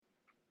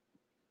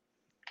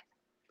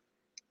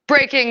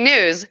Breaking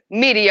news,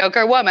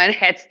 mediocre woman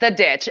hits the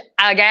ditch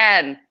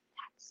again.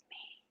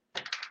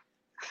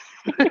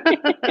 That's me.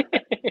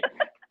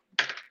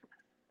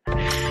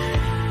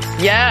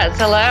 Yes,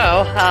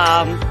 hello.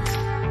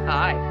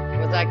 Hi.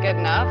 Was that good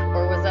enough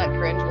or was that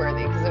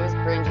cringeworthy? Because it was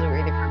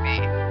cringeworthy for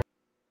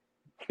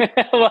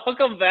me.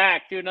 Welcome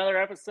back to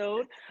another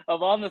episode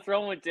of On the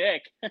Throne with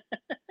Dick.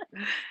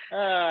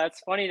 It's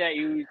funny that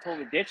you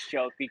told a ditch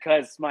joke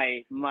because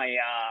my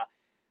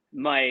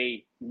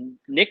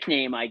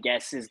nickname, I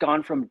guess, has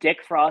gone from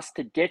Dick Frost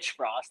to Ditch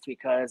Frost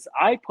because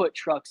I put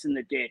trucks in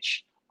the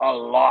ditch a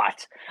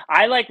lot.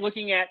 I like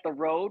looking at the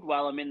road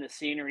while I'm in the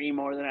scenery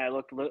more than I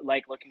like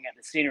looking at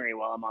the scenery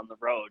while I'm on the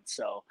road.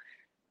 So,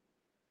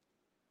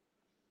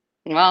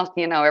 well,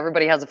 you know,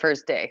 everybody has a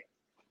first day.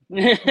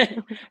 did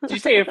you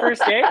say your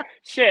first day?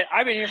 Shit,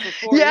 I've been here for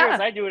 4 years.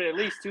 I do it at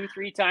least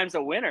 2-3 times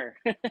a winter.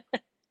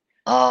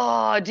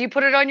 Oh, do you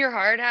put it on your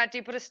hard hat? Do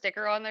you put a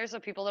sticker on there so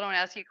people don't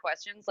ask you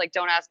questions? Like,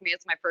 don't ask me,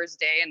 it's my first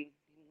day, and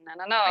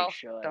no. I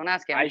should. Don't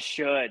ask him. I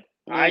should.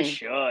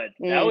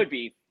 That would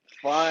be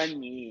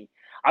funny.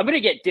 I'm gonna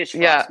get Ditch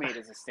Frost made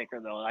as a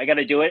sticker though. I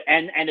gotta do it,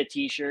 and a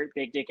T-shirt,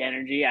 Big Dick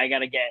Energy. I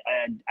gotta get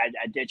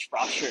a Ditch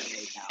Frost shirt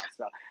made now.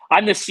 So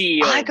I'm the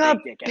CEO. I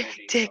got Big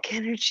Dick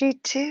Energy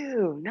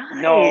too. Nice.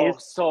 No,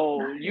 so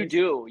nice. You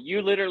do.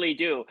 You literally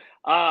do.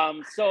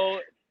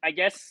 So I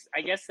guess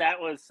that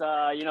was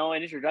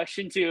an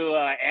introduction to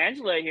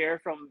Angela here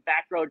from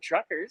Backroad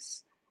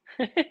Truckers.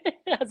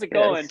 How's it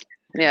going?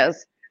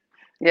 Yes.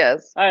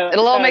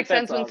 It'll all make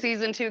sense when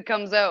season 2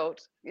 comes out.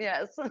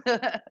 Yes.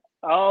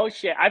 Oh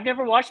shit! I've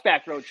never watched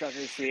Backroad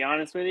Truckers, to be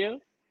honest with you.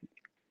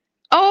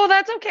 Oh,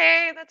 that's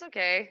okay. That's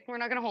okay. We're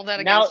not gonna hold that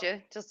against you.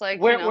 Just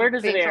like where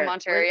does being it air? From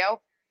Ontario.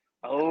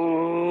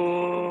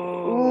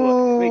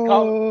 Oh, we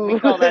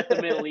call that the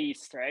Middle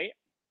East, right?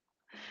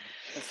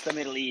 That's the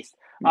Middle East.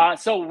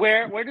 So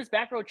where does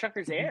Backroad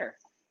Truckers air?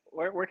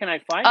 Where can I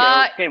find it?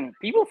 Where can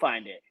people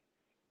find it?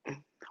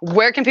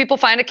 Where can people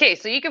find it? Okay,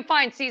 so you can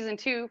find season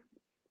 2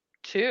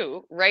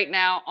 right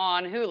now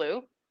on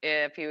Hulu.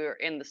 If you're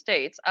in the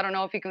States, I don't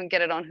know if you can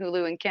get it on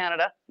Hulu in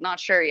Canada. Not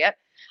sure yet.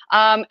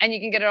 And you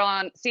can get it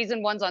on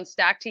season 1's on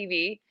Stack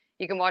TV.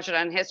 You can watch it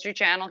on History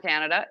Channel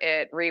Canada.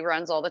 It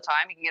reruns all the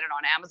time. You can get it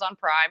on Amazon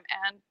Prime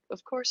and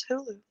of course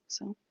Hulu.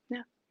 So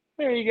yeah.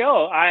 There you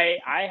go. I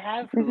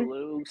have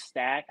Hulu,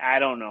 Stack. I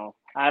don't know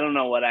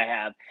what I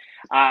have.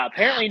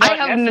 Apparently not. I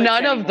have Netflix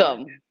none anymore. of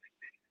them.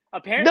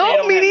 Apparently, I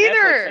don't me have neither.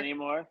 Netflix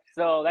anymore.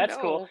 So that's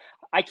cool.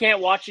 I can't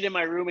watch it in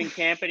my room in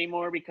camp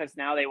anymore because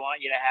now they want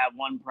you to have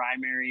one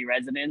primary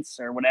residence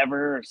or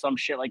whatever or some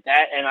shit like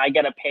that, and I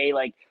gotta pay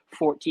like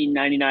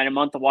 $14.99 a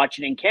month to watch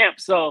it in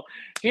camp. So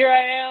here I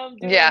am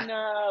doing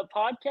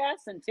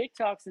podcasts and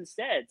TikToks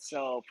instead.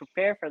 So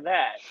prepare for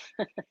that.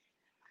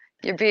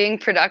 You're being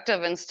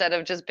productive instead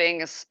of just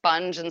being a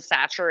sponge and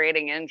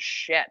saturating in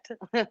shit.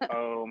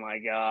 Oh my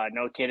god,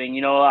 no kidding.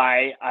 You know,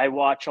 I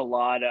watch a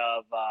lot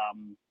of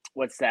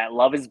what's that?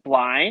 Love is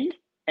Blind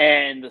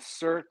and The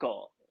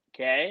Circle.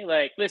 Okay,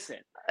 like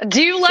listen.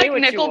 Do you like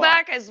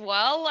Nickelback as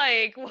well?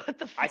 Like, what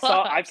the fuck?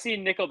 I've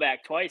seen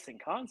Nickelback twice in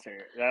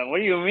concert. What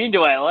do you mean?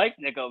 Do I like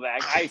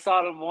Nickelback? I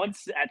saw them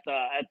once at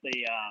the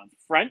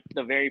front,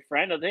 the very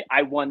front of it.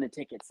 I won the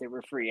tickets; they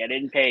were free. I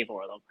didn't pay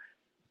for them.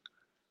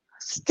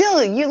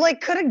 Still, you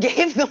could have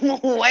gave them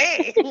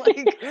away.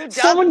 Like,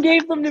 someone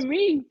gave them to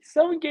me. I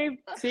still would have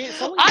gave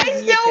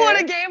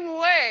them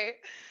away.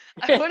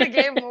 I would have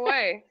gave them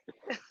away.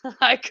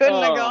 I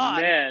couldn't have gone.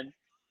 Oh man.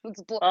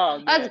 That's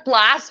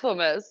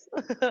blasphemous.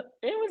 It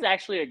was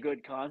actually a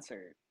good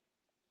concert.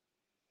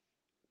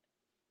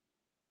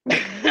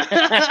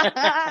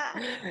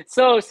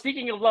 So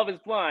speaking of Love is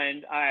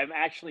Blind, I'm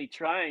actually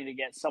trying to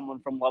get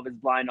someone from Love is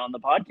Blind on the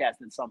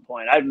podcast at some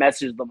point. I've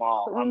messaged them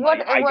all. What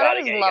is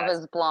Love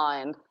is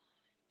Blind?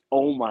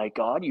 Oh my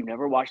god, you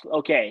never watched?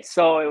 Okay,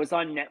 so it was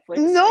on Netflix.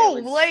 No,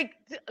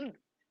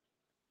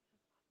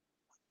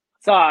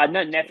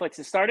 not Netflix.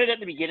 It started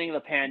at the beginning of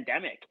the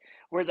pandemic,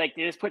 where like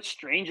they just put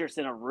strangers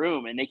in a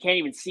room and they can't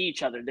even see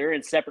each other. They're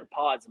in separate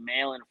pods,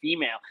 male and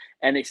female,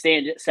 and they stay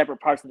in separate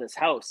parts of this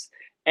house.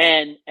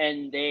 And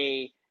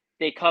they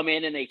come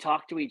in and they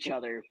talk to each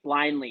other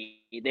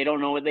blindly. They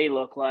don't know what they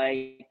look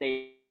like.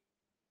 They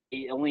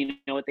only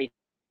know what they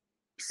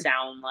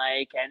sound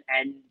like.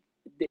 And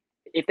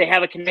if they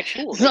have a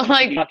connection, they're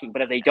talking.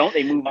 But if they don't,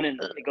 they move on and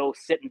they go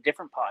sit in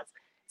different pods.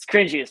 It's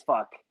cringy as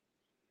fuck.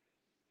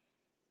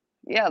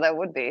 Yeah, that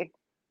would be.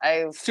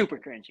 Super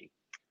cringy.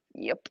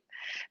 Yep.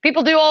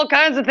 People do all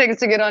kinds of things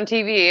to get on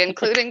TV,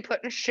 including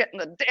putting shit in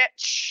the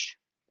ditch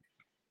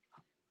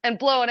and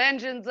blowing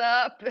engines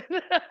up.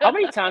 How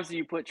many times do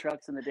you put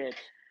trucks in the ditch?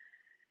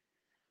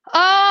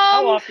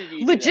 How often do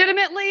you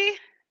legitimately?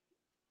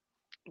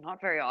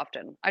 Not very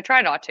often. I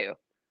try not to.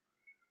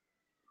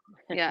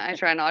 Yeah, I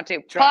try not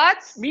to.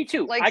 Pots? Me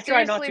too. Like, I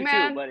try not to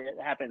man, too, but it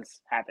happens.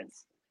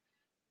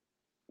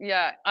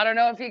 Yeah, I don't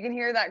know if you can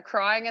hear that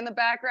crying in the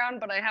background,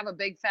 but I have a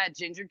big fat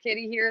ginger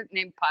kitty here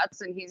named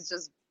Putz, and he's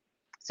just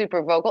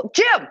super vocal.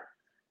 Jim,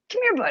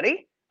 come here,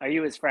 buddy. Are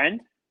you his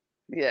friend?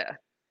 Yeah.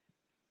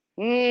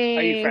 Are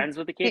you Mm, friends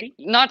with the kitty?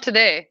 not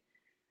today.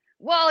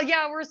 Well,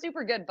 yeah, we're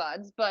super good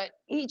buds, but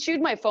he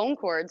chewed my phone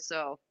cord,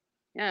 so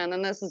yeah. And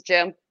then this is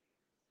Jim.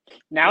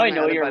 Now He's I my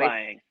know other you're buddy.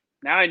 lying.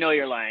 Now I know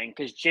you're lying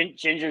because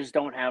gingers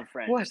don't have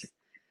What? friends.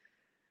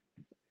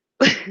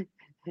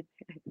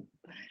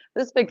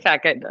 This big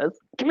fat guy does.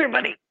 Come here,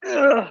 buddy.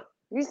 Ugh.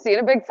 You seen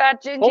a big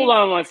fat Hold gingy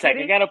on one sec. I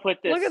kitty? gotta put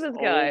Look at this. this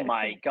Oh guy.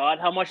 my god,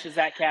 how much does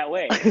that cat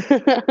weigh?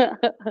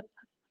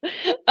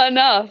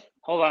 Enough.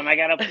 Hold on, I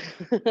gotta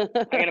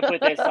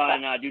put this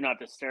on do not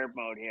disturb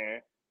mode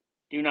here.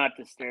 Do not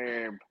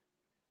disturb.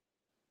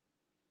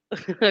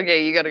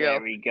 Okay, you gotta There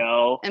go. we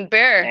go. And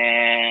Bear.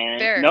 And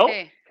Bear, nope.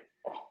 hey.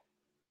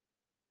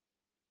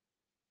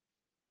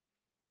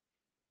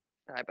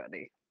 Hi,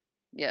 buddy.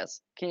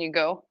 Yes. Can you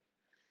go?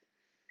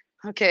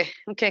 Okay.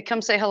 Okay.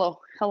 Come say hello.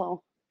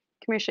 Hello.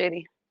 Come here,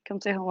 Shady. Come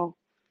say hello.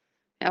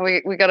 Yeah,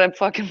 we got a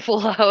fucking full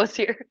house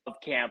here. Of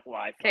camp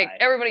Wi-Fi. Okay,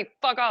 everybody,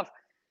 fuck off.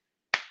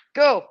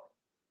 Go.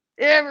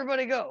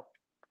 Everybody, go.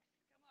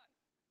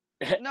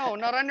 No,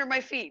 not under my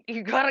feet.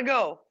 You gotta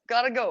go.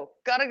 Gotta go.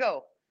 Gotta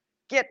go.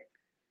 Get.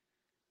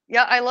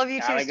 Yeah, I love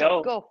you too. Gotta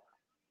Still. go.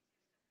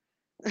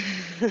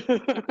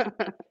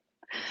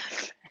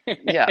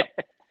 Yeah.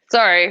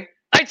 Sorry.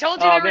 I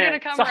told you Oh, they were man. gonna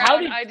come So how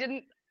around. did- I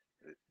didn't.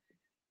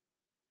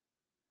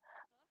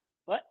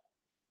 What?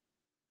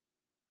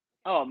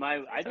 Oh my!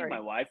 I think Sorry. my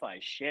Wi-Fi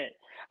is shit.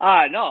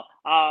 No.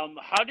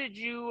 How did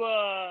you?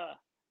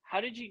 How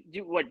did you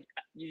do? What?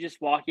 You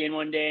just walk in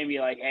one day and be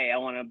like, "Hey, I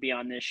want to be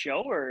on this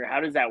show," or how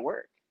does that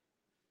work?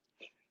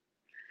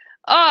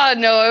 Oh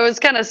no, it was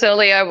kind of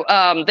silly.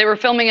 They were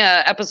filming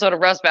a episode of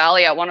Rust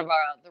Valley at one of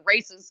the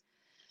races.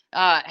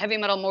 Heavy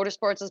Metal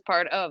Motorsports is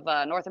part of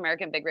North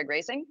American Big Rig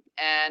Racing,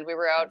 and we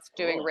were out That's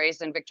doing a cool.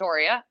 race in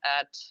Victoria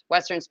at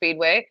Western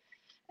Speedway,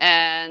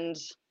 and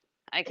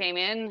I came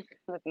in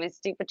with my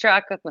stupid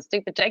truck with my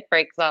stupid jake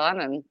brakes on,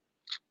 and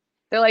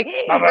they're like,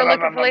 "Hey, we're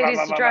looking for ladies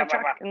to drive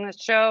truck in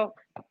this show."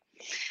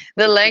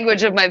 The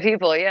language of my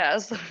people,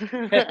 yes.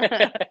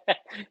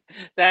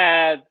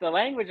 The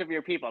language of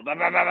your people.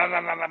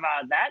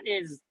 That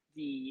is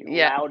the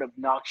Yeah. loud,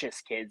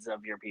 obnoxious kids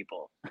of your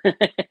people.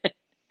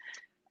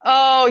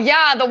 Oh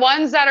yeah, the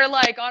ones that are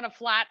like on a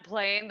flat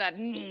plane that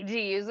need to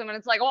use them, and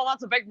it's like, oh,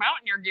 that's a big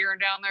mountain you're gearing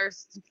down there,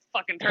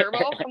 fucking turbo.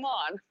 Come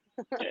on.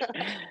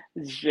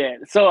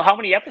 Shit. So, how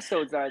many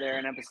episodes are there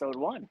in episode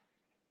 1?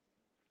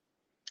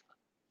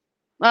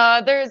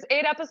 There's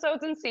 8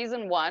 episodes in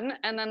season 1,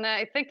 and then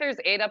I think there's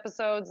 8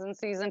 episodes in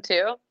season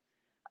 2.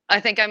 I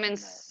think I'm in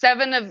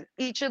 7 of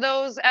each of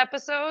those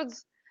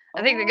episodes.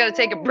 I think they got to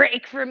take a Oh.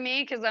 break from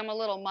me because I'm a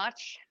little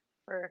much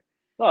for.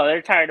 Well,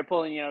 they're tired of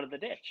pulling you out of the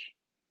ditch.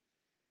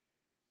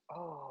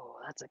 Oh,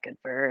 that's a good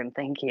burn.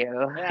 Thank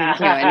you. Thank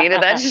you. I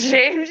needed that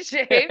shame.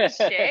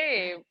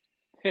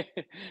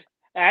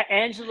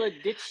 Angela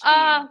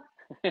Ditchstein.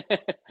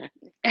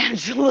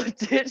 Angela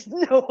did.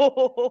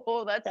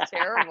 No, that's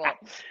terrible.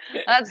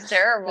 That's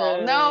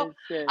terrible. No.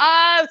 Shit.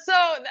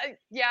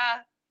 Yeah,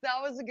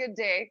 that was a good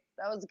day.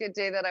 That was a good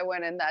day that I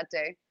went in that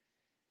day.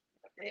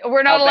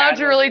 We're not How allowed bad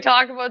to was really it?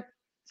 talk about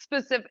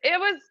specific. It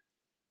was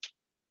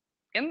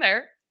in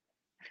there.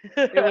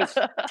 It was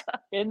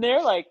in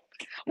there, like.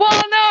 Well,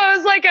 no,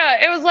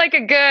 it was like a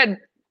good,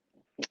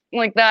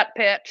 like that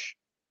pitch.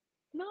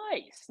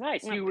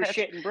 Nice. You were Pitch.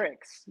 shitting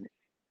bricks.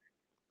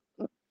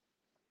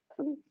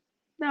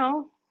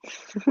 No.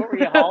 What were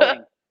you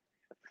hauling?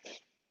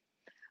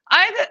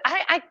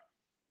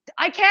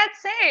 I can't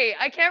say.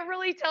 I can't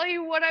really tell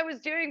you what I was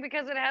doing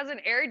because it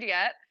hasn't aired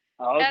yet.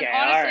 Okay, And honestly,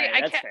 all right,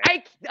 I that's can't.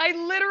 fair. I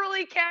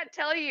literally can't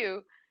tell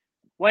you.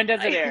 When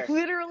does it air? I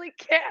literally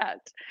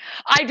can't.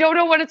 I don't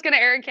know when it's going to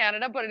air in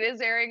Canada, but it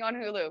is airing on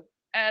Hulu,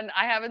 and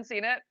I haven't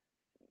seen it,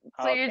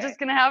 so you're Okay. just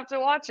going to have to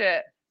watch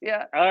it.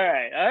 Yeah. All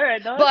right.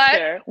 No, that's But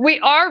fair. we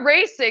are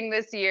racing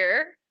this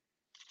year.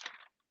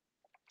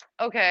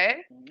 Okay.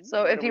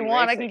 So What if are you we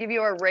want, I racing? can give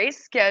you a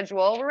race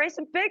schedule. We're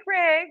racing big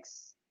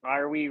rigs.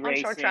 Are we on short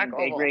racing track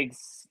big oval.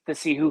 rigs to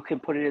see who can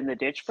put it in the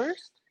ditch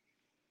first?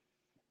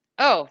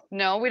 Oh,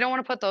 no, we don't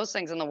want to put those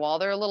things in the wall.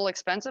 They're a little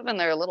expensive and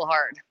they're a little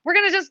hard. We're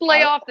going to just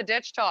lay off the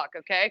ditch talk,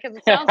 okay? Because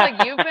it sounds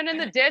like you've been in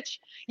the ditch.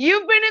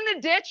 You've been in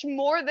the ditch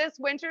more this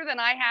winter than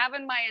I have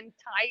in my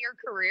entire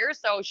career.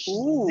 So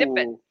zip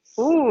it.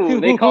 Ooh,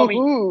 they call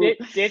me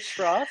Ditch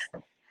Frost.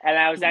 And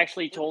I was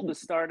actually told to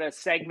start a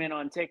segment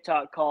on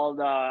TikTok called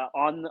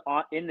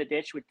In the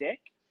Ditch with Dick.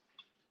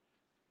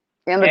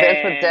 In the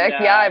ditch with Dick?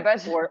 Yeah, I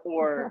bet.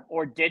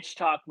 Or Ditch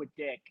Talk with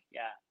Dick,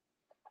 yeah.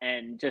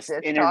 And just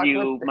Ditch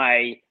interview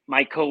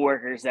my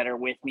coworkers that are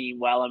with me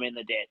while I'm in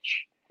the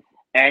ditch,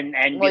 and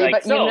be well, like,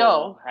 but so you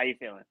know, how you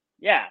feeling?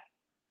 Yeah,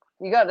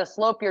 you got to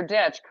slope your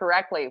ditch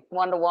correctly,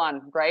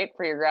 1-to-1, right?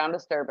 For your ground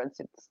disturbance,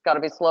 it's got to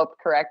be sloped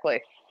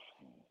correctly.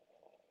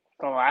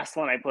 the last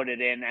one I put it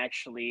in,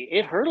 actually,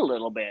 it hurt a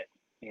little bit,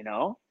 you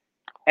know.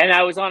 And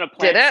I was on a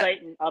plant site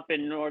up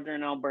in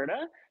northern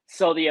Alberta.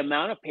 So the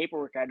amount of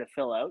paperwork I had to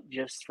fill out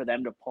just for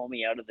them to pull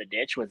me out of the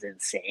ditch was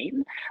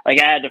insane.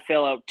 Like, I had to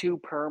fill out 2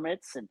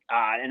 permits and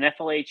an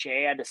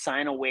FLHA. I had to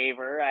sign a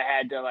waiver. I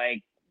had to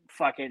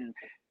fucking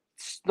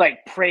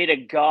like pray to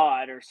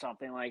God or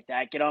something like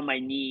that. Get on my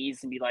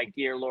knees and be like,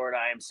 "Dear Lord,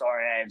 I am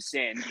sorry, I have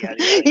sinned." Yada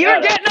yada You were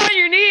yada. getting on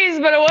your knees,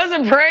 but it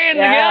wasn't praying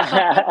to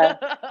Yeah.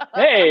 God.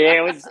 Hey,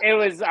 it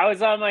was. I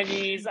was on my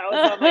knees. I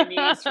was on my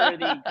knees for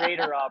the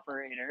grader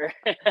operator.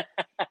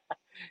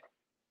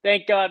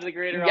 Thank God the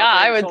grader Yeah,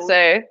 I operator. would So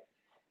say.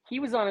 he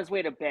was on his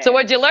way to So bed.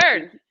 what'd you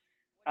learn?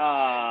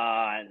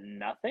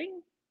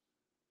 Nothing.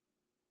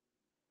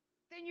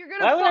 Then you're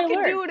gonna Why would I fucking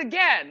learn? do it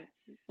again.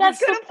 You're That's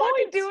the gonna fucking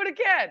point. do it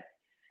again.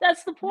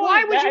 That's the Why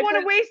point. would you want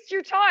to But waste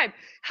your time?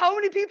 How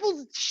many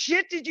people's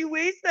shit did you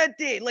waste that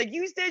day? Like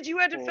you said, you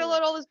had to fill oh,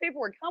 out all this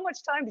paperwork. How much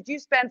time did you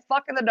spend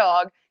fucking the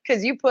dog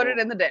because you put it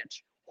oh, in the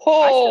ditch? I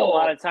spent a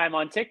lot Oh, of time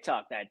on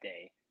TikTok that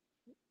day.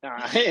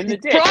 In the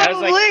ditch, I was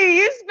like, probably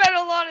you spent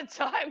a lot of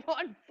time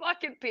on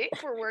fucking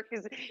paperwork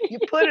because you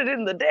put it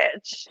in the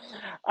ditch.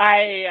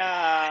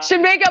 I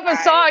Should make up a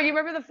I song. You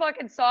remember the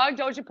fucking song?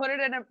 Don't you put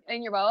it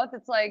in your mouth?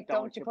 It's like, don't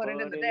don't you you put it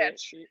in put the it in?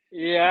 ditch?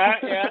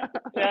 Yeah.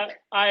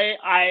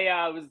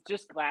 I was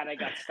just glad I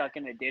got stuck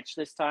in a ditch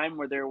this time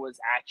where there was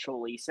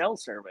actually cell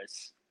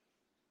service.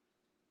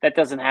 That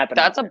doesn't happen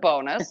That's a often.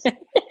 bonus.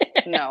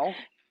 No,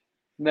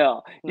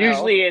 No, no, it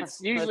usually I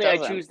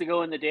doesn't. choose to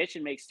go in the ditch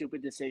and make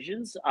stupid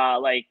decisions,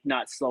 like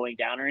not slowing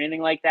down or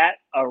anything like that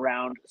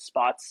around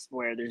spots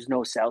where there's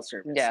no cell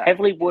service, Yeah.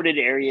 heavily wooded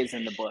areas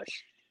in the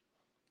bush.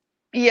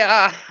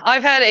 Yeah,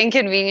 I've had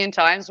inconvenient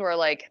times where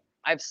like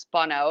I've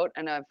spun out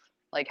and I've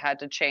like had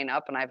to chain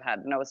up and I've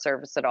had no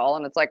service at all.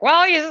 And it's like,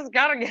 well, you just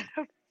gotta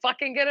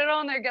fucking get it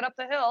on there, get up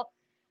the hill.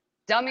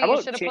 How Dummy, you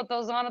about should have put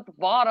those on at the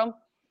bottom.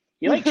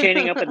 you like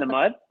chaining up in the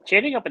mud?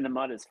 Chaining up in the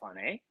mud is fun,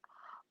 eh?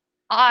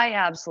 I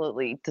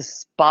absolutely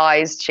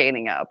despise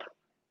chaining up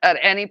at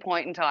any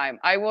point in time.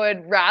 I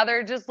would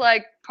rather just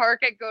like park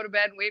it, go to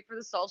bed, and wait for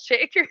the salt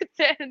shaker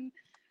than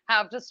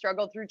have to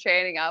struggle through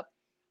chaining up.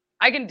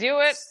 I can do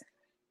it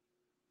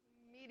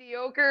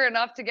mediocre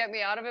enough to get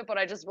me out of it, but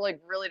I just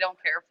like really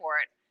don't care for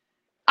it.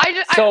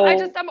 So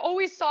I'm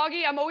always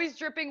soggy. I'm always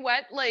dripping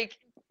wet. Like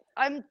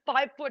I'm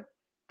 5'5",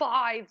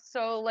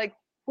 so like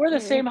we're the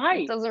same it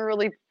height. doesn't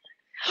really.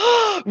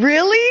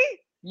 Really?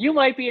 You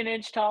might be an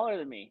inch taller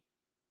than me.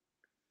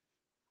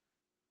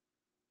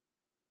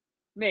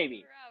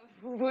 Maybe.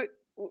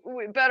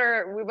 We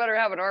better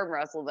have an arm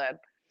wrestle then.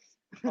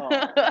 Oh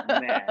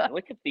man,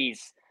 look at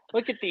these.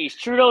 Look at these.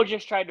 Trudeau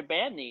just tried to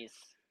ban these.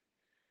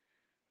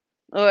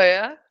 Oh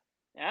yeah.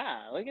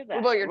 Yeah, look at What that.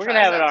 about your We're gonna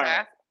have it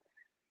triceps,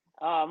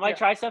 all huh? right. My Yeah.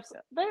 triceps,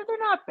 they're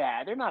not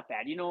bad. They're not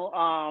bad.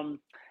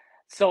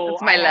 So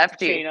That's I my have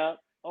to chain lefty. up.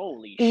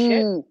 Holy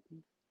shit. Ooh.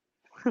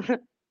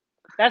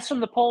 That's from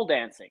the pole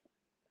dancing.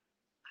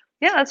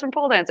 Yeah, that's from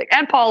pole dancing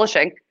and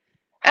polishing.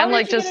 How And did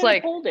like you get just into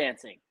like pole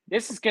dancing?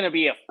 This is gonna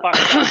be a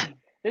fucked up.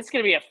 This is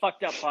gonna be a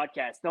fucked up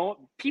podcast.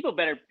 No, people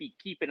better be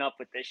keeping up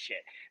with this shit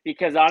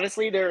because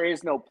honestly, there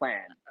is no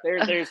plan.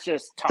 There's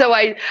just talk. so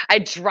I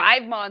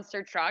drive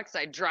monster trucks,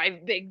 I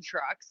drive big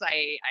trucks.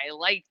 I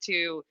like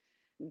to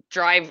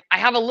drive. I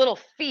have a little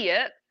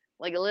Fiat,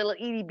 like a little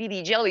itty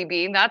bitty jelly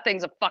bean. That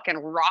thing's a fucking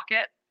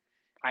rocket.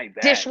 I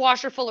bet.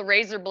 Dishwasher full of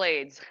razor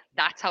blades.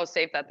 That's how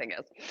safe that thing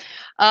is.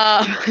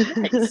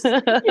 Nice.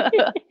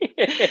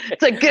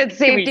 It's a good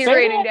Can we safety say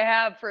rating that? to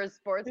have for a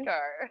sports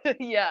car.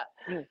 Yeah.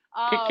 Can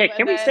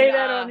And we then, say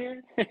that on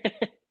here?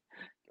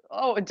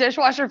 oh, a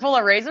dishwasher full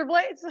of razor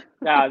blades?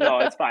 No,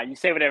 it's fine. You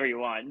say whatever you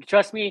want.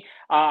 Trust me.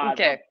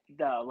 Okay.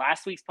 The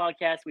last week's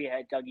podcast we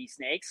had Dougie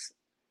Snakes.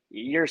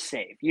 You're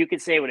safe. You can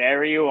say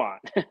whatever you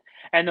want.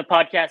 And the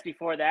podcast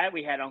before that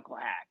we had Uncle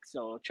Hack.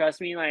 So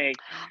trust me, like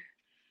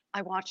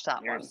I watched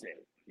that you're one. safe.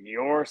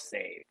 You're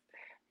safe.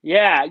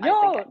 Yeah.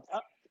 I think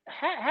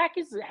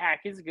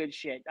Hack is good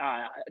shit.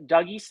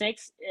 Dougie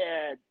Snakes,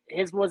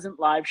 his wasn't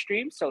live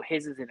streamed, so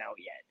his isn't out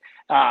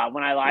yet.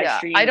 When I live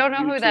stream, I don't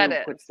know who that YouTube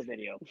is. puts the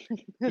video.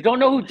 You don't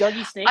know who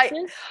Dougie Snakes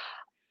is?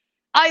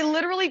 I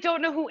literally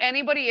don't know who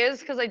anybody is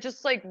because I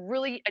just like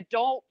really I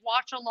don't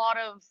watch a lot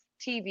of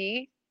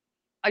TV.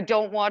 I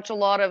don't watch a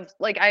lot of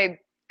like I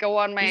go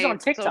on He's on my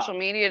TikTok. social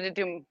media to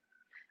do.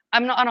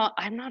 I'm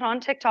not on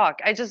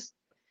TikTok.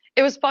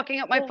 It was fucking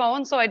up my Well,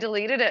 phone, so I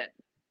deleted it.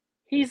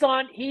 He's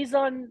on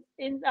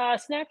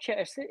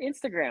Snapchat,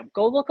 Instagram.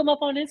 Go look him up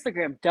on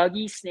Instagram.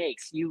 Dougie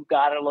Snakes. You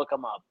gotta look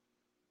him up.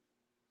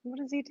 What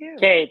does he do?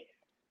 Okay.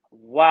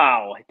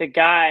 Wow. The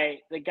guy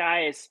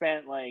has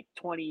spent like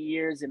 20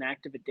 years in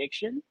active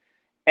addiction,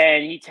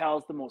 and he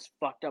tells the most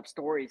fucked up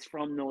stories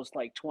from those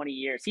like 20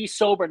 years. He's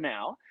sober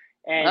now,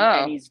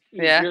 and he's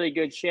yeah. really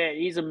good shit.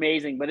 He's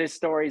amazing, but his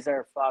stories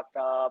are fucked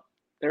up.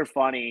 They're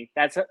funny.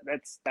 That's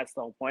the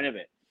whole point of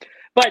it.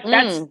 But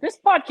this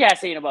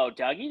podcast ain't about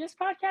Dougie. This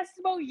podcast is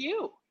about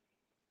you.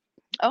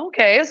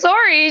 Okay,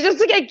 sorry. Just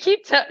like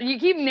you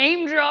keep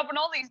name dropping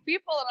all these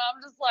people, and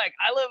I'm just like,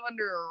 I live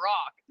under a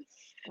rock.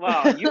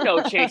 Well, you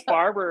know Chase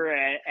Barber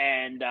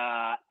and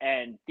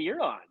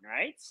Theron,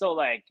 right? So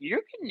like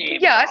you can name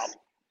yes. drop.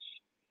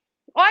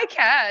 Well, I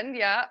can.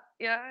 Yeah.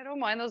 I don't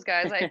mind those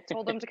guys. I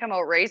told them to come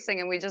out racing,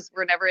 and we just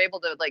were never able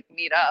to like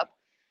meet up.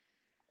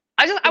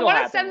 I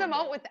want to send them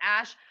out with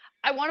Ash.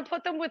 I want to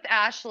put them with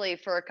Ashley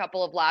for a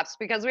couple of laps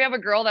because we have a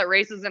girl that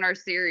races in our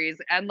series,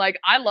 and like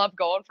I love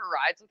going for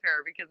rides with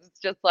her because it's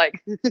just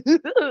like,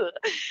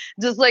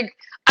 just like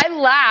I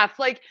laugh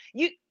like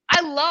you.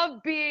 I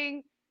love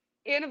being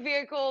in a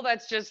vehicle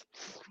that's just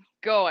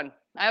going.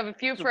 I have a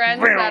few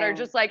friends that are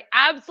just like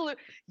absolute.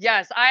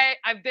 Yes,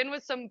 I've been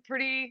with some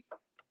pretty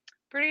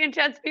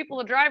intense people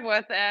to drive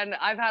with, and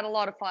I've had a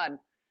lot of fun.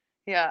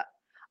 Yeah,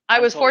 I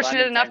I'm was told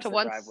fortunate enough unintense to to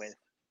once. drive with.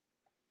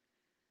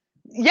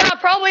 Yeah,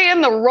 probably in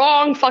the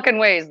wrong fucking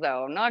ways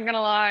though. Not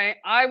gonna lie,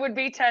 I would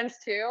be tense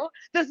too.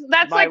 That's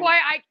My like why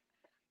I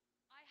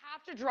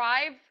have to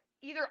drive.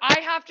 Either I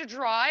have to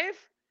drive,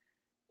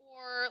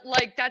 or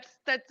like that's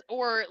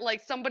or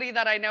like somebody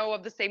that I know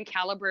of the same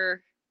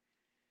caliber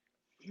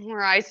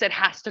where I said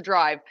has to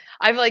drive.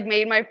 I've like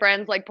made my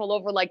friends like pull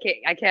over like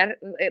hey, I can't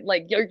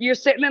like you're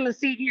sitting in the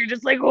seat and you're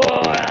just like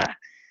oh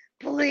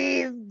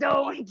please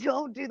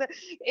don't do that.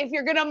 If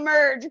you're gonna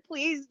merge,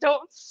 please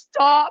don't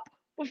stop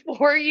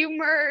before you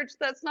merge.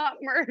 That's not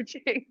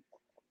merging.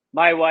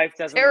 My wife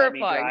doesn't let me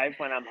Terrifying. drive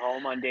when I'm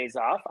home on days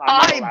off. I'm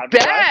not I allowed to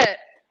drive. bet.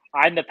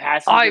 I'm the I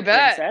passenger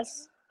bet.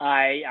 princess.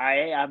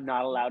 I am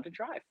not allowed to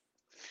drive.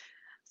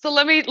 So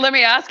let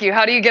me ask you,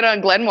 how do you get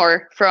on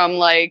Glenmore from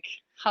like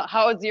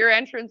how is your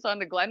entrance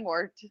onto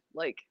Glenmore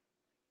like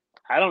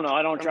I don't know.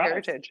 I don't from drive.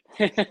 Heritage?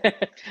 It's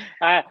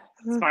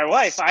my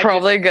wife. It's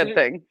probably a good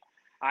thing.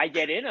 I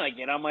get in and I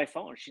get on my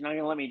phone. She's not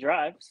gonna let me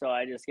drive, so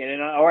I just get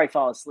in or I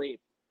fall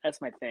asleep. That's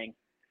my thing.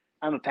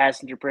 I'm a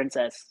passenger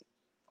princess.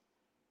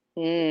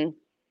 Mm,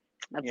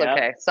 that's Yeah.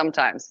 okay.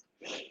 Sometimes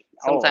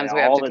Oh, yeah, we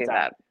have all to the do time.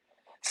 that.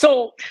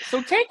 So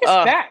take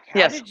us back. How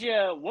Yes. did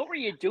you? What were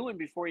you doing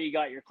before you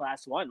got your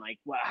class one? Like,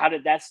 how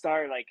did that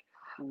start? Like,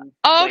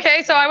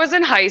 Okay, so I was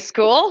in high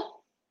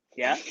school.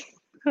 Yeah.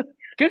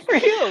 Good for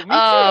you. Me too.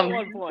 At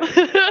one point.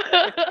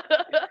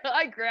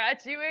 I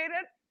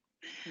graduated.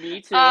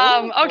 Me too.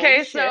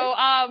 Okay,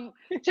 so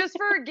just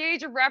for a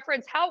gauge of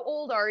reference, how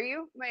old are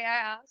you? May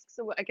I ask,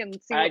 so I can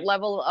see what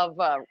level of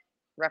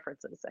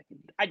references I can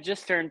use. I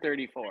just turned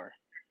 34.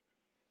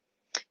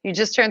 You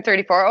just turned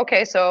 34.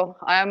 Okay, so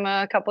I'm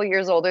a couple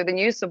years older than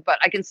you, so but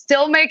I can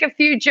still make a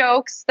few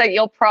jokes that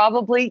you'll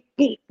probably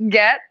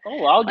get.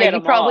 Oh, I'll get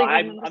them all.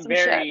 I'm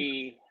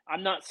Shit.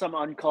 I'm not some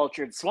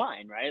uncultured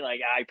swine, right? Like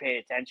I pay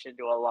attention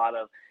to a lot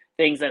of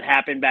things that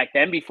happened back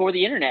then before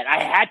the internet.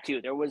 I had to.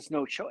 There was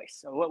no choice.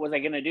 So what was I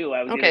going to do?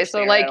 I was okay.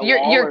 So like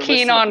you're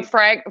keen on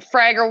Fraggle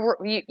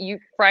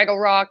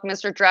Rock,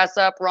 Mr. Dress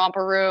Up,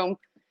 Romper Room,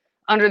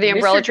 Under the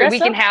Umbrella Tree. We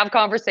can have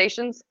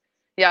conversations.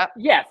 Yeah.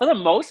 Yeah, for the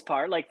most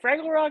part. Like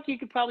Fraggle Rock, you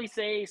could probably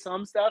say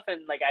some stuff,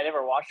 and like I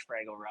never watched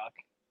Fraggle Rock.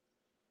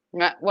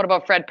 What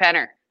about Fred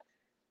Penner?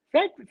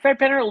 Fred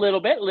Penner, a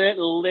little bit,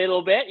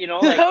 you know.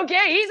 Like,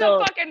 okay, he's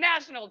a fucking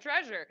national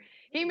treasure.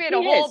 He made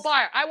a whole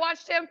bar. I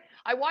watched him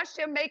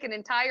make an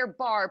entire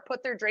bar,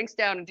 put their drinks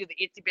down, and do the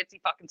itsy bitsy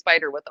fucking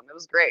spider with them. It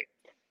was great.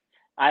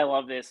 I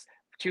love this.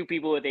 Two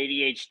people with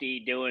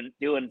ADHD doing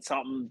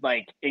something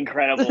like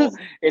incredible.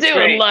 It's doing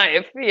great.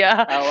 Life,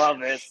 yeah. I love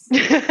this.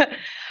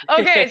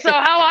 Okay, so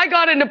how I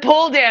got into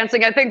pole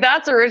dancing, I think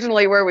that's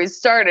originally where we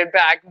started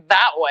back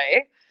that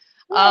way.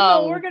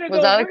 Well, no, we're gonna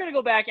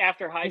go back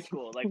after high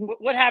school. Like,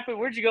 what happened?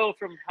 Where'd you go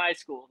from high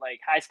school? Like,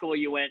 high school,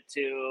 you went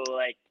to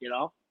like, you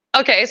know?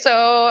 Okay,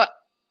 so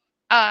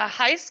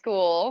high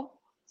school.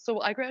 So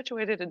I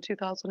graduated in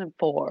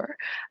 2004,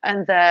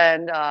 and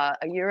then a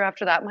year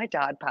after that, my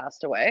dad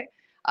passed away.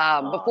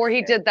 Before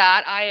he did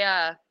that,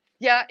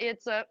 yeah,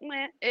 it's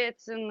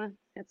in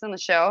the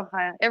show.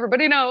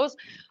 Everybody knows.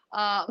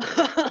 I'm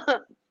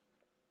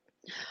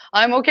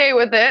okay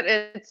with it.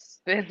 It's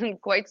been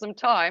quite some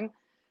time.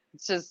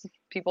 It's just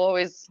people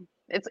always.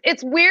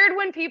 It's weird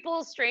when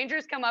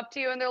strangers come up to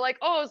you and they're like,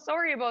 "Oh,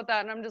 sorry about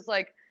that," and I'm just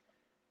like,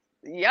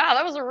 "Yeah,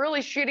 that was a really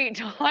shitty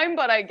time."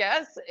 But I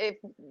guess if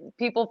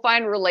people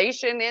find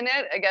relation in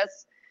it, I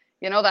guess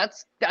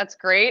that's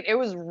great. It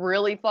was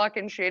really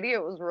fucking shitty.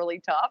 It was really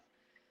tough.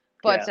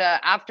 But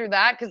after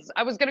that, because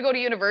I was gonna go to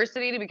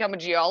university to become a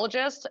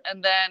geologist,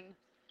 and then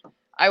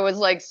I was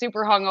like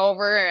super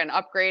hungover and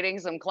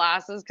upgrading some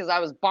classes because I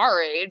was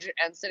bar age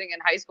and sitting in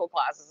high school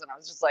classes, and I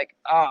was just like,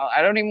 oh,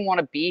 I don't even want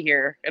to be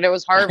here. And it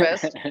was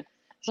harvest,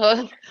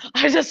 so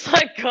I just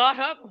like got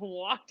up, and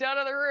walked out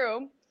of the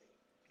room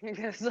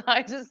because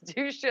I just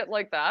do shit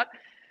like that.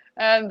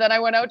 And then I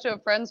went out to a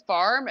friend's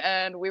farm,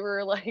 and we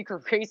were like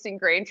racing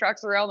grain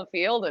trucks around the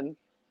field and.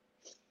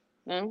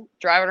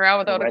 Driving around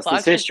without a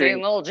clutch, just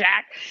being little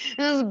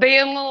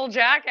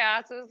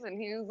jackasses. And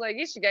he was like,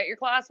 "You should get your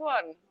class one."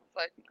 I was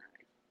like,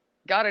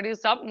 "Got to do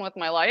something with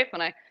my life."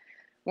 And I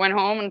went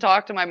home and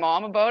talked to my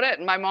mom about it.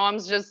 And my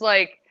mom's just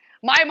like,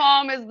 my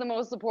mom is the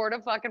most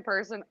supportive fucking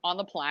person on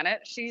the planet.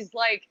 She's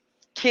like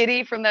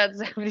Kitty from that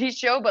 70s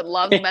show, but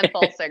loves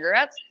menthol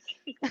cigarettes.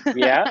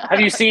 Yeah.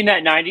 Have you seen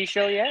that 90s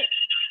show yet?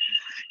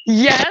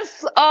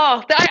 Yes.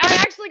 Oh, I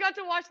actually got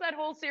to watch that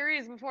whole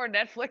series before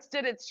Netflix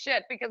did its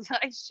shit because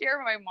I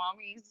share my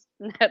mommy's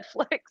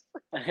Netflix.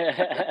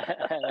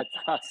 That's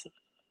awesome.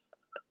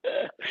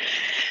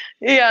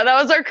 Yeah, that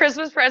was our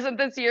Christmas present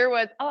this year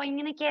was, I'm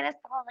going to get us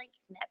all like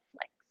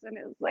Netflix. And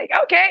it was like,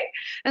 okay.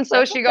 And so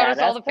That's she a got us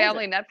all badass the present.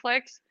 family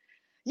Netflix.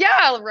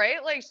 Yeah,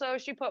 right. Like, so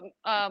she put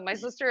my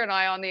sister and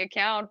I on the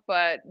account,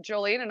 but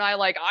Jolene and I,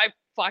 like,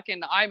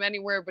 I'm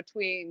anywhere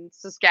between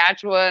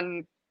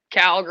Saskatchewan,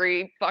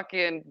 Calgary,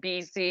 fucking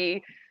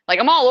BC. Like,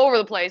 I'm all over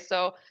the place.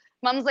 So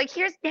mom's like,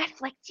 here's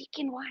Netflix, you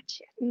can watch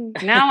it. And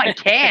now I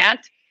can't.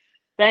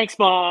 Thanks,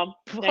 Mom.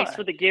 Thanks for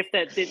But, the gift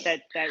that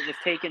was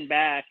taken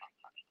back.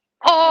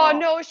 oh Oh,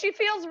 no, she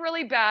feels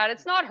really bad.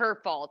 It's not her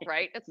fault,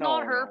 right? It's not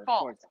no, her of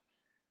fault. course.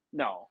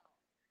 No.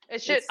 I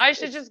should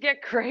It's just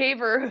get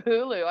Crave or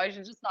Hulu. I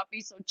should just not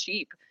be so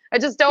cheap. I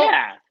just don't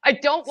yeah. I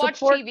don't watch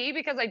Support TV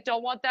because I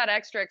don't want that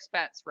extra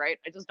expense, right?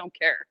 I just don't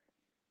care.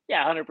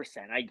 Yeah,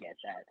 100%. I get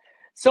that.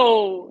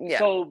 So Yeah.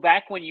 so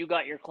back when you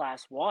got your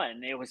class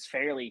 1, it was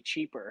fairly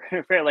cheaper,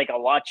 fair like a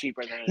lot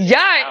cheaper than it is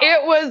Yeah, now.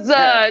 it was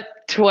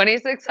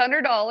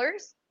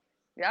 $2,600.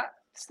 Yeah,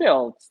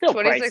 Still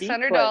twenty six pricey,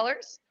 hundred but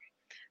dollars.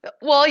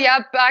 Well, yeah,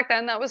 back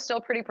then that was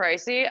still pretty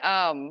pricey.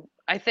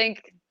 I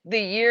think the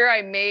year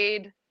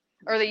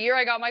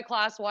I got my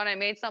class 1, I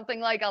made something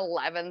like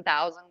 $11,000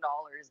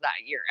 that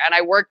year, and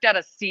I worked at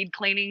a seed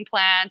cleaning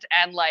plant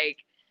and like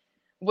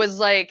was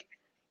like,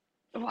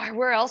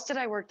 where else did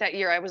I work that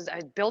year?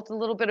 I built a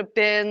little bit of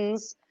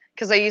bins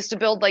because I used to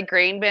build like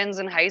grain bins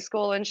in high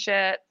school and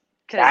shit.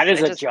 that Because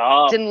is I a just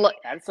job. didn't look.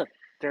 That's a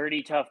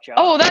dirty tough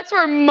Oh, job. that's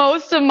where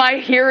most of my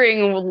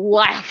hearing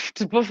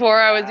left before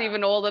I was Yeah.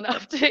 even old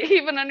enough to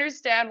even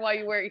understand why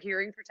you wear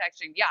hearing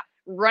protection. Yeah,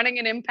 running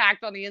an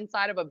impact on the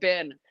inside of a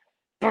bin.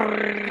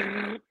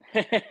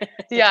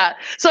 Yeah.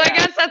 So I Yeah.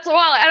 guess that's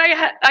wild.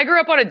 And I grew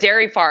up on a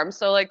dairy farm,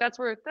 so like that's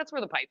where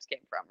the pipes came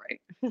from,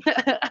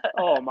 right?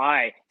 Oh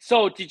my.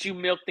 So did you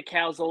milk the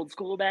cows old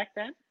school back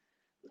then?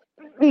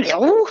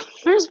 No,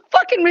 there's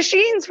fucking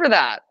machines for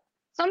that.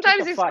 What the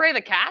Sometimes you fuck? spray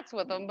the cats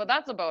with them, but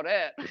that's about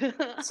it.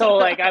 So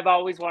like I've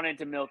always wanted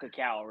to milk a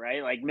cow,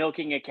 right? Like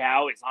milking a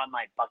cow is on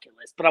my bucket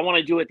list, but I want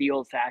to do it the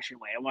old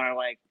fashioned way. I want to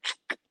like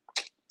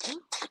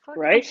Fuck,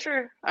 right?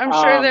 I'm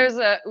sure Um there's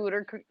a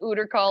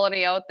ooter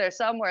colony out there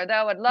somewhere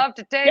that would love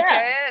to take you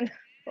yeah.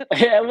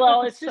 in.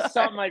 Well, it's just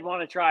Sorry. something I'd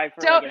want to try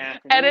for like Don't an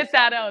afternoon or edit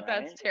that something, out.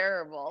 right? That's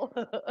terrible.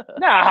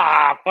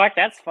 Nah, fuck,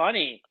 that's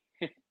funny.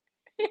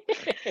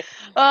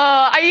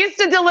 I used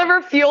to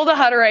deliver fuel to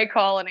Hutterite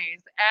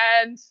colonies,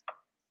 and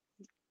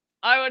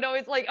I would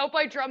always like out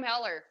by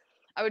Drumheller.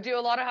 I would do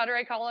a lot of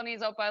Hutterite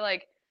colonies out by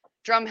like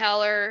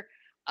Drumheller.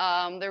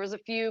 There was a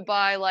few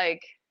by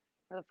like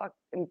where the fuck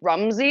in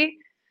Rumsey.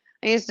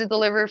 I used to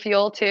deliver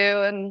fuel too,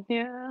 and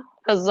yeah,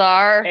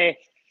 Hazar. Hey,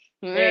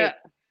 Yeah, hey,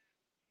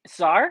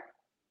 Sar?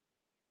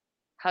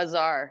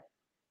 Hazar.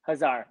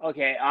 Hazar.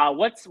 Okay.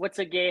 What's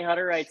a gay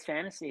Hutterite's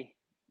fantasy?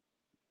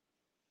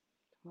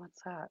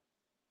 What's that?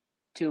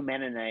 Two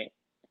Mennonite.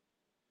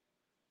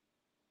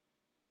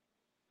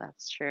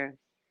 That's true.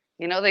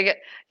 They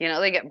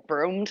get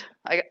broomed.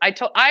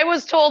 I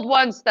was told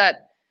once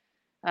that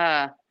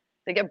uh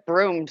they get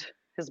broomed.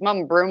 His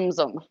mom brooms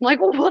them. I'm like,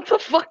 well, what the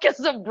fuck is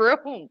a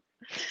broom?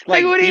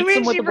 Like, Like what do you beats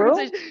him mean with a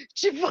broom?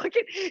 she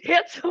fucking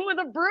hits him with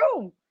a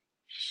broom?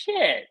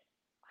 Shit.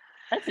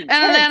 That's And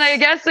then intense.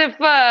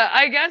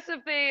 I guess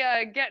if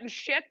they getting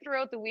shit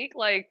throughout the week,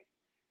 like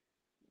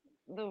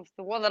the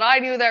one that I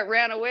knew that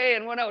ran away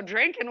and went out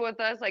drinking with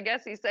us, I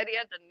guess he said he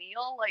had to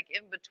kneel like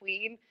in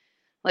between,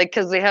 like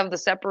because they have the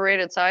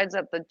separated sides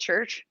at the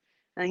church,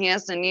 and he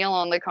has to kneel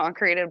on the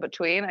concrete in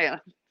between.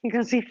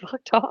 Because he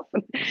fucked off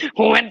and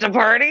went to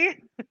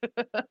party.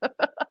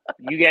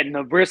 You getting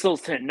the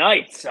bristles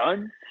tonight,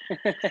 son.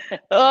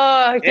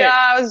 Oh Shit.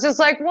 yeah, I was just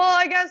like, well,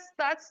 I guess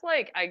that's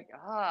like I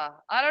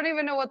don't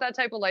even know what that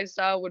type of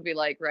lifestyle would be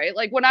like, right?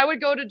 Like when I would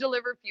go to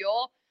deliver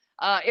fuel,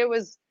 it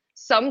was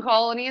some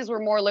colonies were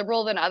more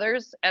liberal than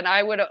others, and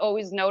I would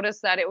always notice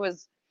that it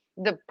was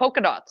the polka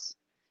dots.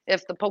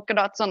 If the polka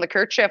dots on the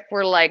kerchief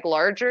were like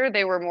larger,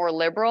 they were more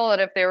liberal, and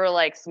if they were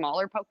like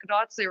smaller polka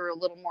dots, they were a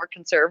little more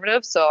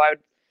conservative. So I would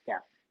Yeah.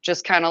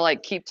 just kind of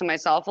like keep to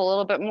myself a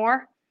little bit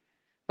more.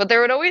 But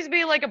there would always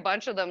be like a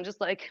bunch of them just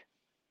like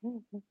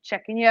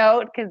checking you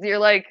out because you're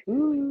like,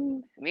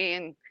 ooh, me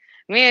in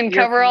You're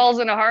coveralls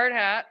and a hard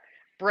hat,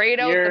 braid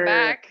out the you're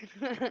back.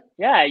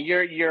 yeah,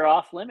 you're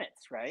off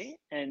limits, right?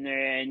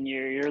 And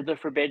you're the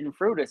forbidden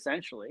fruit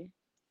essentially.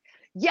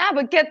 Yeah,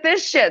 but get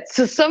this shit.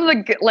 So some of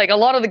the like a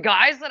lot of the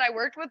guys that I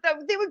worked with, that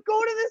they would go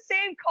to the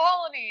same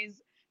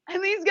colonies,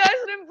 and these guys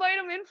would invite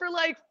them in for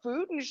like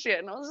food and shit.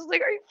 And I was just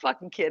like, are you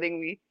fucking kidding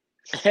me?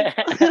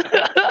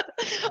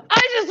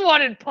 I just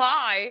wanted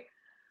pie.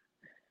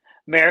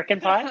 American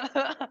pie?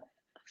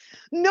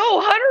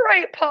 No,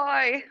 Hutterite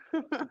pie.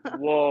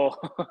 Whoa.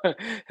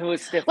 It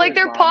was Like Stifler's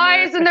their mom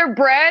pies there. and their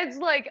breads,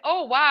 like,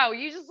 oh wow,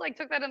 you just like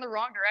took that in the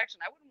wrong direction.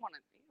 I wouldn't want to.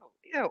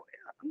 No,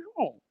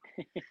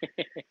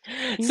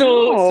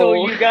 So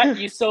no. you got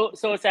you so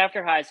it's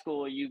after high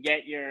school, you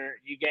get your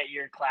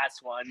class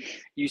 1,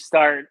 you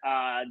start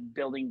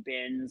building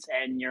bins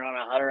and you're on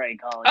a Hutterite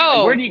colony.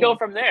 Like where do you go Oh,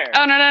 from there?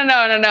 oh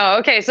no.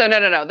 Okay, so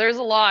no. There's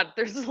a lot.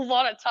 There's a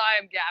lot of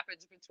time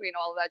gappage between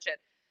all of that shit.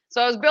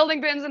 So I was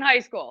building bins in high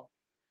school.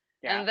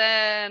 Yeah. And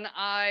then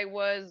I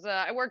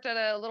worked at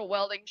a little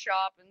welding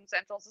shop in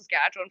Central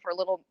Saskatchewan for a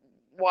little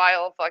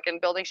while, fucking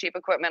building cheap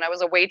equipment. I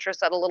was a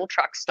waitress at a little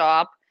truck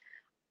stop.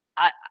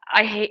 I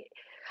I hate.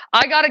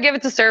 I gotta give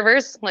it to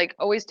servers. Like,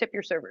 always tip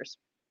your servers,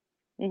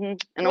 and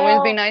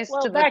always be nice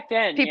Well, to the back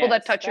then, people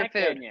that yes. touch your Back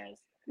food. then, yes.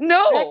 Back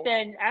No,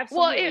 then, well,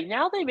 absolutely.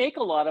 Now they make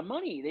a lot of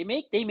money.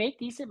 They make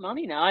decent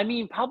money now. I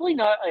mean, probably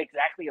not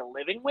exactly a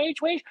living wage,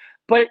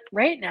 but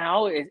right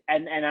now is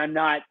and I'm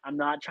not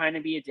trying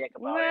to be a dick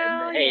about it. And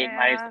well, hey,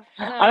 yeah,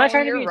 I'm not no,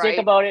 trying to you're be a dick right.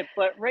 about it,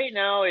 but right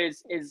now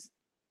is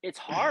it's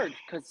hard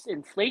because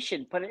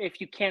inflation. But if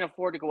you can't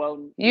afford to go out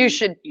and You eat,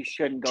 should you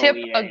shouldn't go tip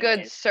eat a good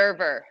anyways.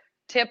 server.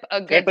 Tip a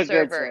Tip good a good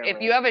server. If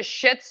you server. have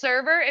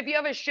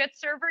a shit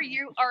server,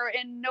 you are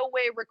in no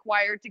way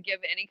required to give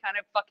any kind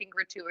of fucking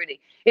gratuity.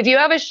 If you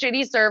have a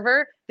shitty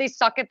server, they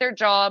suck at their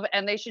job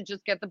and they should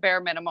just get the bare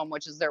minimum,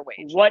 which is their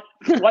wage. What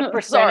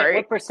percentage? Sorry.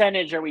 What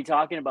percentage are we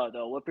talking about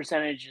though? What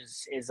percentage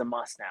is a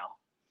must now?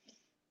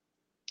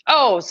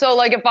 Oh, so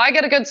like if I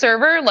get a good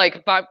server,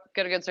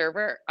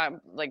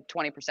 I'm like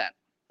 20%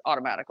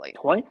 automatically,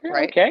 20?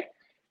 right? Okay.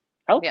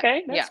 Yeah,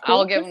 Okay, yeah, that's I'll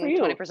cool. give Good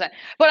for them you. 20%.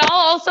 But I'll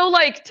also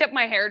like tip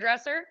my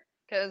hairdresser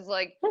because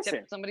like tip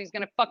Listen, somebody's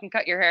gonna fucking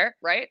cut your hair,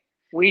 right?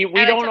 we And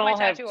I don't tip my all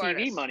have tattoo TV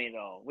artist. money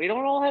though. We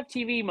don't all have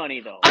TV money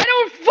though. I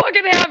don't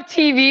fucking have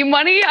TV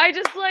money. I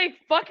just like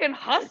fucking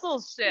hustle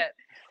shit.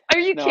 Are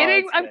you No,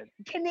 kidding? that's I'm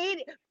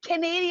good.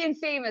 Canadian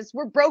famous.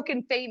 We're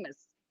broken famous.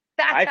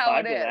 That's High how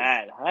it five to is.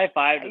 that. High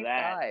five to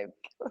High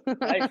that.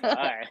 five.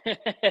 High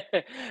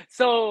five.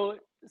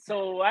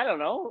 so I don't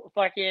know.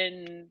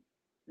 Fucking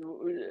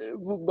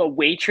a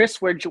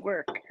waitress. Where'd you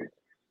work?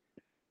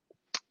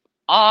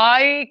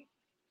 I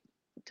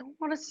don't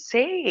want to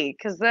say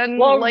because then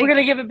Well, we're like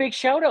gonna give a big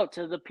shout out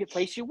to the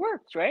place you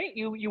worked, right?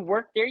 You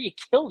worked there, you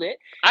killed it.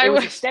 I It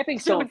was a was stepping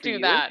stone don't for do you,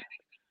 that.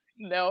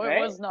 No, it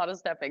right? was not a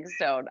stepping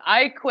stone.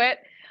 I quit.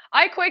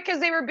 I quit because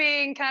they were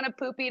being kind of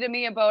poopy to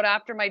me about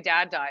after my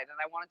dad died, and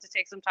I wanted to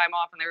take some time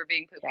off, and they were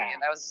being poopy, Yeah.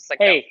 and I was just like,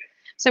 no. Hey,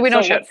 So so we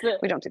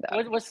don't do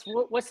that.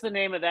 what's the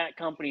name of that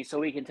company so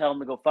we can tell them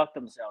to go fuck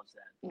themselves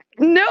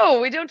then? No,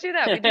 we don't do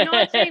that. We do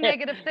not say Okay,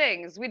 negative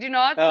things. We do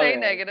not say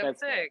negative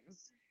that's good.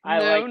 things. I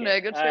No like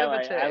it.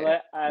 negativity.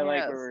 I like where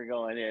Yes. we're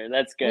going here.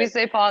 That's We good.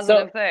 say So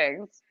positive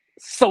things.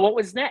 so what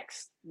was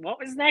next? What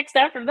was next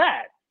after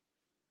that?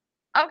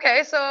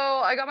 Okay, so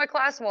I got my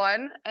class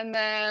one, and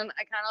then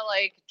I kind of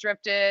like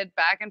drifted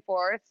back and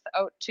forth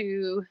out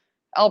to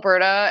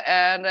Alberta,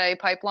 and I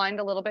pipelined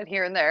a little bit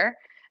here and there.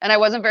 And I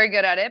wasn't very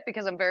good at it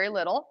because I'm very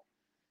little,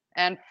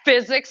 and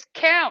physics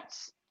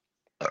counts.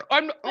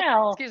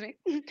 Well, Excuse me.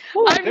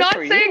 ooh, I'm good not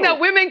for saying that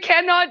you. women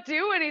cannot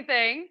do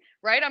anything,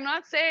 right? I'm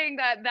not saying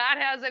that that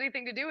has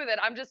anything to do with it.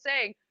 I'm just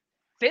saying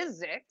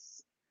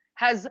physics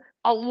has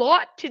a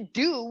lot to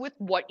do with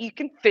what you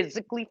can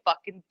physically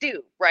fucking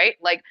do, right?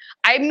 Like,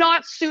 I'm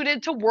not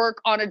suited to work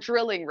on a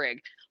drilling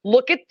rig.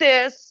 Look at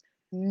this,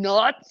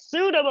 not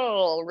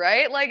suitable,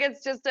 right? Like,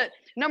 it's just a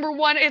number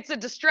one, it's a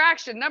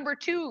distraction. Number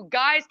two,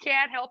 guys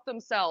can't help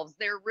themselves.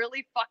 They're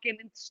really fucking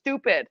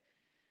stupid.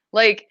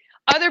 Like,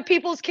 other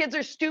people's kids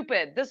are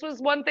stupid. This was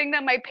one thing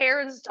that my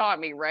parents taught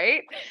me,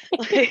 right?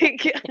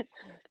 Like,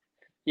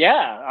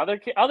 Yeah,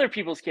 other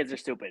people's kids are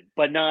stupid,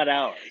 but not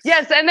ours.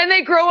 yes, and then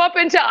they grow up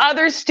into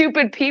other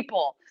stupid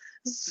people.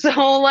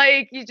 So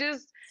like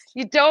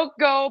you don't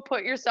go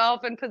put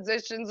yourself in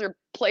positions or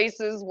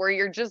places where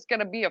you're just going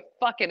to be a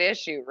fucking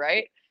issue,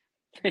 right?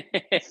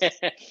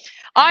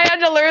 I had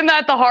to learn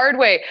that the hard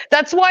way.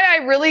 That's why I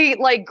really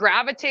like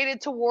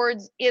gravitated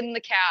towards in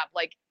the cab,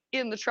 like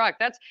in the truck.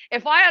 That's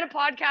if I had a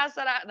podcast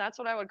that's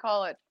what I would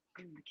call it.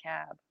 In the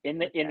cab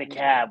with In the Angela.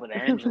 cab with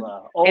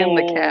Angela. In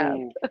the cab.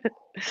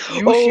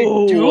 Oh, you should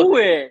Oh. do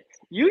it.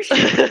 You should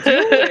do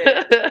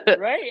it.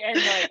 Right? And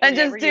like And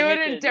whenever just you do it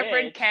hit in the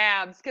different ditch.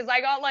 cabs because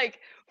I got like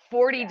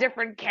 40 Yeah,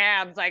 different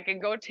cabs I can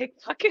go take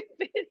fucking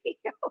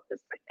videos.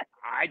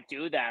 I'd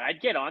do that.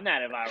 I'd get on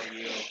that if I were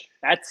you.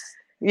 That's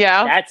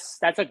Yeah,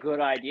 that's a good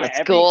idea.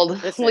 that's gold. Will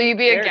Listen, you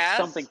be a there's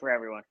something guest? for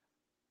everyone.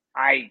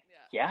 I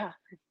Yeah, yeah,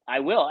 I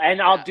will.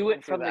 And I'll yeah, do it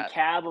let's do from the that.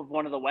 cab of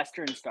one of the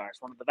Western stars,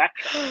 one of the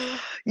Vectras.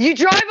 You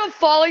drive a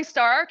falling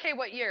star? Okay,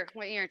 what year?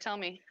 What year? Tell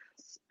me.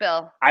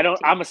 Spill the tea.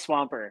 I'm a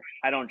swamper.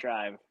 I don't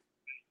drive.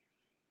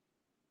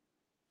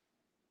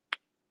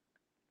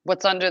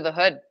 What's under the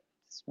hood?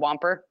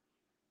 Swamper?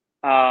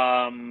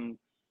 Um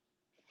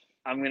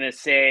I'm gonna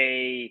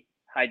say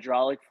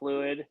hydraulic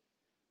fluid,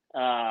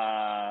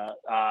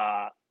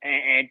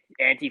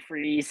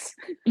 antifreeze.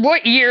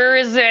 What year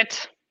is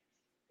it?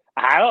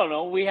 I don't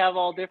know. We have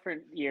all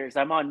different years.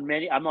 I'm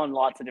on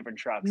lots of different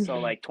trucks. So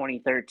like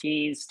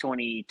 2013s,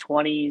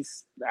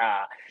 2020s,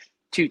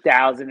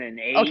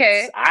 2008s.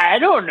 Okay. I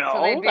don't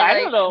So they'd know. be I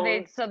don't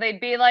like know. they'd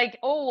be like,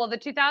 "Oh, well the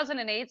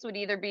 2008s would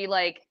either be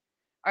like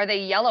are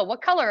they yellow?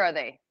 What color are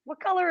they? What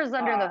color is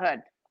under the Uh,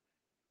 hood?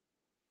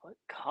 what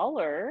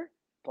color?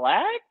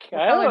 Black?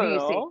 What I color do don't you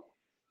see? know.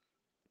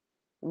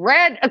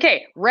 Red.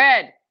 Okay,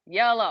 red,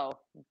 yellow,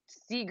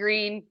 sea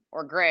green,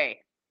 or gray.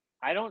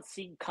 I don't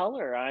see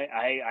color.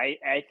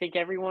 I think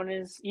everyone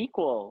is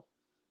equal.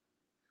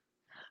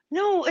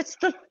 No, it's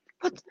the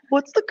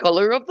what's the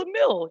color of the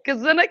mill?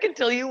 Because then I can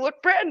tell you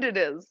what brand it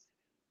is.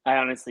 I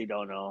honestly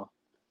don't know.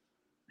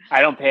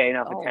 I don't pay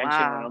enough Oh attention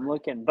when wow. I'm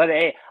looking, but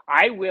hey,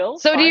 I will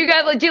So do you find guys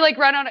out. like do you like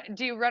run on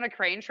do you run a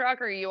crane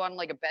truck or are you on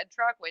like a bed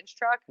truck, winch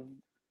truck,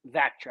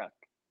 Vac truck,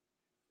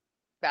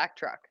 back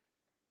truck?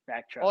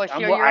 vac truck. Oh,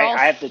 sure, you're all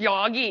I have the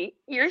shoggy.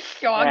 You're uh,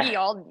 shoggy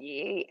all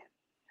day.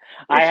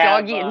 You're I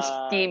have shoggy and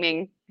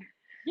steaming.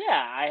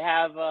 yeah, I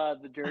have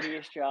the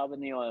dirtiest job in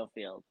the oil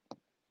field.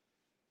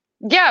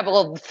 Yeah,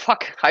 well,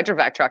 fuck,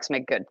 hydrovac trucks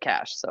make good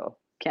cash, so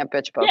can't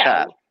bitch about Yeah,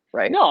 that,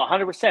 right? no,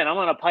 100%. I'm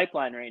on a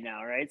pipeline right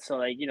now, right? So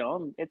like,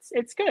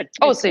 it's good.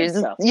 Oh, It's so good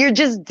stuff. you're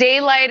just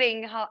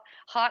daylighting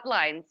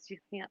hotlines.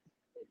 Yeah.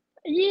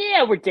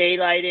 Yeah, we're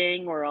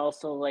daylighting. We're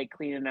also like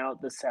cleaning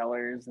out the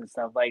cellars and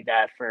stuff like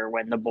that for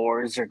when the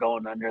bores are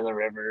going under the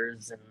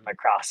rivers and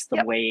across the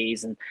Yep.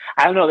 ways. And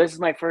I don't know. This is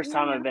my first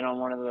time Yeah. I've been on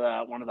one of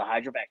the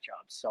hydrovac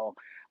jobs. So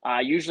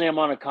usually I'm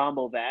on a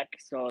combo vac.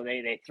 So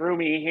they threw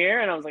me here,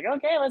 and I was like,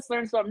 okay, let's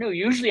learn something new.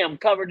 Usually I'm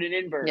covered in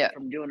invert Yeah.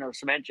 from doing a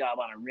cement job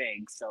on a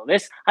rig. So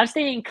this I'm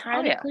staying Oh kind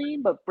of yeah.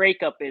 clean, but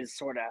breakup is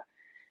sort of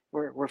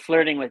we're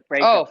flirting with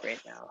breakup Oh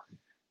right now.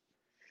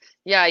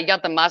 yeah, you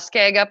got the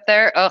muskeg up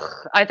there. Ugh,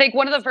 I think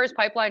one of the first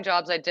pipeline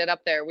jobs I did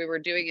up there, we were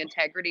doing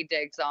integrity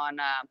digs on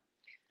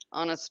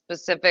a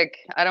specific.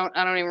 I don't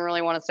even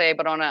really want to say,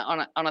 but on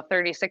a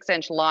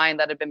 36-inch line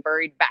that had been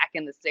buried back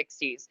in the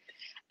 60s,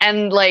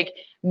 and like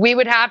we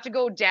would have to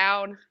go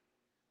down.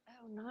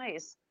 Oh,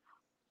 nice.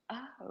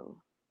 Oh,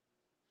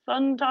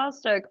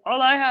 fantastic. All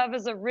I have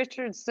is a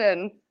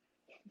Richardson.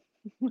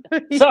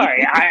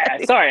 Sorry.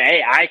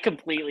 Hey, I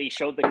completely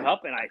showed the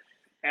cup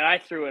and I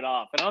threw it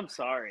off, and I'm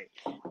sorry.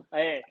 Oh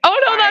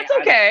no, that's I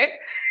don't. okay.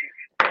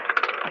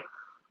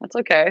 That's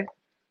okay.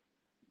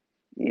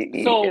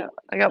 So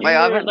I got my you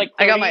were oven. like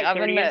I got my 30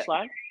 oven inch mitt.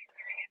 line.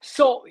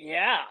 So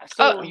yeah.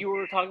 So Oh you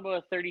were talking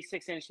about a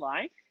 36-inch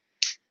line.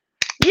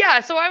 yeah.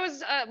 So I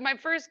was my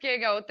first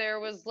gig out there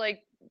was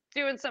like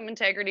doing some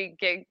integrity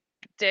gig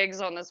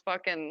digs on this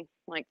fucking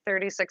like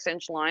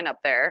 36-inch line up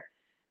there,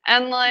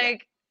 and Yeah.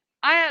 like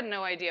I had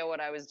no idea what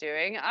I was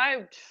doing.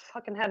 I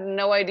fucking had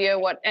no idea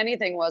what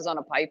anything was on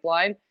a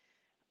pipeline.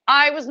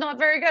 I was not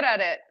very good at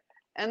it.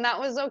 And that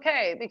was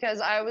okay because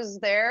I was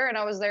there and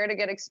I was there to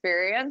get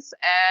experience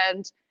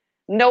and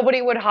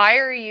nobody would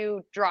hire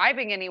you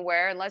driving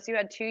anywhere unless you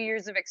had 2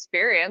 years of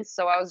experience.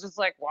 So I was just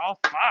like, well,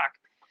 fuck.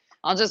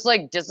 I'll just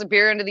like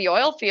disappear into the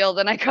oil field.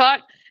 And I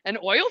got an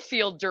oil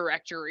field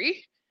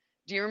directory.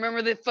 Do you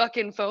remember the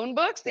fucking phone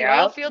books, the oil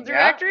Yeah. field Yeah.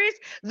 directories,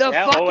 the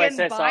Yeah. fucking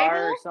OSSR Bible?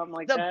 or something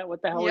like The that.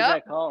 What the hell was Yep,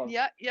 that called?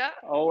 yeah, yeah.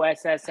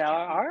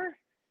 OSSR.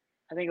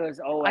 I think it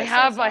was I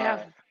have, I have,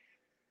 OSSR.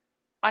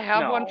 I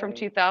have one from No.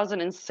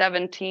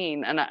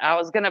 2017, and I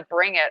was gonna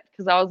bring it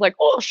because I was like,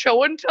 "Oh,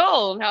 show and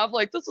tell," and have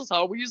like, "This is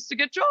how we used to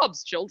get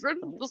jobs, children.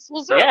 This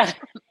was Yeah.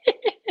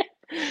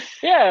 it.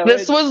 Yeah.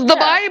 This was the Yeah.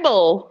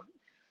 Bible."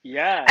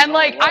 Yeah. And No,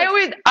 it like,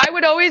 was. I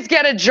would always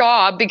get a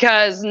job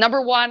because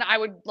number one, I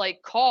would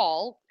like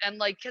call and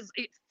like, cause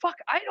fuck,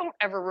 I don't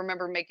ever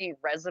remember making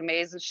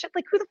resumes and shit.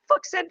 Like, who the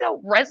fuck sent out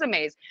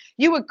resumes?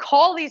 You would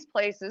call these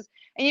places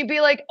and you'd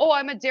be like, "Oh,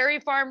 I'm a dairy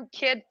farm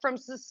kid from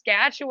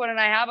Saskatchewan and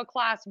I have a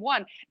class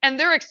one," and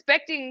they're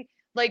expecting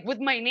like with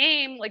my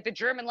name, like the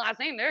German last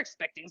name, they're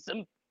expecting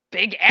some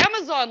big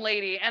Amazon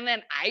lady, and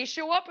then I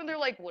show up and they're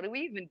like, "What do we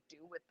even do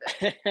with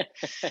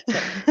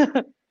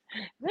this?"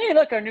 Hey,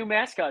 look, our new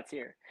mascot's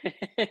here.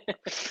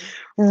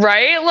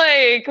 Right?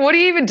 Like, what do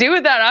you even do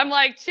with that? I'm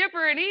like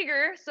chipper and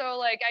eager. So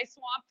like I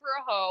swapped for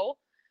a hoe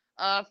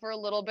for a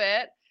little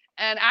bit.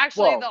 And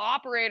actually the Whoa.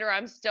 operator,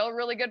 I'm still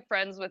really good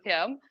friends with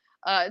him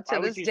to Why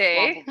would this you swamp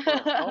day. them for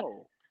a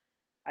hoe?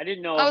 I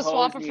didn't I know was hoes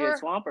swamping needed for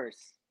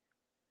swampers.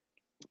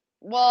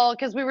 well,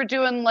 because we were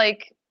doing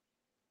like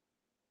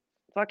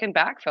fucking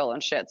backfill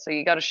and shit. So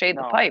you gotta shade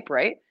the No, pipe,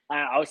 right?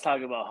 I was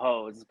talking about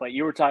hoes, but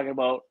you were talking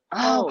about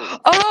Oh, hoes.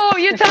 oh,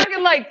 you're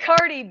talking like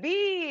Cardi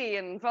B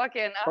and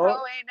fucking a Oh,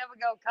 hoe ain't never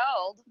go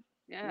cold.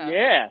 Yeah.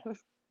 yeah.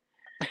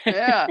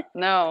 Yeah,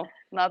 no,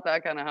 not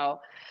that kind of hoe.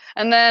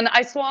 And then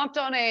I swamped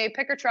on a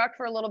picker truck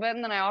for a little bit,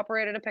 and then I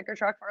operated a picker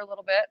truck for a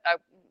little bit. I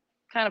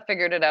kind of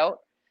figured it out.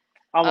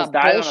 Almost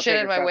died on a Bullshitted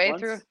picker my truck way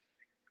through. once.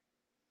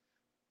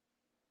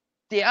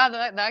 Yeah,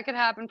 that could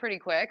happen pretty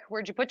quick.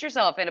 Where'd you put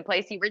yourself in a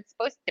place you weren't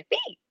supposed to be?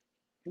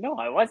 No,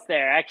 I was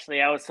there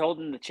actually. I was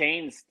holding the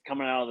chains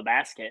coming out of the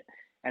basket,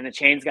 and the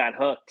chains got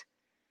hooked,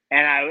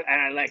 and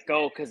I let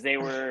go because they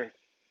were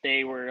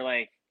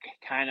like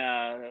kind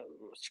of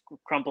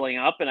crumpling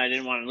up, and I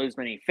didn't want to lose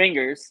many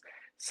fingers.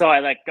 So I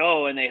let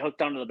go, and they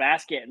hooked onto the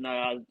basket, and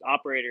the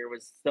operator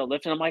was still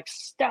lifting. I'm like,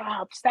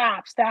 stop,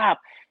 stop, stop,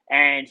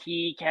 and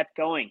he kept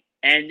going.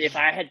 And if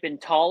I had been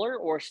taller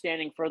or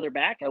standing further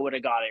back, I would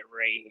have got it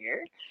right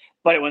here.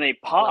 But when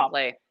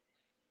Lovely.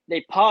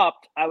 they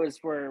popped. I was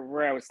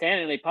where I was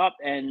standing. They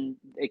popped, and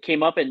it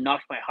came up and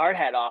knocked my hard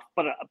hat off.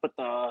 But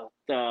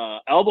the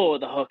elbow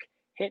of the hook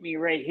hit me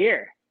right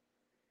here,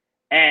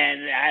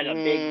 and I had a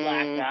big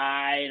black Mm,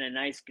 eye and a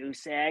nice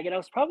goose egg, and I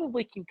was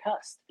probably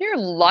concussed. you're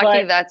lucky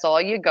But that's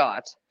all you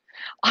got.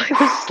 I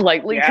was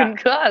slightly Yeah.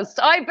 concussed.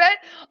 I bet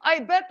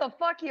the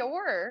fuck you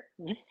were.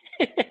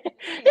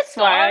 That's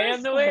why I am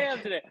Stars? the way I am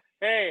today.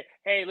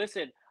 Hey,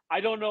 listen. I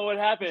don't know what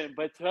happened,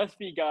 but trust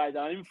me, guys,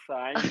 I'm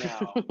fine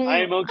now.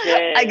 I'm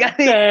okay. I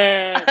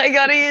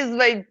gotta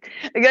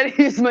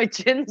use my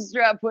chin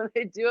strap when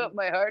I do up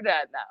my hard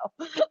hat now.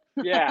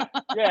 Yeah,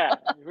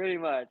 pretty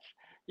much.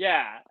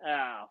 Yeah.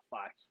 Oh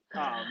fuck. Oh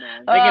man,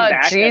 thinking Oh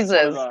back, that's one of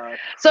Jesus. the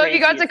So you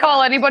got to craziest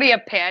call times. anybody a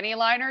panty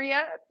liner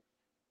yet?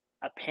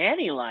 A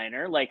panty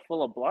liner, like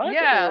full of blood,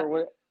 Yeah. or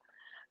what?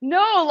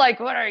 No, like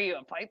what are you,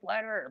 a pipe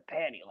liner or a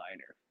panty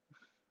liner?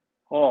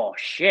 Oh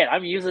shit,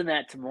 I'm using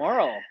that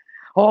tomorrow.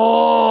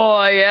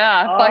 Oh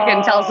yeah,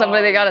 fucking tell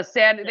somebody they Oh, got a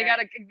sand. They yeah.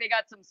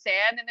 got some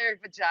sand in their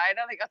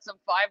vagina. They got some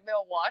 5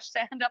 mil wash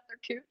sand up their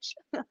cooch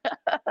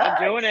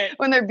I'm doing it.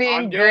 when they're I'm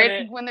being doing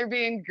it. when they're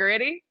being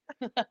gritty.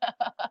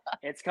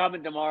 It's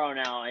coming tomorrow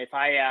now. If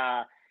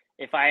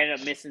I end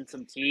up missing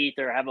some teeth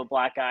or have a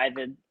black eye,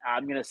 then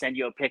I'm gonna send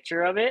you a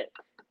picture of it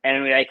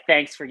and be like,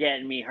 "Thanks for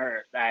getting me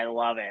hurt. I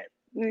love it."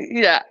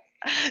 Yeah.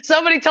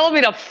 Somebody told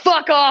me to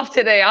fuck off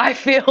today. I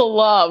feel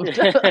loved.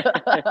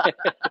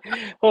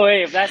 Well,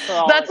 hey, if that's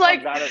all That's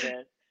that comes like, out of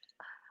it.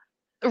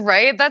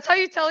 right? That's how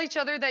you tell each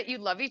other that you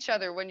love each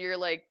other when you're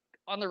like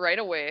on the right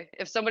of way.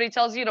 If somebody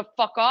tells you to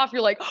fuck off,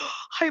 you're like, oh,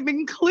 I'm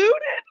included.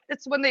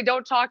 It's when they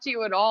don't talk to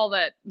you at all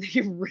that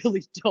they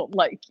really don't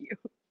like you.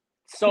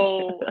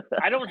 So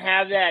I don't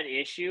have that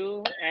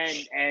issue,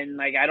 and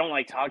like I don't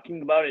like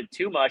talking about it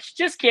too much.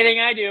 Just kidding,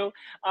 I do.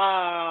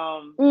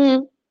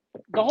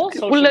 The whole Well,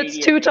 social let's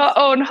media toot our things,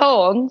 own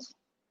horns.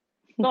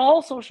 the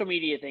whole social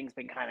media thing's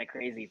been kind of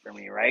crazy for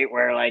me, right?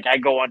 Where like I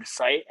go on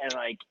site and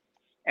like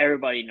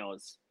everybody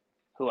knows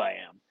who I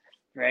am,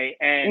 right?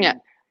 Yeah. And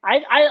I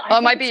Well, it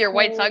think might be it's your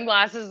white cool.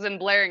 sunglasses and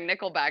blaring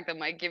Nickelback that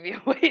might give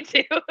you away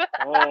too.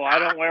 Oh, I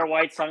don't wear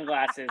white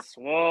sunglasses.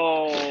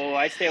 Whoa,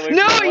 I stay away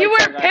No, from my you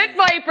white wear pit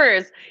sunglasses.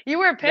 vipers. You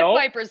wear pit Nope,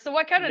 vipers. So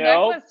what kind of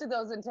nope, necklace do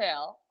those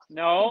entail?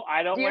 no.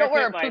 I don't You wear don't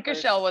wear pit a puka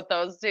vipers. shell with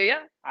those, do you?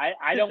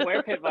 I don't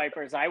wear pit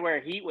vipers. I wear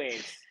heat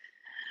waves.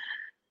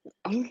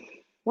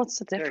 What's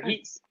the They're heat.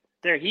 difference?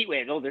 They're heat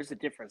waves. Oh, there's a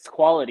difference.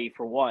 Quality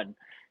for one.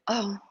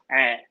 Oh,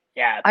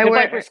 Yeah, I pit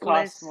wear vipers cost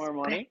less more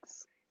money.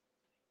 specs.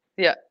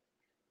 Yeah.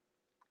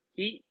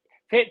 Heat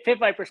pit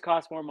vipers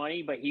cost more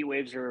money, but heat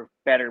waves are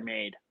better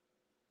made.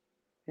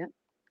 Yeah.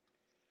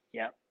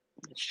 Yeah,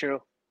 it's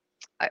true.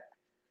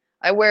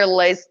 I wear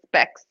lace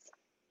specs.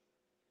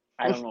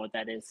 I don't know what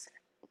that is.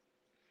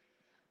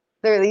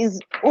 They're these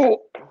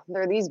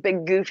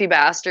big goofy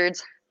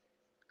bastards.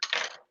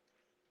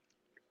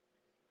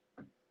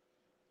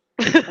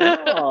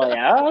 Oh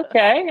yeah,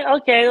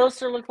 okay. Those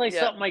sort of look like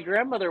Yeah. something my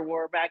grandmother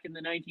wore back in the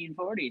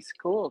 1940s.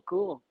 Cool.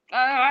 Oh,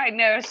 I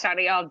know,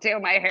 Sonny. I'll do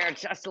my hair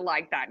just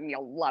like that, and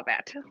you'll love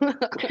it.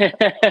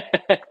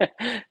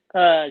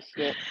 Oh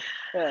shit.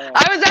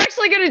 I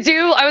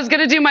was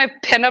gonna do my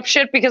pinup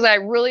shit because I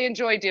really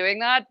enjoy doing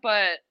that,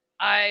 but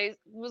I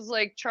was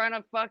like trying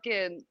to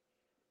fucking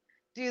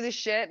do the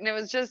shit, and it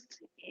was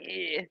just,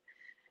 it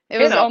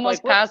was Pinup, almost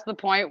like what? past the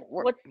point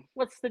where.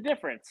 What's the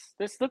difference?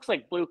 This looks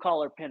like blue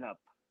collar pinup.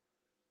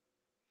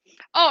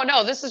 Oh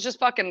no, this is just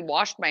fucking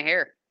washed my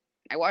hair.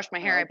 I washed my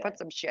hair. Oh, I okay. put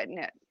some shit in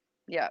it.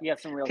 Yeah. You have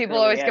some real People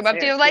curly always come ass up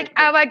to hair. you like,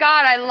 Cool. "Oh my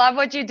god, I love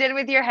what you did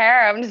with your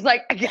hair." I'm just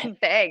like,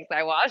 "Thanks,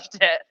 I washed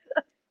it."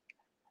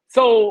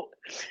 So,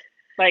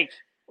 like,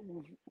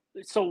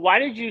 so why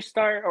did you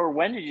start, or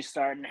when did you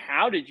start, and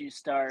how did you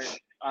start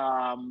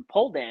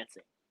pole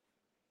dancing?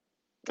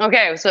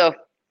 Okay, so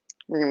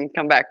we're gonna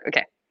come back.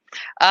 Okay.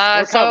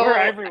 We're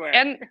everywhere.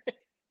 And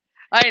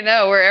I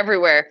know we're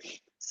everywhere.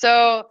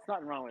 So There's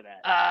nothing wrong with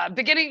that.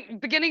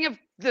 beginning of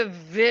the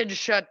vid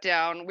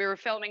shutdown, we were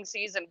filming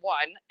season 1,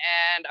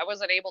 and I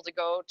wasn't able to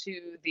go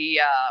to the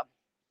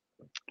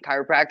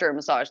chiropractor or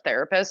massage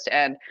therapist,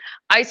 and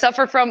I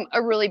suffer from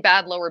a really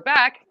bad lower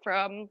back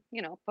from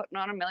putting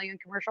on a million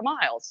commercial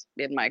miles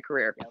in my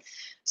career. Yep.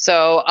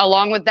 So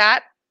along with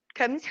that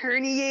comes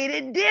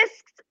herniated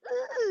discs.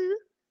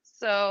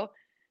 So,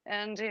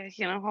 and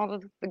all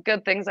the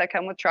good things that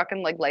come with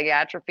trucking, like leg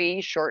atrophy,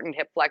 shortened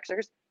hip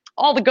flexors,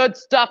 all the good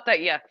stuff that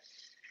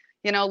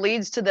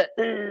leads to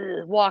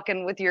the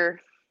walking with your,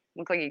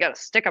 look like you got a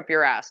stick up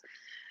your ass.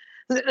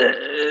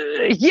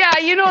 Yeah,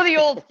 the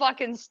old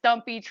fucking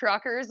stumpy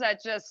truckers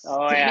that just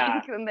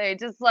stink, and they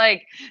just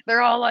like,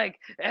 they're all like,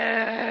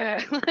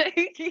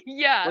 like,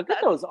 yeah. Look at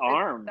those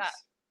arms.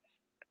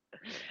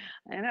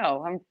 I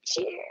know. I'm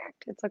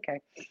jacked. It's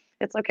okay.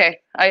 It's okay.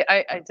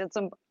 I did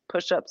some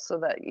push-ups so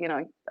that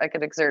I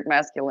could exert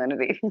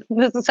masculinity.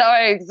 This is how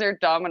I exert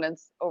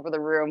dominance over the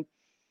room.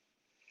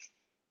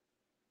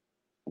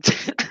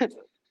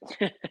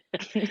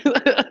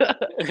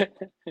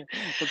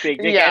 Big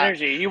dick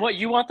energy. You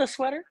want the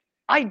sweater?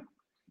 I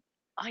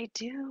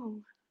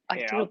do.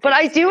 I do. But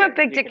I do have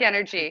big dick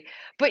energy.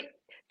 But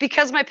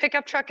because my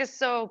pickup truck is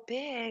so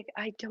big,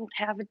 I don't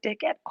have a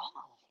dick at all.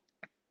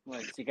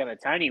 Well, you got a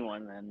tiny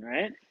one then,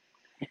 right?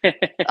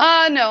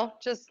 No,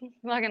 just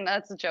fucking,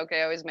 that's a joke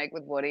I always make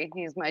with Woody.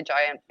 He's my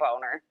giant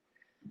boner.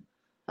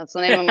 That's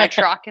the name of my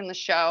truck in the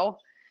show.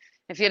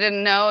 If you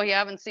didn't know, you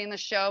haven't seen the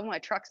show, my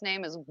truck's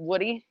name is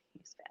Woody.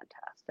 He's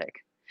fantastic.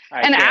 I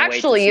And can't wait to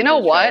actually, you see know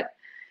the show. what?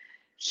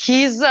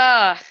 He's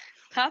that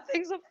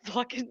thing's a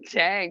fucking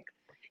tank.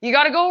 You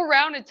got to go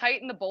around and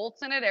tighten the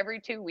bolts in it every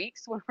 2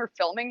 weeks when we're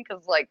filming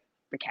because like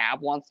the cab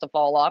wants to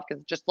fall off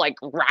because it just like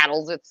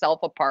rattles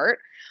itself apart.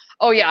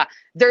 Oh yeah,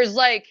 there's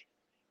like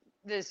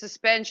the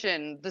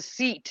suspension, the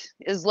seat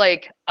is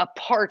like a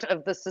part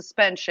of the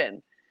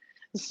suspension.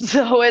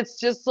 So it's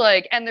just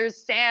like, and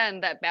there's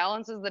sand that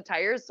balances the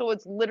tires, so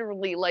it's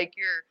literally like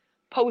you're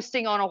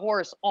posting on a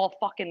horse all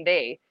fucking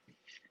day.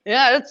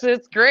 Yeah,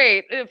 it's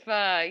great. If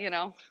you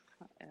know,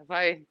 if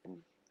I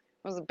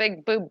was a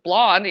big boob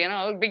blonde, you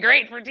know, it'd be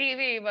great for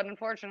TV, but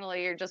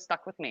unfortunately you're just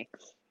stuck with me.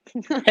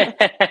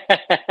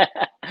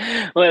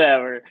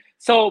 Whatever.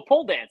 So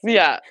pole dancing.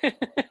 Yeah.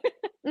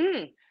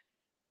 Mm.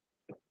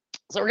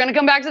 So we're gonna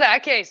come back to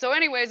that. Okay. So,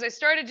 anyways, I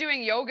started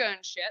doing yoga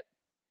and shit.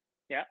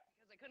 Yeah.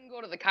 Because I couldn't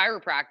go to the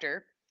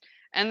chiropractor.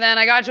 And then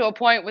I got to a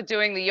point with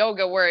doing the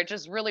yoga where it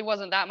just really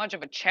wasn't that much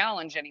of a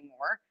challenge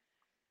anymore.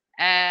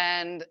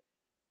 And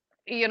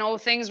you know,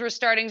 things were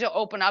starting to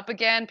open up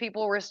again.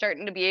 People were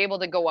starting to be able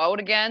to go out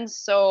again.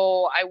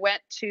 So I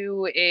went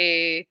to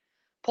a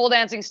pole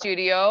dancing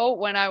studio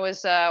when I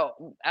was at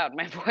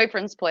my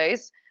boyfriend's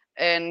place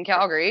in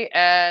Calgary,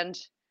 and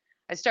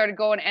I started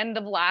going end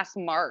of last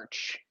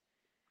March.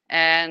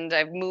 And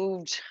I've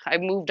moved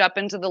up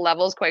into the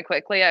levels quite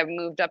quickly. I'm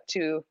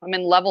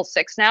in level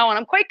 6 now, and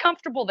I'm quite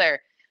comfortable there.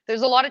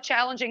 There's a lot of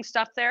challenging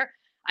stuff there.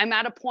 I'm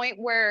at a point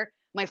where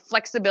my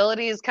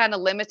flexibility is kind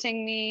of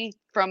limiting me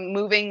from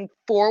moving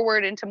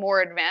forward into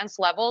more advanced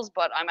levels,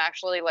 but I'm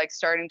actually like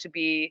starting to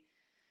be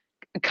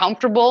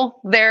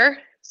comfortable there.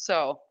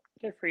 So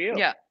Good for you.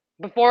 yeah,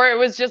 before it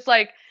was just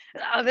like,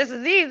 oh, this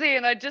is easy,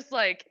 and I just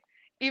like,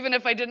 even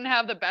if I didn't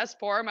have the best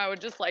form, I would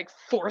just like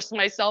force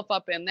myself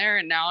up in there.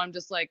 And now I'm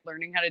just like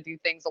learning how to do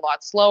things a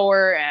lot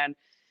slower and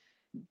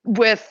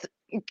with,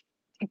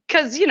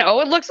 because you know,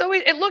 it looks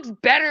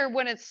better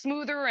when it's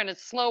smoother and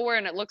it's slower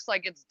and it looks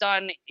like it's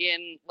done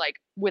in like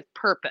with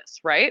purpose,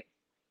 right?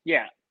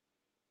 Yeah.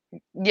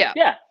 Yeah.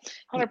 Yeah.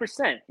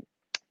 100%.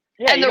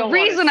 Yeah. And you the don't wanna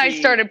reason I see-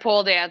 started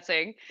pole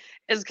dancing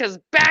is because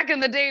back in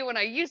the day when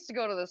I used to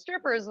go to the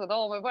strippers with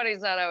all my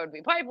buddies that I would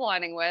be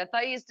pipelining with,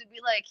 I used to be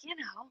like, you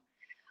know,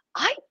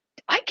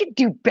 I could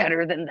do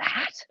better than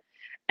that.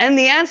 And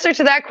the answer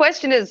to that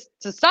question is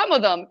to some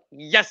of them,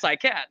 yes, I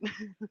can.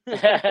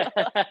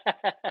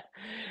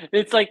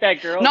 It's like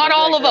that girl. Not remember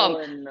all that of girl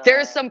them. in,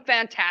 There's some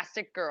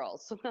fantastic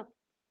girls.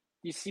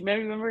 You see,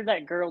 maybe remember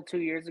that girl 2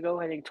 years ago?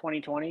 I think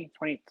 2020,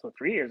 so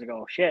 3 years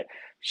ago. Shit,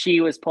 she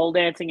was pole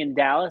dancing in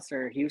Dallas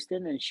or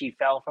Houston, and she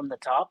fell from the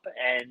top,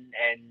 and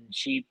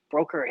she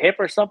broke her hip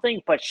or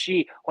something. But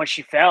when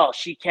she fell,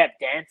 she kept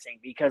dancing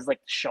because like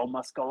the show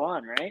must go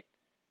on, right?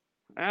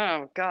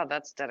 Oh God,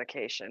 that's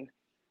dedication.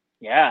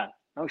 Yeah.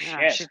 Oh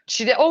Yeah, shit.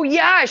 she did. Oh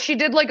yeah, she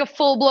did like a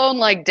full blown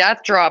like death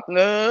drop.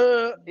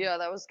 Yeah,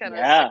 that was kind of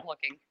Yeah. sick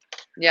looking.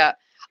 Yeah,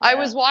 I Yeah.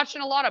 was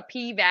watching a lot of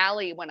P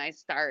Valley when I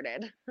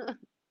started.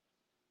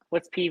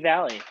 What's P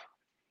Valley?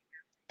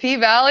 P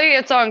Valley,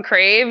 it's on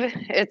Crave.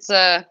 It's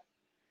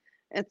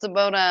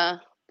about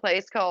a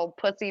place called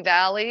Pussy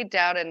Valley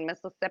down in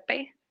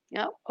Mississippi.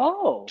 Yep.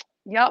 Oh,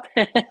 Yep.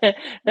 that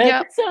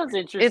Yep. sounds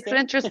interesting. It's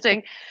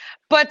interesting.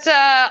 But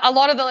a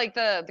lot of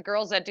the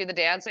girls that do the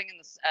dancing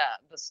and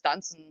the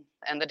stunts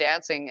and the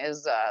dancing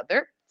is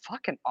they're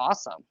fucking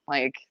awesome.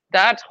 Like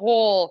that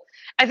whole,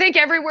 I think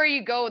everywhere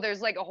you go,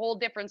 there's like a whole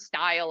different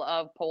style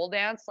of pole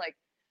dance. Like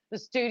the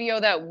studio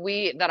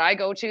that I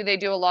go to, they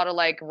do a lot of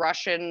like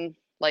Russian,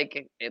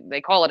 like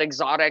they call it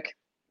exotic.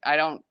 I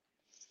don't.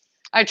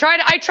 I try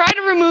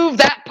to remove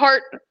that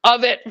part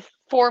of it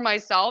for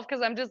myself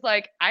because I'm just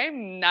like,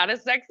 I'm not a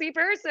sexy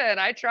person.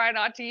 I try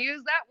not to use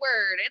that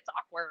word. It's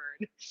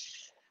awkward.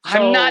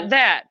 I'm not So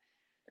that.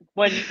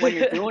 when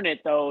you're doing it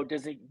though,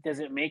 does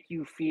it make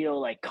you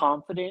feel like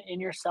confident in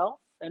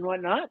yourself and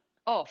whatnot?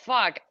 Oh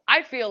fuck.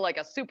 I feel like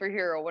a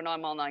superhero when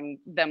I'm on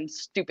them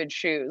stupid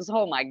shoes.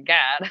 Oh my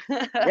god.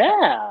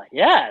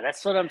 Yeah,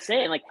 that's what I'm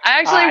saying. Like I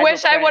actually I have a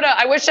wish I would friend- have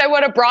I wish I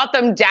would have brought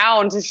them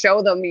down to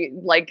show them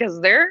like cuz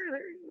my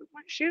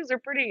shoes are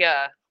pretty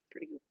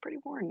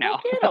worn Go now.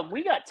 get them.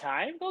 We got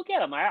time. Go get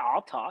them.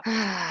 I'll talk.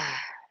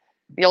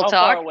 You'll How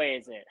talk? far away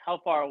is it? How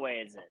far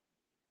away is it?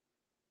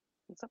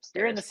 It's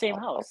upstairs. You're in the same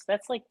I'll- house.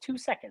 That's like 2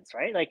 seconds,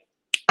 right? Like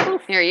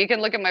Here, you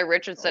can look at my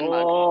Richardson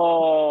mug.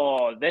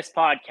 oh, this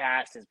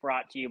podcast is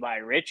brought to you by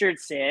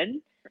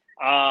Richardson.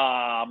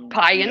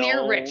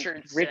 Pioneer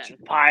Richardson.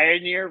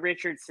 Pioneer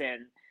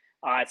Richardson.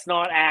 It's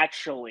not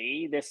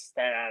actually this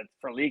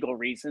for legal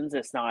reasons.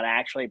 It's not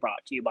actually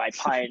brought to you by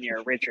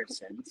Pioneer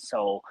Richardson.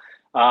 So,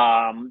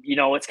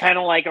 it's kind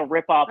of like a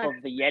ripoff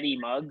of the Yeti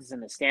mugs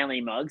and the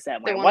Stanley mugs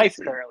that my They wanna wife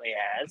see. currently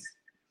has.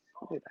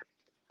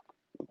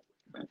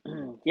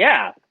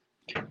 Yeah.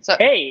 So,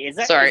 Hey, is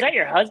sorry. that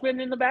your husband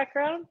in the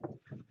background?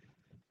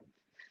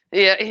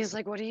 yeah, he's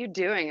like, "What are you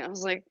doing?" I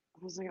was like,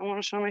 I was like, I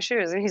want to show my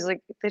shoes. And he's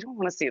like, they don't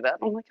want to see that.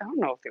 I'm like, I don't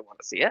know if they want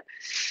to see it.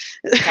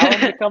 Tell him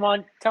to come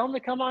on. Tell him to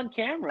come on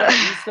camera.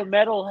 He's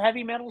the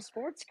heavy metal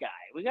sports guy.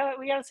 We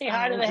gotta say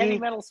hi to the heavy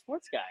metal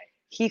sports guy.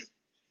 He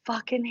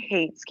fucking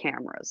hates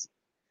cameras.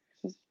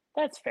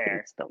 That's fair.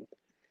 Hates them.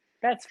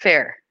 That's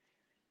fair.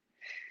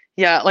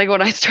 Yeah, like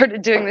when I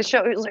started doing the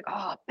show, he was like,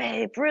 "Oh,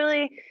 babe,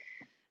 really?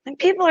 And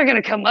people are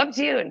gonna come up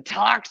to you and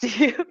talk to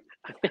you."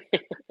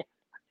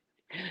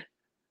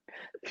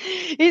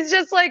 He's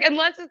just like,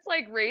 unless it's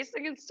like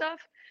racing and stuff,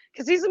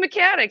 because he's a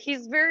mechanic. He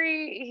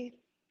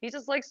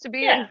just likes to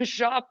be in the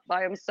shop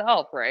by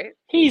himself, right?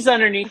 He's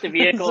underneath the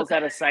vehicles,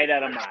 out of sight,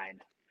 out of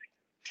mind.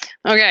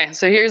 Okay,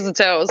 so here's the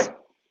toes.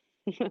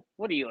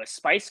 What are you, a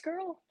Spice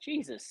Girl?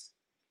 Jesus.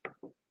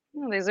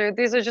 No, these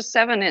are just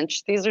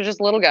 7-inch. These are just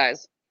little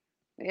guys.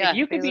 Yeah, if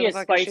you could be a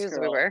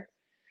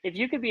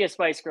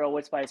Spice Girl,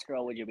 what Spice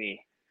Girl would you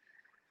be?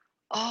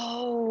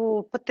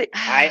 Oh, but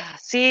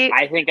see,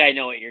 I think I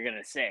know what you're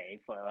gonna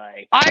say, but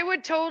like, I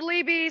would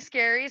totally be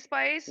Scary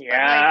Spice.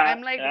 Yeah,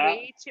 but like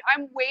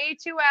I'm way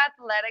too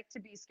athletic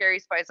to be Scary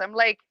Spice. I'm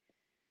like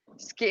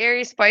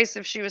Scary Spice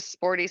if she was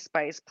Sporty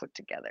Spice put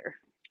together.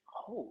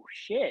 Oh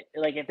shit!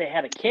 Like if they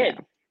had a kid.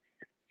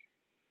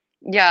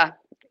 Yeah.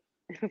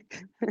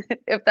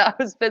 If that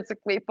was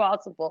physically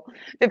possible,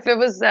 if it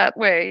was that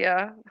way,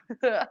 yeah.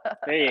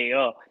 There you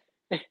go.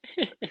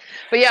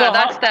 But yeah, so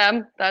that's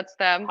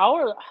them.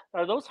 How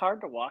are those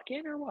hard to walk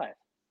in or what?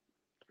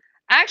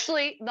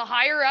 Actually, the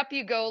higher up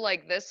you go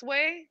like this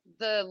way,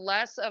 the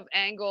less of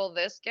angle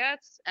this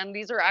gets, and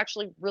these are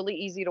actually really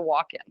easy to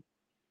walk in.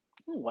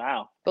 Oh,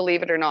 wow.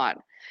 Believe it or not.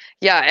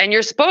 Yeah, and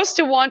you're supposed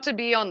to want to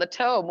be on the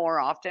toe more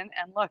often,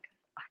 and look,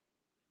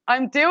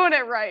 I'm doing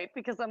it right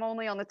because I'm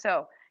only on the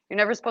toe. You're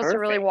never supposed to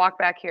really walk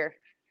back here.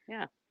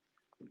 Yeah.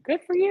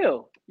 Good for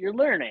you. You're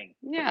learning.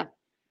 Yeah,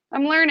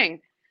 I'm learning.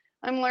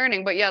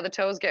 But yeah, the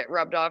toes get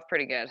rubbed off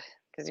pretty good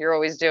because you're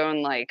always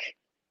doing like.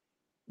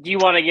 Do you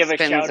want to give a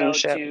shout out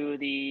to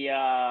the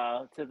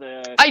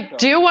I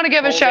do want to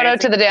give a shout out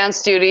to the dance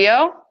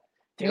studio.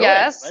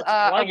 Yes,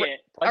 plug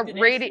it.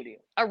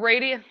 A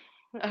radio.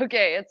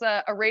 Okay, it's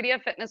a Radia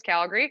Fitness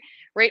Calgary.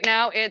 Right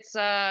now, it's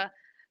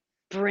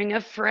Bring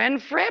a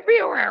Friend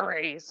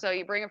February. So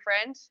you bring a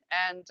friend,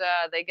 and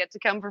they get to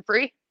come for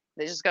free.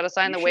 They just got to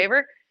sign the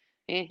waiver.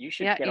 You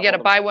got to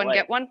buy one,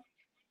 get one.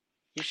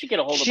 You should get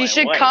a hold of my wife.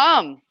 She should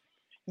come.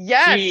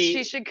 Yes,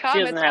 she should come.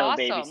 She doesn't have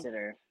a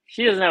babysitter.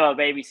 She doesn't have a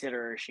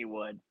babysitter, or she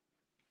would.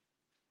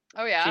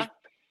 Oh yeah.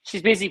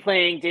 She's busy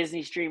playing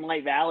Disney's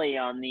Dreamlight Valley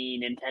on the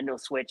Nintendo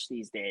Switch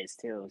these days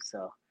too.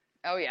 So.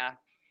 Oh yeah.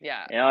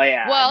 Yeah. Oh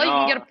yeah. Well, you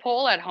can get a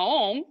pole at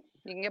home.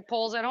 You can get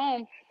poles at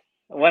home.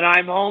 When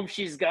I'm home,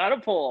 she's got a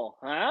pole,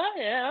 huh?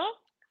 Yeah.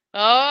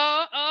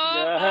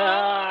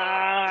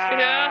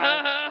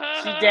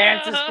 She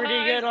dances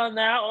pretty good on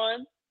that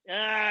one.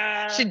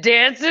 She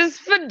dances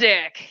for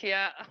dick,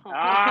 yeah.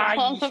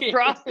 On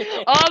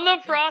the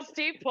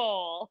frosty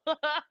pole.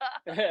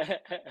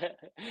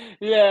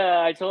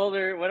 Yeah, I told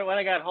her when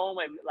I got home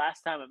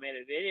last time I made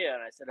a video,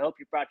 and I said, I hope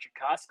you brought your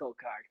Costco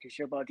card because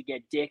you're about to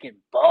get dick in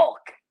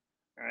bulk,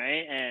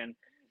 right? And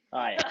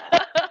yeah,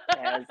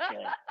 that's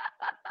good.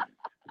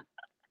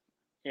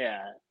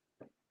 Yeah.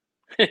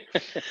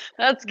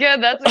 That's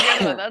good. That's a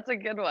good one. That's a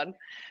good one.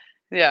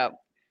 Yeah,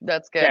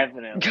 that's good.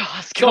 Definitely.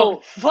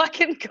 Costco.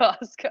 Fucking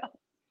Costco.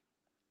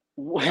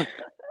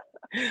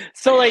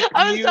 So like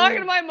I was talking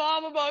to my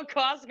mom about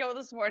Costco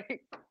this morning.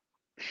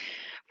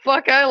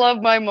 Fuck, I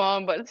love my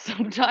mom, but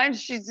sometimes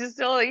she's just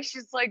silly.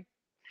 She's like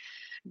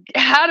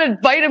had a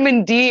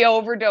vitamin D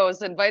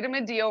overdose, and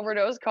vitamin D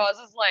overdose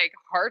causes like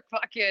heart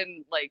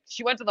fucking like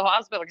she went to the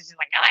hospital because she's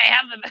like, I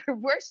have the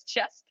worst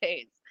chest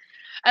pains.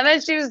 And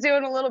then she was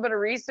doing a little bit of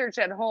research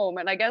at home,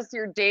 and I guess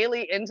your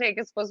daily intake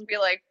is supposed to be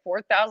like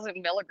 4,000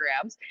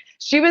 milligrams.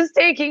 She was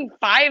taking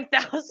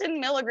 5,000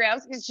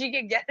 milligrams because she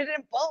could get it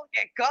in bulk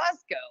at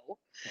Costco.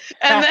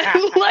 And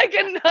then like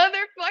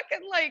another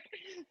fucking like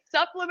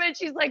supplement,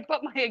 she's like,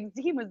 but my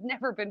eczema's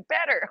never been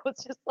better. I was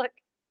just like,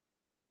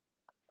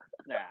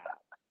 nah.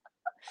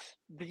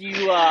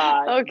 You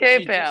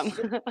okay, Pam.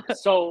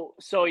 So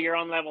you're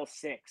on level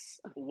 6.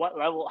 What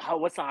level?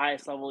 What's the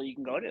highest level you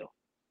can go to?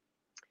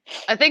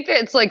 I think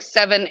that it's like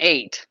 7,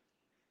 8.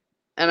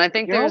 And I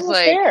think there's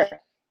like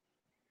there.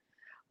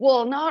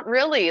 Well, not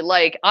really.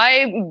 Like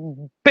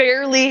I'm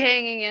barely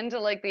hanging into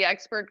like the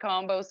expert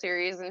combo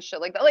series and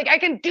shit like that. Like I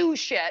can do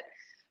shit,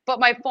 but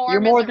my form You're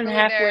more than really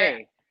halfway.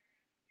 There.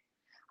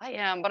 I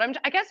am, but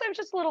I guess I'm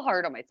just a little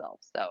hard on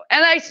myself. So,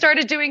 and I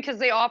started doing because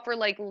they offer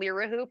like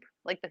Lyra hoop,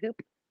 like the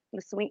hoop,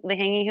 the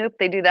hanging hoop.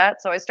 They do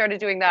that, so I started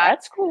doing that.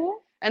 That's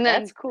cool. And then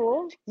that's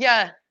cool.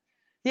 Yeah.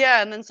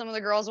 Yeah, and then some of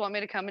the girls want me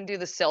to come and do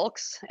the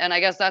silks, and I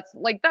guess that's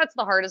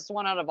the hardest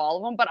one out of all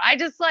of them. But I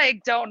just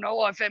like don't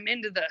know if I'm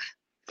into the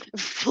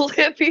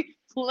flippy,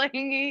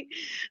 flingy,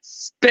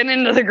 spin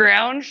into the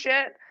ground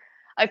shit.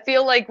 I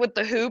feel like with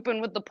the hoop and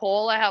with the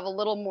pole, I have a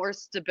little more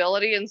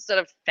stability instead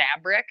of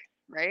fabric,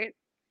 right?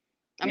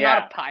 I'm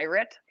not a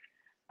pirate.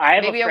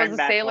 Maybe I was a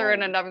sailor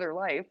in another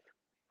life.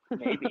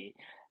 Maybe.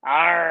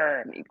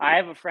 I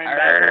have a friend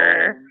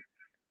back home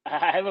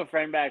I have a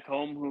friend back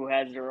home who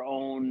has her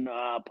own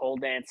pole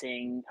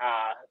dancing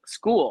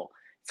school.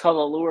 It's called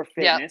Allure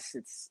Yeah.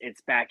 Fitness.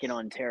 It's back in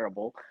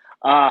Ontario.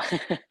 Uh,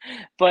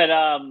 but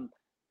I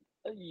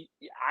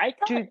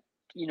thought, Dude,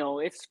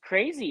 it's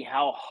crazy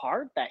how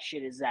hard that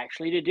shit is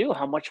actually to do,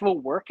 how much of a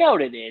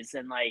workout it is,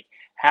 and like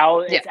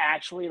how yeah. it's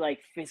actually like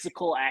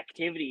physical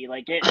activity.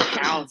 Like it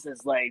counts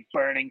as like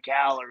burning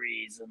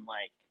calories and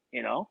like,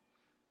 you know?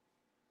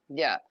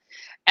 Yeah.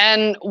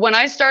 And when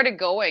I started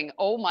going,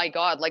 oh my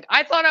God, like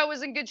I thought I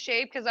was in good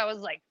shape because I was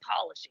like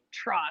polishing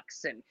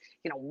trucks and,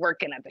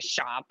 working at the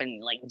shop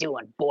and like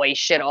doing boy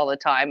shit all the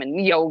time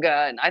and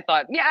yoga. And I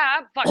thought, yeah,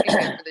 I'm fucking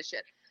good for this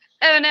shit.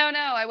 Oh, no, no.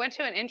 I went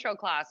to an intro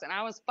class and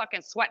I was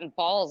fucking sweating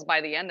balls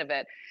by the end of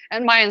it.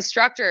 And my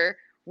instructor,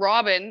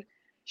 Robin,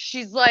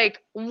 she's like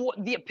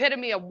the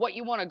epitome of what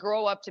you want to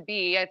grow up to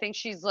be. I think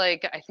she's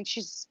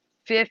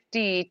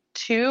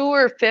 52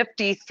 or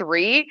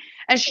 53,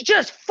 and she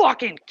just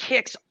fucking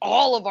kicks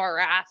all of our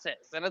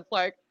asses. And it's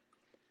like,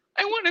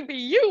 I want to be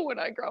you when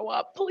I grow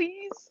up,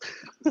 please.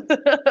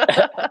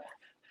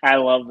 I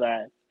love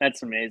that.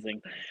 That's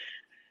amazing.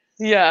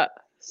 Yeah.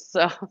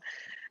 So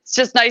it's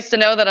just nice to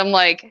know that I'm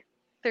like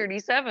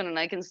 37 and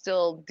I can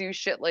still do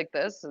shit like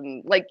this.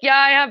 And like,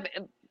 yeah,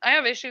 I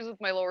have issues with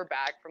my lower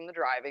back from the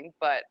driving,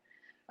 but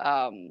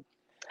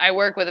I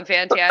work with a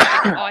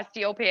fantastic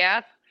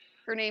osteopath.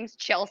 Her name's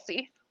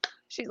Chelsea.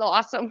 She's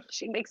awesome.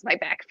 She makes my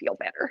back feel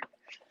better.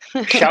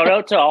 Shout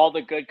out to all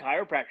the good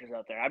chiropractors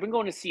out there. I've been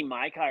going to see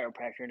my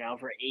chiropractor now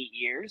for 8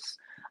 years.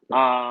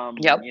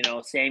 Yep.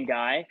 Same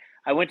guy.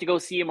 I went to go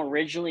see him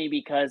originally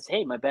because,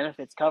 hey, my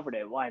benefits covered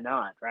it. Why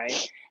not?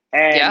 Right.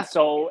 And Yeah.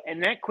 so,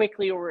 and that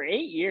quickly over 8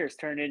 years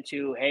turned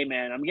into, hey,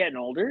 man, I'm getting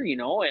older,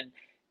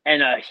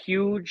 and a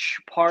huge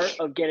part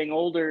of getting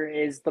older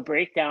is the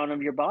breakdown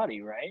of your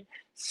body, right?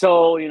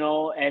 So,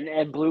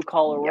 and blue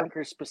collar Yep.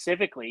 workers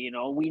specifically,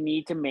 we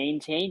need to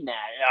maintain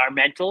that, our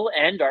mental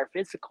and our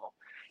physical,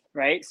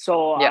 right?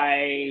 So Yeah.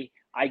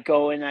 I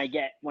go and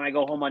when I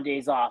go home on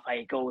days off,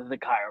 I go with the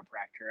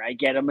chiropractor. I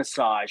get a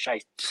massage. I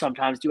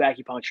sometimes do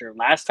acupuncture.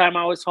 Last time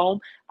I was home,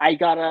 I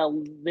got a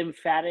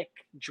lymphatic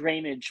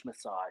drainage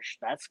massage.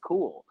 That's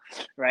cool,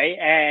 right?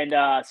 And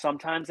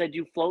sometimes I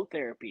do float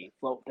therapy.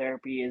 Float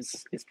therapy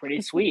is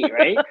pretty sweet,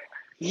 right?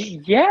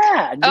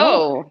 Yeah, no,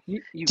 Oh,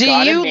 you do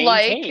got to you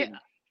like, maintain.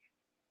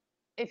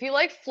 if you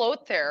like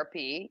float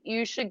therapy,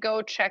 you should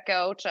go check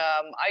out.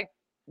 I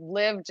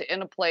lived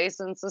in a place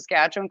in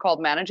Saskatchewan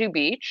called Manitou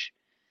Beach,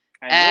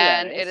 I know where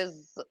that and it is.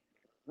 is,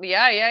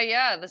 yeah, yeah,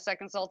 yeah, the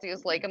second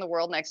saltiest lake in the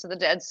world next to the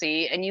Dead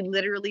Sea, and you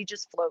literally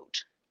just float.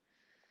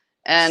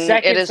 And it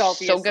Second is so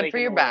saltiest good lake for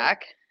in your the world.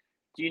 back.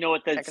 Do you know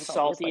what the Second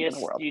saltiest lake in the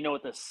saltiest? world. Do you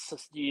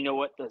know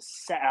what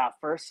the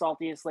first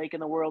saltiest lake in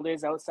the world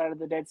is outside of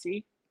the Dead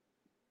Sea?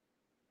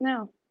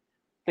 No.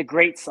 The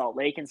Great Salt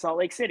Lake in Salt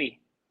Lake City.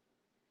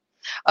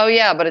 Oh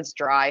yeah, but it's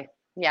dry.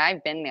 Yeah,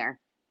 I've been there.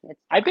 It's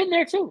I've dry. been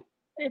there too.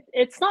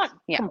 It's not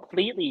Yeah.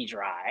 completely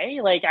dry.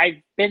 Like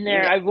I've been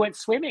there. Yeah. I went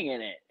swimming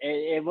in it.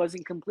 It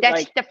wasn't complete. That's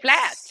Like the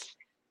flats.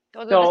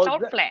 Those are the so.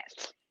 salt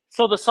flats.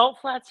 So the salt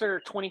flats are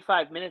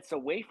 25 minutes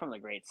away from the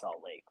Great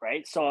Salt Lake,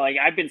 right? So like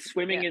I've been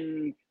swimming Yeah.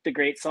 in the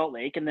Great Salt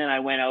Lake, and then I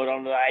went out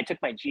I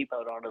took my Jeep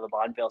out onto the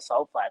Bonneville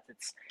Salt Flats.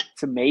 It's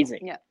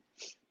amazing. Yeah.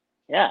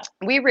 Yeah.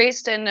 We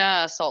raced in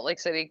Salt Lake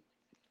City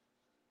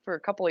for a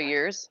couple of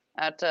years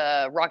at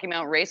Rocky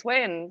Mountain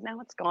Raceway, and now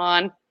it's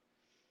gone. It's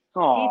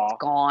Oh,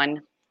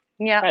 gone.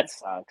 Yeah. that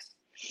sucks.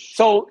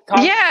 So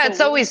Yeah, So it's what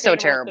were you always so saying about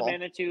terrible.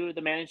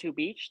 The Manitou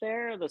Beach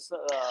there?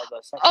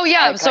 Oh I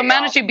yeah, so cut you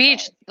off. Manitou I'm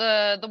Beach,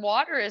 sorry. the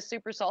water is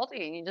super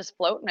salty and you just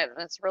float in it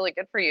and it's really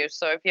good for you.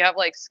 So if you have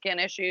like skin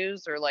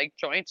issues or like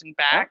joints and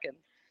Yeah. back and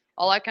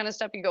all that kind of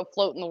stuff, you go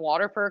float in the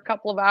water for a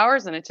couple of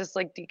hours and it just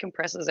like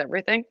decompresses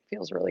everything.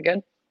 Feels really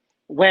good.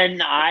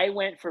 When I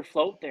went for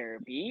float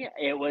therapy,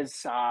 it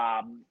was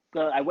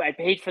I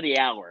paid for the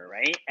hour,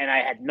 right? And I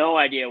had no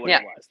idea what Yeah.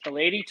 it was. The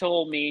lady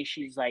told me,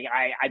 she's like,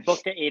 I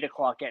booked at 8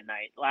 o'clock at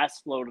night,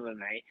 last float of the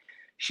night.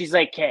 She's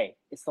like, "Okay,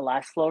 it's the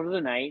last float of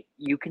the night.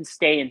 You can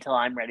stay until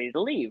I'm ready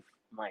to leave."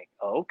 I'm like,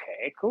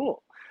 "Okay,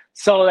 cool."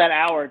 So that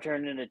hour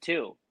turned into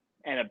two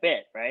and a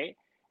bit, right?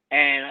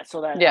 And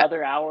so that Yeah.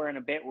 other hour and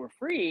a bit were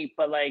free,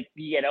 but like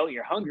you get out,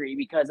 you're hungry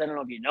because I don't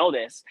know if you know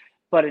this,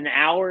 but an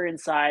hour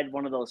inside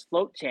one of those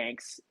float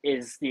tanks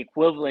is the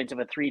equivalent of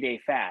a 3-day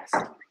fast.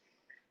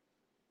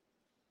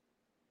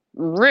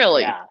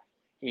 Really? Yeah.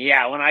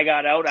 Yeah. When I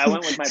got out, I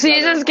went with my So you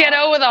brother in just get law.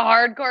 out with a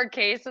hardcore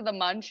case of the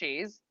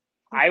munchies.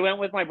 I went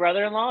with my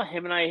brother in law.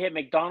 Him and I hit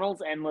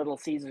McDonald's and Little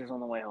Caesars on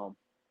the way home.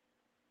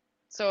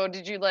 So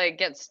did you like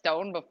get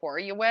stoned before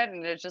you went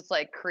and it just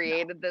like No.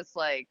 created this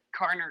like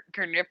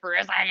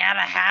carnivorous, I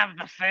gotta have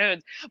the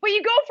foods. But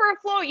you go for a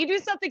float, you do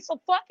something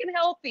so fucking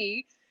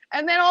healthy,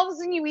 and then all of a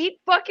sudden you eat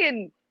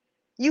Hey,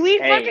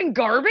 fucking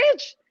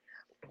garbage?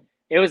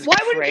 it was Why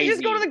wouldn't you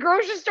just go to crazy. the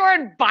grocery store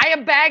and buy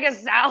a bag of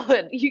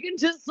salad? You can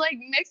just like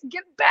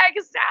get a bag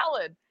of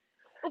salad.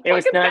 A It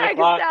was fucking 9 bag of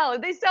o'clock.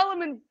 salad. They sell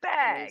them in It was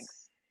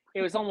bags.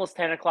 it was almost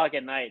 10 o'clock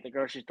at night. The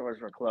grocery stores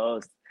were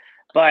closed.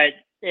 But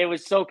it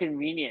was so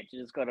convenient to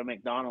just go to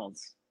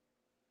McDonald's.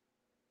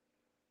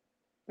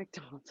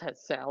 McDonald's has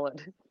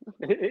salad.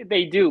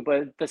 They do,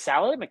 but the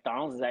salad at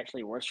McDonald's is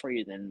actually worse for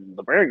you than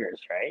the burgers,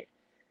 right?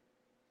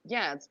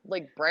 Yeah, it's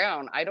like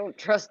brown. I don't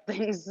trust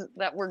things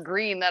that were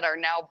green that are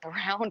now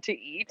brown to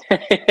eat.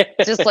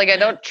 Just like I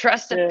don't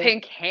trust a Yeah.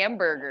 pink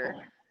hamburger.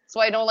 So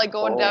I don't like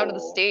going down to the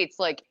Oh. States.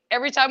 Like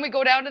every time we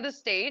go down to the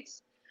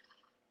States,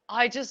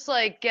 I just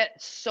like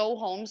get so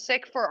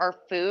homesick for our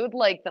food.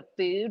 Like the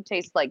food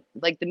tastes like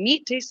the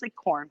meat tastes like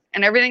corn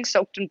and everything's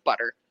soaked in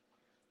butter.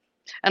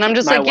 And I'm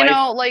just My like,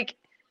 wife, like,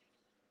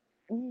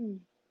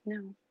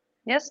 no.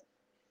 Yes?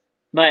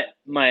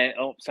 my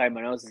oh, sorry,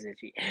 my nose is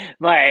itchy.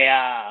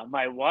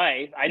 My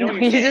wife, I know No,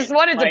 what you you're just saying.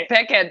 wanted to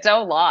pick it.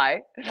 Don't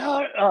lie.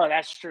 Oh,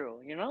 that's true.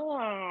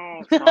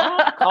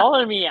 Stop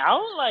calling me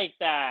out like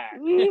that.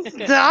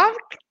 Stop,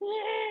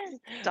 Oh,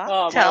 stop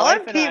my telling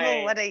wife and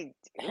people what I,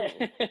 I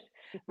do.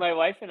 my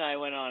wife and I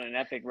went on an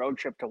epic road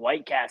trip to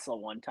White Castle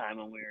one time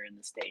when we were in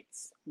the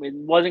States. It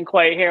wasn't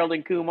quite Harold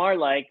and Kumar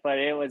like, but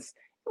it was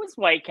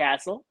White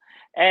Castle,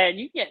 and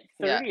you get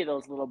Yeah, 30 of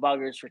those little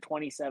buggers for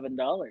 $27.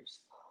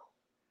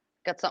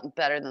 got something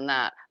better than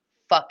that.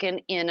 Fucking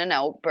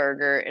In-N-Out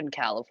burger in In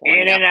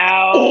California. and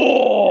out.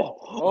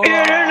 Oh,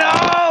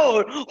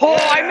 In-N-Out. Oh,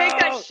 I make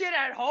that In-N-Out. shit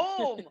at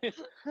home.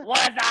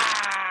 What's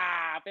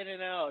up? In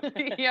and out.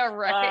 Yeah,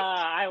 right.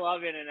 I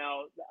love In and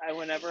Out.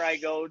 Whenever I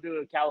go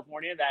to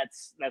California,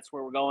 that's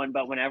where we're going.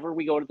 But whenever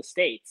we go to the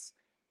States,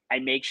 I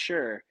make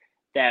sure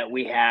that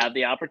we have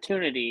the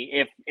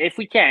opportunity, if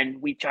we can,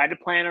 we try to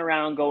plan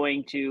around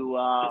going to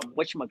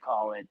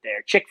whatchamacallit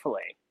there,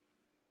 Chick-fil-A.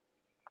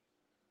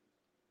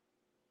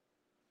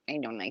 I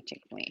don't like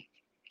Chick-fil-A.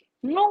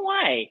 No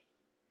way.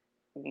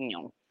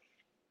 No.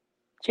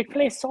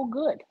 Chick-fil-A is so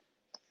good.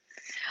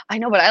 I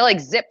know, but I like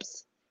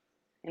Zips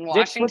in Zips?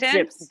 What's Washington.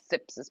 Zips?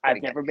 Zips is pretty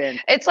I've good. never been.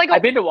 It's like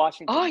I've been to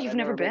Washington. Oh, but you've I've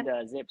never been?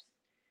 to Zips.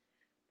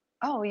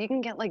 Oh, you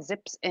can get like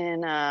Zips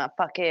in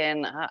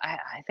fucking I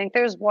think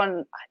there's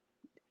one.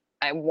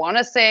 I want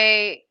to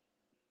say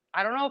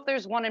I don't know if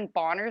there's one in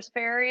Bonners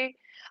Ferry.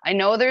 I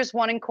know there's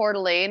one in Coeur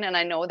d'Alene, and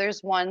I know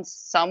there's one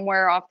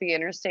somewhere off the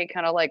interstate,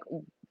 kind of like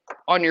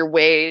on your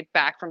way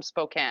back from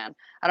Spokane.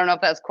 I don't know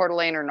if that's Coeur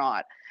d'Alene or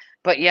not,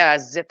 but yeah,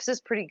 Zips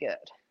is pretty good.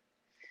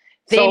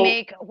 They So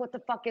make what the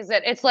fuck is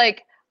it? It's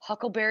like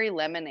huckleberry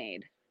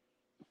lemonade.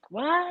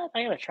 what?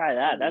 I gotta try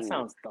that. That Ooh.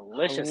 sounds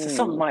delicious. It's Ooh.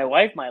 something my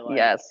wife might like.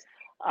 Yes.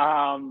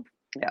 Um,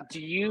 Yeah. Do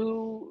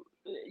you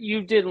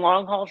did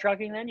long haul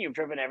trucking then? You've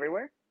driven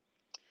everywhere?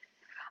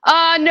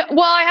 No,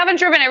 well, I haven't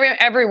driven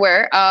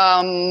everywhere.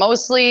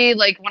 Mostly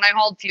like when I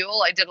hauled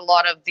fuel, I did a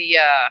lot of the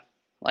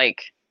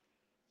like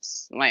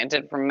I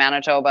did from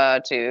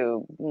Manitoba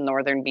to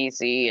northern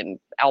BC and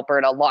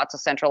Alberta, lots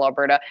of central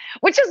Alberta,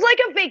 which is like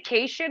a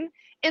vacation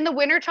in the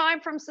wintertime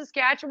from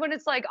Saskatchewan.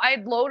 It's like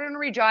I'd load in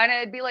Regina,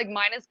 it'd be like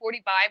minus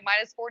 45,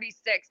 minus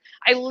 46.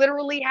 I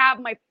literally have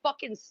my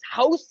fucking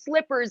house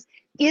slippers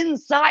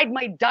inside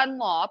my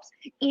Dunlops,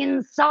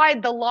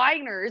 inside the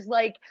liners,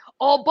 like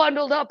all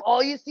bundled up.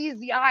 All you see is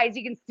the eyes.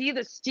 You can see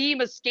the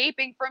steam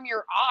escaping from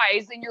your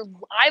eyes, and your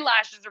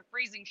eyelashes are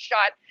freezing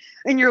shut,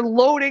 and you're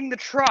loading the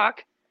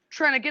truck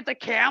trying to get the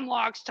cam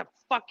locks to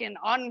fucking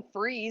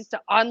unfreeze to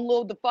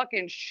unload the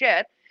fucking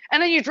shit.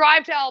 And then you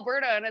drive to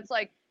Alberta and it's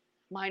like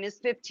minus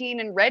 15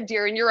 in Red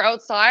Deer and you're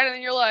outside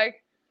and you're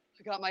like,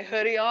 I got my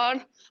hoodie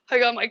on, I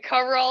got my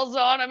coveralls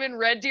on, I'm in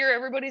Red Deer.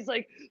 Everybody's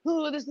like,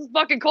 oh, this is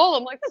fucking cold.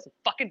 I'm like, this is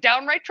fucking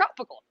downright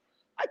tropical.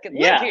 I could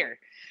live here.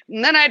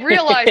 And then I'd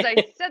realize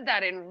I said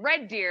that in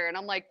Red Deer and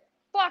I'm like,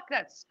 fuck,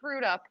 that's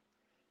screwed up.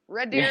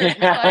 Red Deer is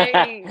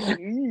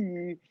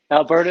like,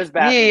 Alberta's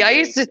bathroom. Yeah, I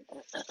used to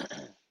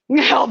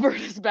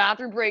Alberta's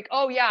bathroom break.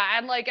 Oh yeah,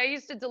 and like I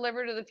used to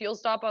deliver to the fuel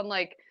stop on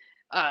like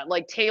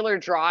Taylor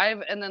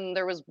Drive, and then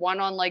there was one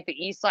on like the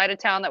east side of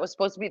town that was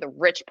supposed to be the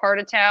rich part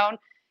of town,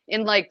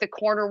 in like the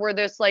corner where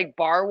this like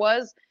bar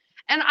was.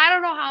 And I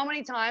don't know how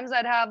many times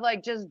I'd have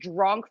like just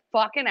drunk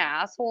fucking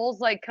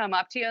assholes like come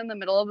up to you in the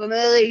middle of them, like,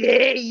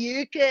 hey,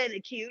 you're kind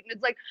of cute, and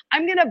it's like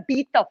I'm gonna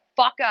beat the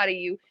fuck out of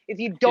you if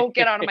you don't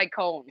get out of my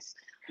cones.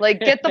 Like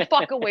get the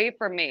fuck away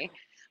from me.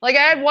 Like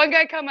I had one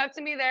guy come up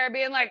to me there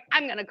being like,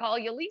 I'm going to call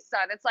you Lisa.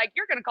 And it's like,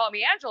 you're going to call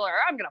me Angela or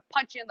I'm going to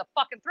punch you in the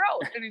fucking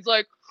throat. And he's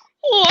like,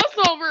 oh, that's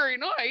not very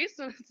nice.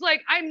 And it's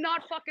like, I'm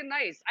not fucking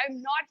nice.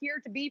 I'm not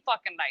here to be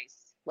fucking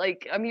nice.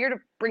 Like I'm here to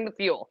bring the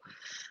fuel.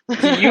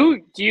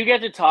 do you get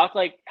to talk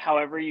like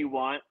however you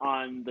want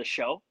on the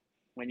show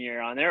when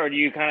you're on there? Or do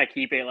you kind of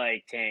keep it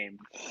like tame?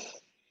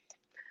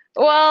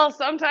 Well,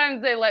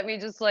 sometimes they let me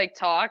just like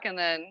talk and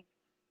then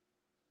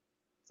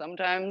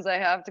sometimes I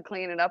have to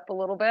clean it up a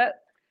little bit.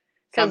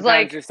 Sometimes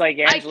like, just like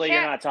Angela,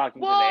 you're not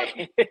talking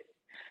today.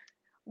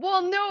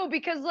 Well, no,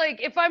 because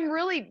like if I'm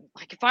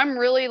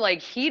really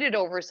like heated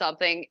over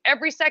something,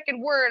 every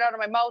second word out of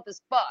my mouth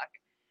is fuck.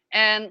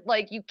 And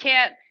like you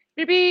can't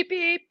beep beep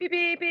beep beep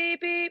beep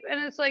beep beep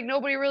and it's like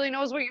nobody really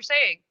knows what you're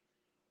saying.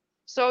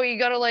 So you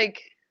gotta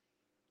like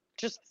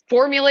just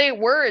formulate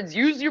words.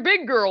 Use your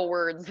big girl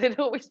words. They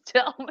always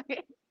tell me.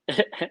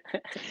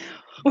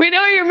 We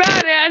know you're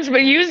mad, Ange,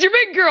 but use your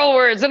big girl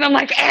words. And I'm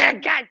like, god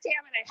damn it,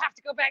 I have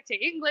to go back to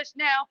English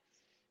now.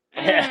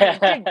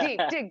 Dig deep,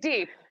 dig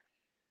deep.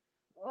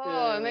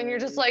 Oh, and then you're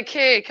just like,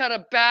 hey, kind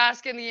of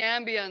bask in the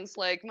ambience.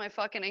 Like my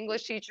fucking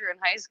English teacher in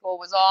high school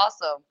was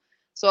awesome.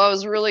 So I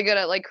was really good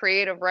at like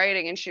creative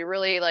writing, and she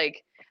really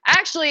like,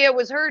 actually, it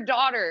was her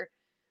daughter.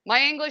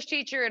 My English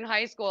teacher in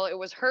high school, it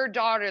was her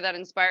daughter that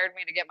inspired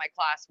me to get my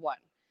class one,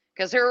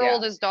 because her Yeah.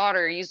 oldest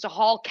daughter used to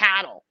haul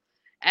cattle.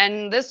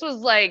 And this was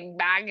like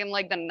back in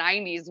like the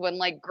 90s when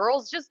like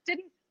girls just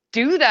didn't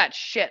do that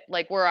shit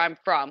like where I'm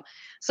from.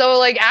 So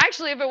like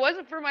actually if it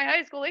wasn't for my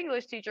high school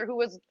English teacher who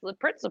was the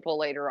principal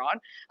later on,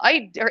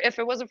 or if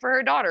it wasn't for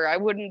her daughter, I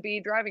wouldn't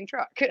be driving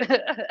truck.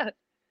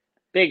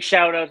 Big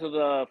shout out to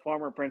the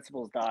former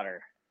principal's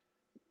daughter.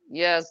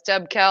 Yes,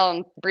 Deb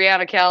Callan,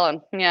 Brianna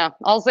Callan. Yeah,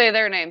 I'll say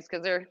their names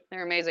because they're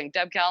amazing.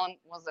 Deb Callan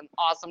was an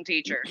awesome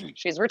teacher.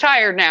 She's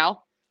retired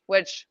now,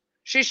 which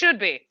she should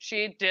be.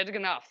 She did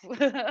enough.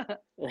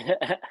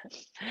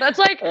 That's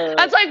like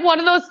one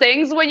of those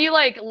things when you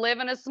like live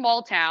in a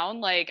small town.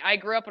 Like I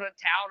grew up in a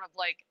town of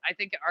like, I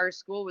think our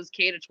school was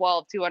K to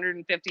 12,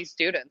 250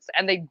 students,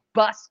 and they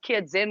bus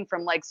kids in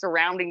from like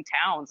surrounding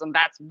towns, and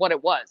that's what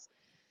it was.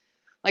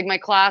 Like my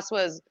class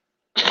was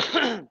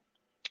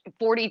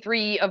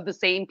 43 of the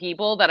same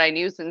people that I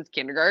knew since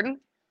kindergarten.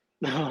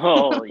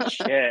 Holy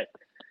shit.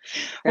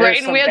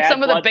 Right, and we had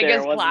some of the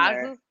biggest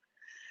classes.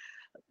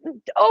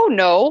 Oh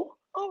no.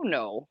 Oh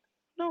no.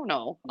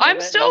 No.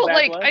 I'm still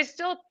like I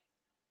don't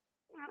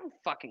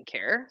fucking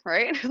care,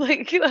 right?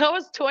 Like that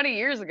was 20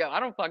 years ago.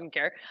 I don't fucking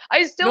care.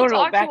 I still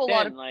talk to a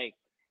lot of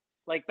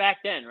like back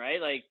then,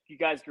 right? Like you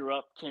guys grew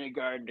up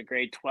kindergarten to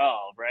grade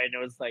 12, right? And it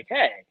was like,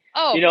 hey,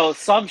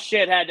 some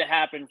shit had to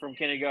happen from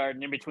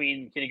kindergarten, in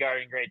between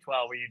kindergarten and grade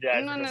 12, where you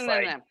guys were just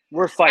like,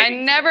 we're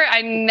fighting.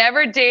 I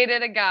never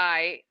dated a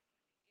guy in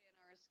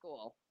our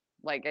school.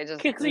 Like I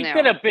just because he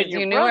could have been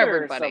your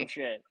brother or some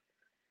shit.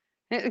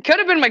 It could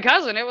have been my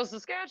cousin. It was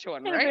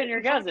Saskatchewan, right? Could have been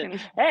your cousin.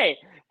 Hey,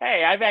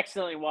 I've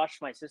accidentally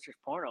watched my sister's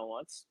porno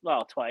once.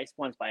 Well, twice.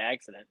 Once by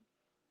accident.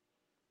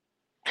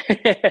 I'm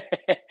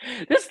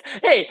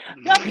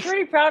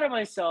pretty proud of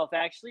myself,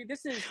 actually.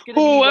 This is gonna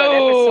be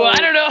episode? I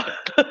don't know.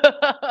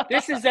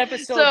 This is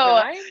episode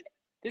 9.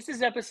 This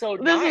is episode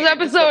 9. This is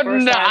episode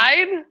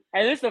 9?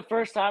 And this is the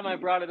first time I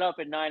brought it up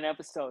in 9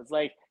 episodes.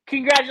 Like,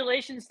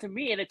 congratulations to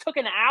me. And it took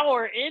an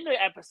hour into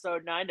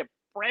episode 9 to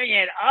bring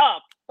it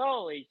up.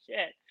 Holy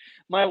shit.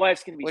 My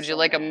wife's gonna be Would you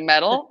like mad. A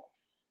medal?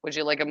 Would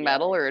you like a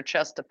medal or a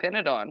chest to pin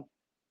it on?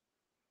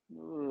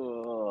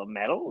 Ooh,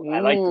 medal? I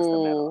like this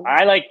the medal.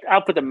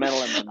 I'll put the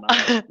medal in my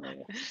mouth.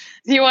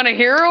 Do you want a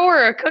hero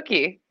or a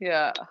cookie?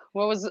 Yeah.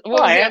 What was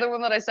the other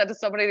one that I said to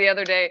somebody the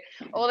other day?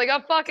 Oh, they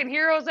got fucking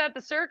heroes at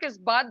the circus,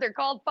 bud. They're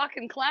called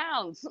fucking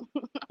clowns.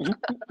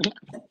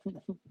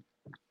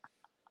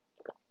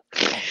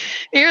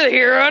 You're the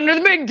hero under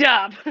the big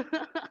top.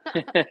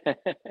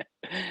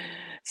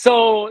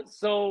 So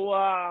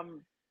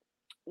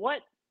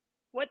what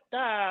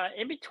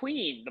in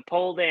between the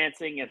pole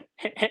dancing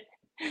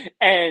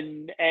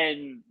and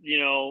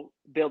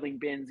building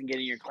bins and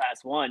getting your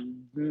class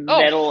 1,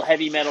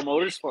 heavy metal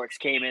motorsports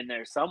came in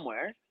there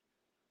somewhere.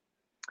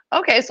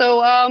 Okay,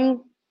 so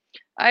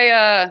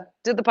I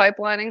did the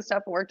pipelining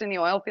stuff and worked in the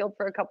oil field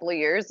for a couple of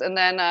years, and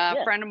then a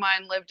friend of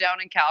mine lived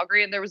down in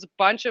Calgary, and there was a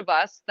bunch of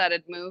us that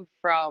had moved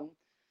from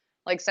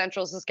like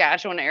central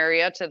Saskatchewan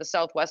area to the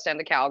southwest end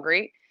of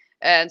Calgary.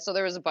 And so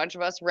there was a bunch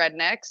of us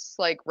rednecks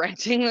like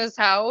renting this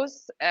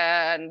house,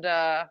 and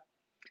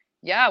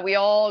we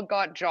all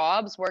got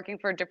jobs working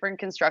for different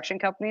construction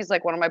companies.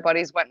 Like one of my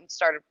buddies went and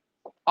started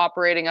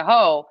operating a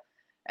hoe,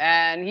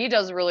 and he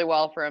does really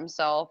well for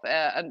himself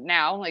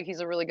now. Like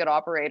he's a really good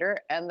operator.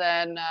 And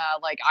then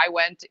like I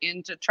went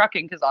into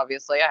trucking because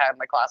obviously I had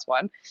my class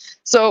 1.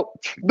 So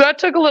that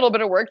took a little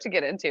bit of work to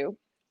get into.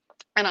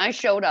 And I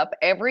showed up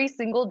every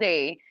single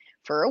day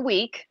for a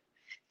week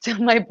to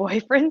my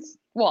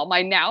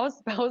my now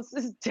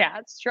spouse's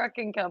dad's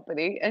trucking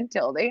company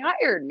until they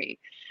hired me.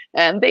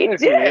 And they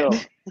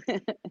did.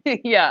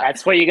 Yeah.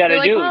 That's what you got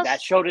to do.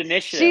 That showed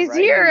initiative. She's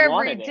here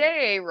every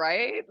day,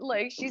 right?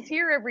 Like she's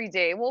here every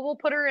day. Well, we'll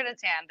put her in a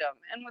tandem.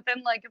 And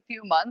within like a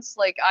few months,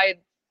 like I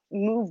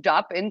moved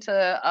up into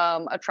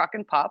a truck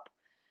and pup.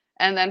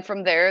 And then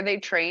from there, they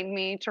trained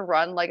me to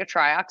run like a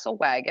triaxle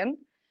wagon.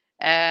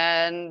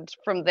 And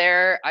from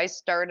there, I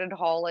started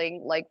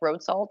hauling like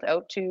road salt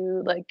out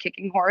to like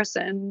Kicking Horse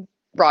and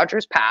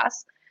Rogers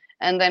Pass.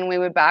 And then we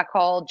would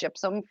backhaul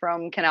gypsum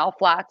from Canal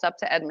Flats up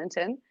to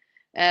Edmonton.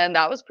 And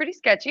that was pretty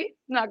sketchy,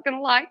 not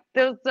gonna lie.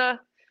 Those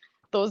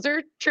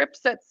are trips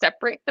that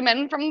separate the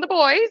men from the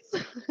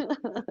boys.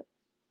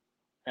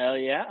 Hell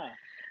yeah.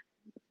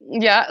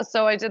 Yeah,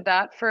 so I did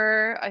that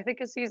for I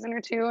think a season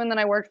or 2, and then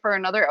I worked for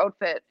another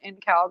outfit in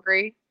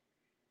Calgary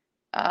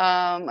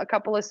a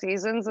couple of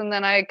seasons, and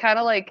then I kind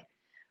of like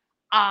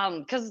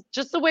because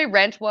just the way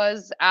rent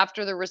was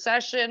after the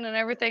recession and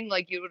everything,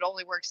 like you would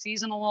only work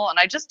seasonal, and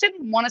I just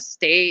didn't want to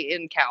stay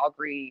in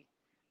Calgary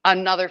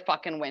another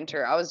fucking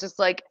winter. I was just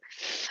like,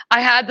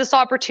 I had this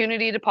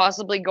opportunity to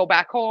possibly go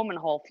back home and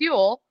haul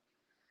fuel,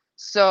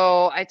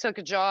 so I took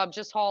a job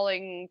just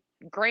hauling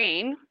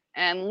grain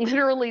and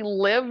literally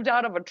lived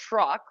out of a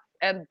truck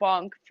and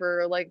bunk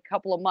for like a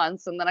couple of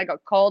months, and then I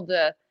got called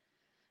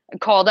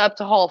up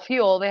to haul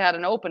fuel. They had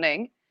an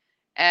opening,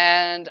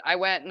 and I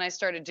went and I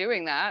started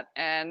doing that,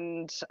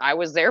 and I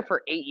was there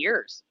for 8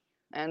 years.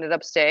 I ended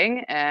up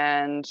staying,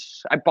 and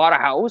I bought a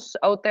house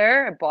out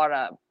there. I bought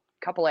a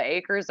couple of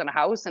acres and a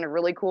house in a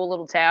really cool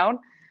little town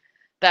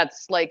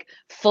that's like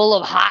full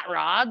of hot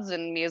rods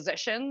and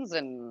musicians,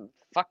 and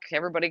fuck,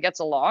 everybody gets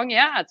along.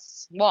 Yeah,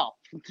 it's well,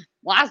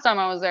 last time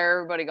I was there,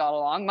 everybody got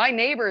along. My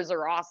neighbors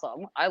are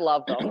awesome. I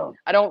love them.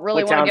 I don't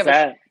really What want to town's give a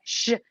that?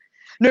 shit.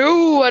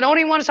 No, I don't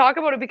even want to talk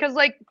about it because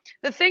like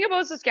the thing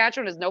about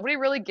Saskatchewan is nobody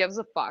really gives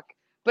a fuck,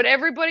 but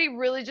everybody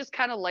really just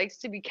kind of likes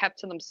to be kept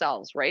to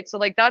themselves, right? So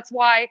like that's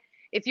why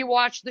if you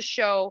watch the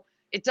show,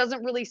 it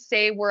doesn't really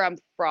say where I'm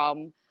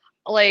from.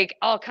 Like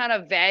I'll kind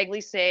of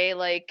vaguely say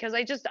like because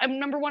I'm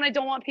number one, I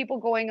don't want people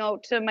going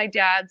out to my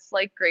dad's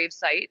like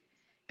gravesite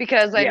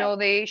because I Yeah. know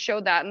they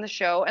showed that in the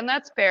show, and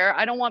that's fair.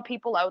 I don't want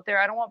people out there.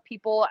 I don't want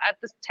people at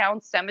this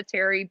town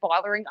cemetery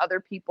bothering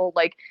other people.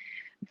 Like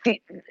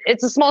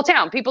it's a small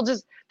town. People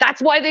just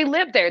that's why they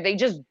live there. They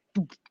just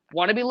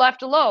want to be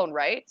left alone,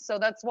 right? So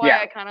that's why Yeah.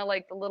 I kind of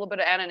like the little bit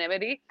of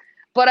anonymity.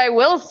 But I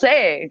will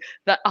say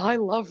that I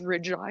love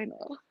Regina.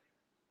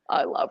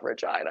 I love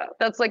Regina.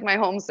 That's like my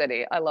home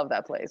city. I love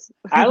that place.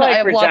 I I like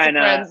have lots of Regina.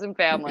 friends and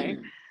family.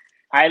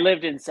 I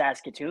lived in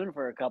Saskatoon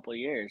for a couple of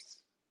years.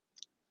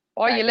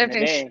 Oh, you Back in lived the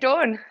in day.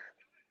 Stone.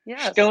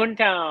 Yes. Stone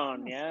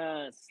Town. Yes.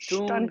 Yes.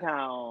 Stone. Stone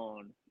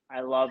Town.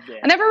 I loved it.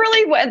 I never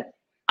really went.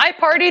 I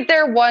partied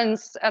there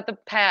once at the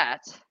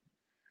Pat,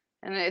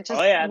 and it Oh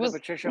just yeah, the was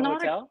Patricia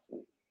not a. Hotel.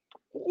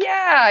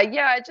 Yeah. I don't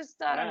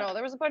Yeah. know.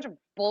 There was a bunch of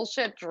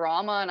bullshit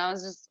drama, and I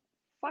was just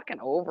fucking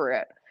over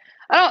it.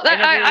 I don't.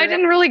 I I never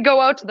didn't really go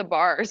out to the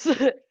bars.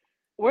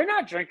 we're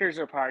not drinkers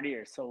or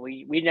partiers, so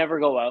we never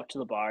go out to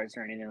the bars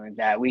or anything like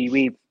that.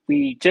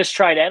 We just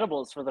tried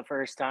edibles for the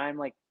first time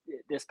like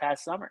this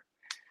past summer.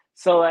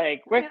 So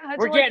like Oh, yeah, how'd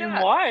we're you like getting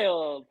that?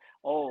 wild.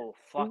 Oh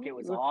fuck, it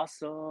was Ooh.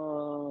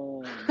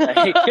 awesome.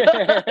 Like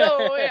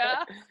Oh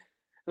yeah.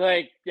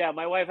 like yeah,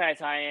 my wife has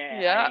high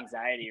Yeah.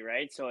 anxiety,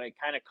 right? So it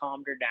kind of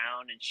calmed her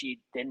down and she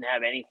didn't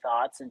have any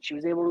thoughts and she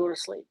was able to go to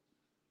sleep.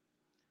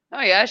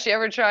 Oh yeah. You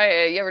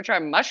ever try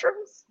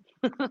mushrooms?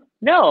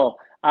 No,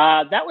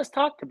 that was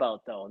talked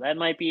about though. That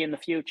might be in the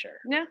future.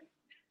 Yeah.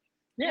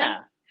 Yeah. Yeah.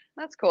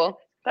 That's cool.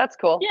 That's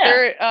cool.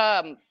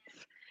 Yeah.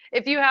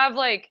 If you have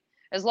like,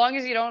 as long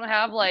as you don't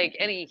have like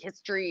any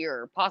history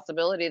or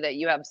possibility that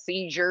you have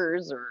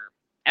seizures or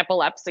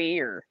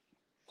epilepsy or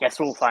Guess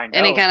we'll find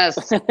any out. kind of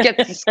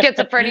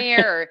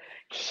schizophrenia or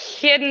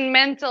hidden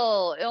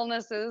mental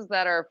illnesses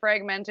that are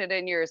fragmented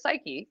in your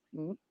psyche,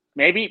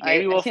 maybe we'll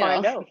you know,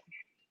 find out.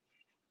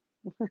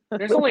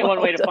 There's only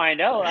one way to find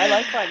out. I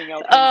like finding out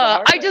things the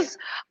hard way.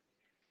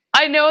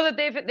 I know that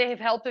they've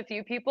helped a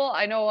few people.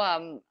 I know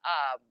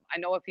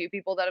a few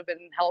people that have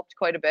been helped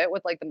quite a bit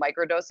with like the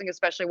microdosing,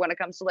 especially when it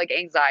comes to like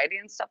anxiety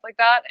and stuff like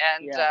that,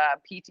 and Yeah.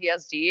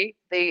 PTSD.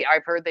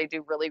 I've heard they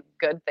do really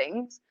good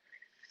things.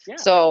 Yeah.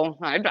 So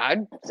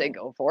I'd say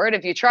go for it.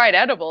 If you tried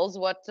edibles,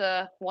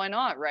 why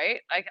not, right?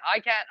 I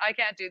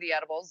can't do the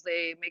edibles.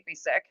 They make me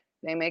sick.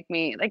 They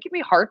give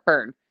me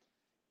heartburn.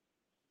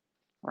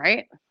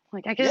 Right?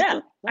 Like I just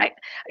Yeah.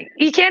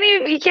 you can't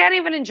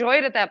even enjoy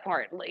it at that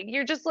part. Like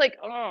you're just like,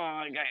 oh,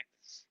 I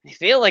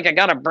feel like I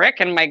got a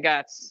brick in my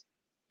guts.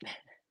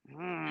 Like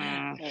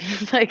Well,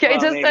 I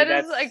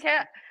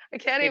can't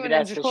maybe even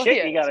that's the enjoy shit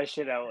it. you gotta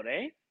shit out,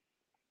 eh?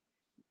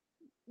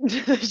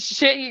 The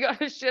shit you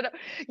gotta shit up.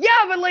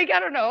 Yeah, but like I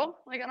don't know.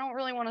 Like I don't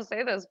really want to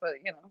say this, but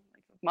you know,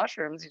 like with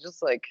mushrooms, you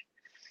just like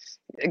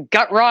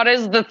gut rot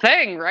is the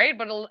thing, right?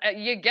 But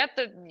you get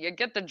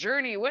the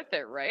journey with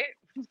it, right?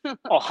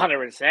 Oh,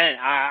 100%.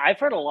 I've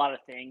heard a lot of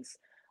things.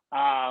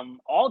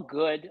 All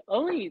good.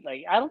 Only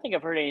like I don't think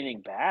I've heard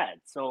anything bad.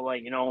 So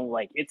like,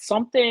 like it's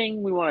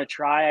something we want to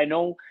try. I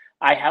know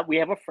we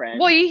have a friend,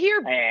 Well, you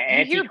hear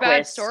Auntie bad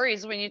Quiz.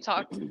 stories when you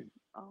talk.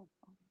 Oh,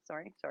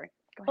 sorry. Go ahead.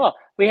 Oh,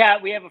 we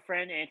have a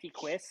friend, Auntie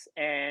Quiz,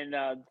 and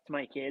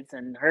my kids,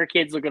 and her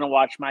kids are gonna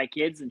watch my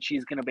kids, and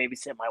she's gonna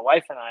babysit my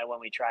wife and I when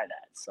we try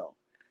that. So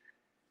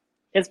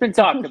it's been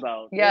talked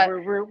about. Yeah,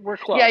 we're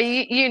close. Yeah,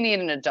 you need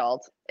an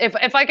adult.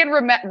 If I can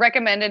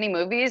recommend any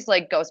movies,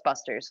 like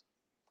Ghostbusters.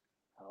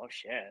 Oh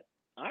shit!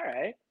 All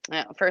right.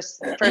 Yeah, first,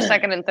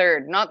 second, and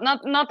third. Not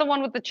the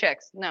one with the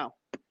chicks. No.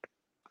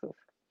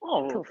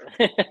 Oh,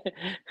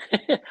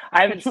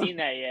 I haven't seen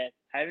that yet.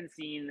 I haven't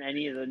seen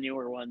any of the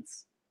newer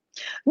ones.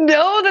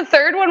 No, the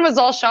third one was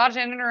all shot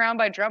in and around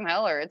by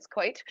Drumheller. It's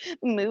quite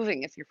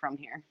moving if you're from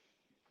here.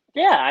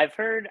 Yeah, I've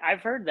heard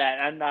that.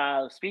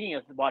 And speaking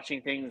of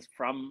watching things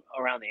from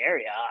around the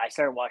area, I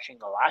started watching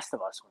The Last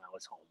of Us when I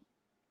was home.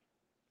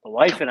 The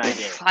wife and I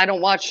did. I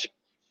don't watch.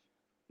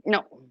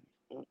 No.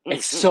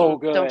 It's so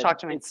good. Don't talk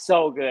to me. It's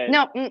so good.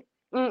 No.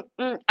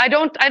 I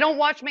don't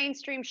watch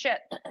mainstream shit.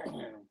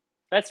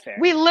 That's fair.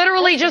 We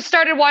literally just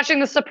started watching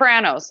The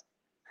Sopranos.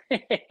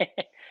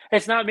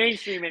 It's not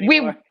mainstream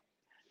anymore.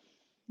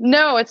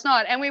 No, it's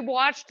not. And we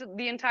watched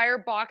the entire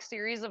box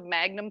series of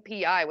Magnum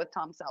PI with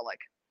Tom Selleck.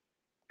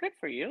 Good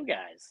for you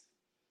guys.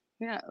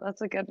 Yeah,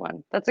 that's a good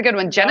one. That's a good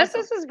one. It's awesome.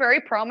 Genesis is very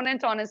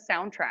prominent on his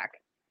soundtrack.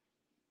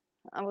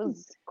 I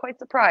was quite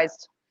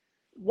surprised.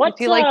 If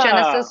What's you like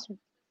Genesis,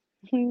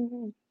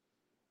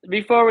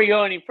 before we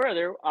go any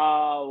further,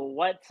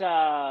 where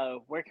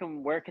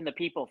can the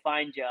people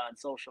find you on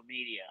social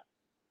media?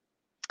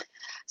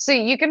 so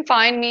you can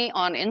find me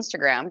on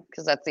Instagram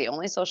because that's the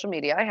only social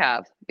media I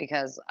have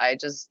because I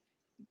just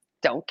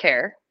don't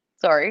care.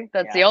 Sorry,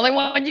 that's the Yeah. only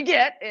one you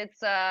get.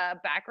 It's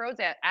Backroads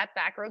at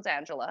Backroads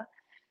Angela.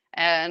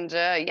 And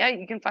yeah,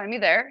 you can find me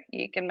there.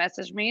 You can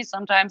message me.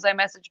 Sometimes I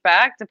message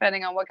back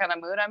depending on what kind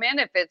of mood I'm in.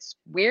 If it's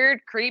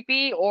weird,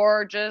 creepy,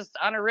 or just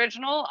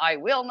unoriginal, I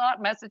will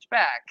not message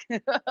back.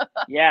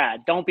 Yeah,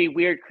 don't be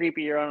weird,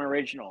 creepy, or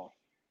unoriginal.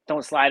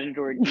 Don't slide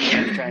into her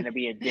DMs trying to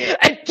be a dick.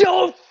 And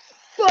don't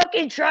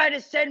fucking try to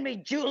send me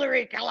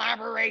jewelry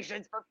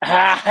collaborations for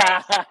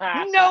fuck's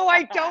sake. No,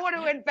 I don't want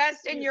to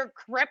invest in your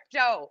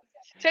crypto.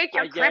 Take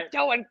your I get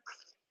crypto and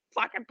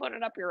fucking put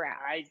it up your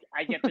ass.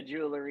 I get the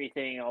jewelry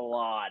thing a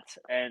lot,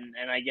 and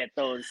I get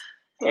those.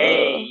 Ugh.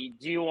 Hey,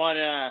 do you want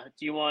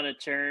to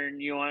turn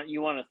you want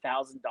 $1,000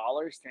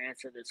 to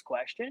answer this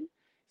question?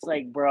 It's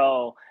like,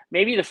 bro,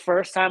 maybe the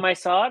first time I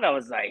saw it, I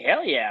was like,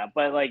 hell yeah.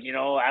 But like,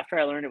 after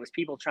I learned it was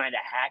people trying to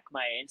hack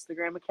my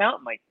Instagram account,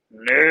 I'm like,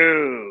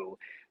 no,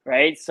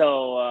 right?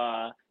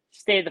 So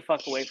stay the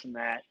fuck away from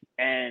that.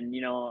 And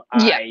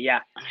Yeah.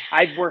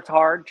 I've worked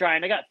hard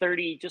trying. I got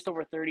just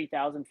over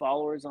 30,000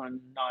 followers on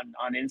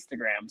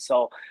Instagram.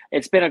 So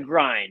it's been a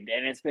grind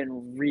and it's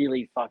been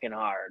really fucking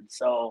hard.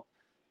 So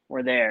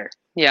we're there.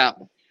 Yeah,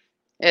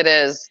 it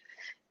is.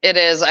 It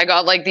is. I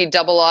got like the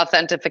double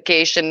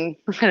authentication.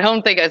 I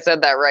don't think I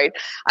said that right.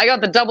 I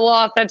got the double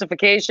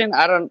authentication.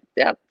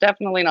 Yeah,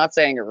 definitely not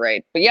saying it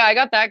right. But yeah, I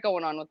got that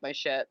going on with my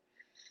shit.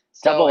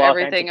 So Double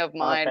everything of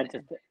mine.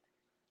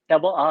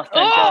 double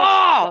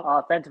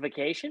Oh!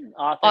 authentication.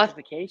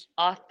 Authentication.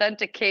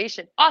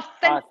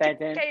 Authentic.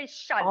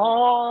 Authentication.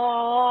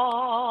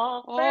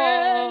 Oh.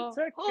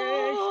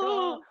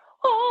 Authentication.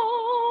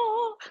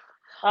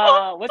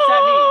 Oh. What's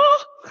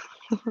that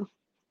mean?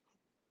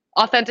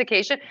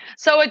 Authentication.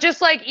 So it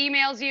just like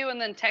emails you and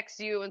then texts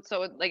you, and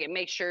so it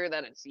makes sure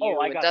that it's you.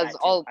 I It got does that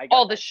too.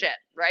 all the shit,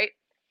 right?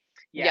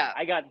 Yeah,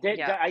 I got that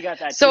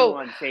too So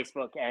on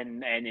Facebook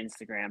and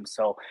Instagram.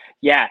 So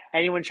yeah,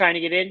 anyone trying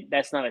to get in,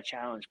 that's not a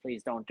challenge.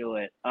 Please don't do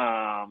it.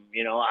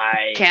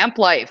 camp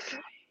life.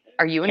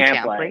 Are you in Camp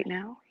camp life. right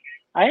now?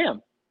 I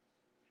am.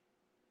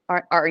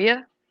 Are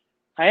you?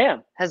 I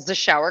am. Has the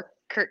shower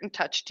curtain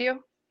touched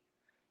you?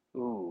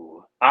 Ooh.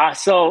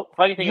 So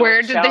funny thing Where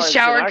about did the showers in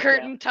shower our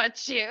curtain camp.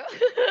 touch you?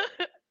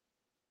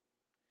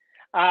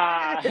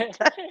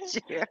 Touch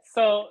you.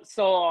 So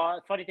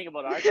funny thing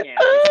about our camp,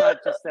 it's not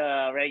just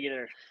a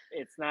regular.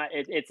 It's not.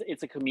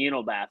 It's a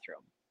communal bathroom,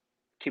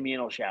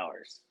 communal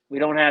showers. We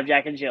don't have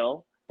Jack and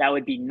Jill. That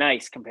would be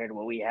nice compared to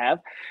what we have.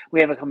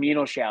 We have a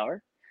communal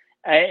shower.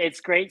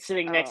 It's great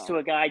sitting next to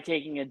a guy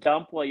taking a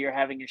dump while you're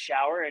having a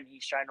shower and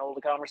he's trying to hold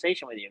a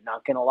conversation with you.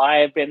 Not gonna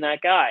lie, I've been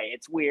that guy.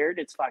 It's weird.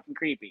 It's fucking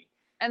creepy.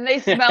 And they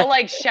smell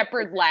like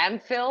Shepherd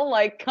landfill.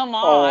 Like, come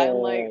on. Oh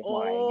Like,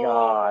 my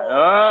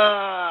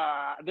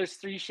god. There's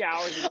 3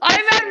 showers. I've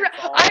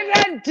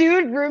had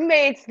dude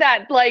roommates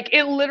that like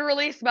it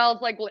literally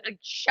smells like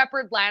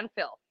Shepherd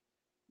landfill.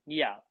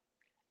 Yeah.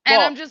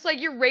 And I'm just like,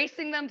 you're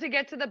racing them to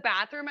get to the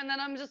bathroom, and then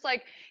I'm just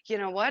like, you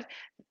know what?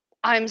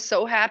 I'm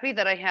so happy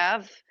that I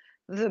have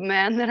the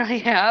man that I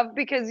have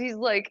because he's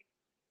like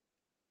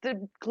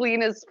the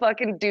cleanest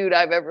fucking dude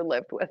I've ever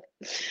lived with.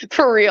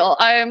 For real.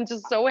 I am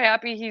just so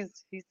happy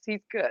he's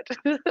good.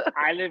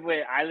 I live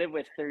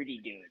with 30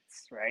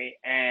 dudes, right?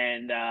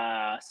 And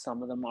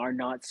some of them are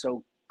not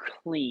so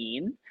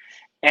clean.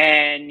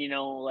 And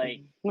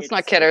like Let's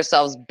not kid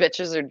ourselves.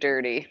 Bitches are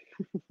dirty.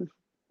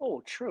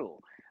 Oh, true.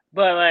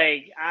 But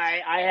like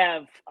I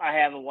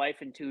have a wife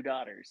and 2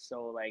 daughters,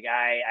 so like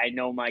I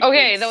know my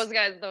Okay, kids. those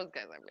guys are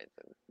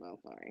bitches. No,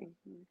 sorry.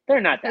 They're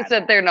not that. I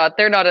said they're not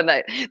in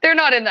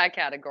that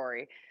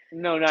category.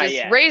 No, not Just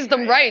yet. raise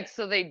them right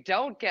so they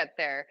don't get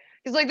there.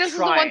 Because like this is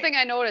the one thing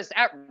I noticed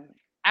at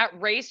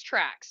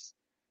racetracks.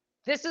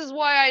 This is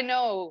why I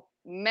know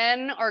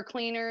men are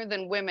cleaner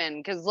than women.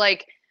 Because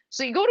like,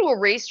 so you go to a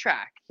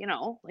racetrack,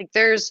 like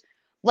there's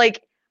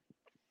like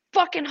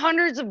fucking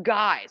hundreds of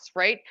guys,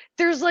 right?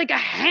 There's like a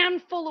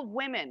handful of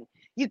women.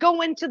 You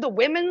go into the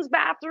women's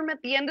bathroom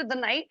at the end of the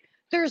night,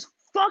 there's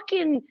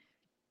fucking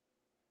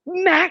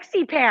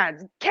maxi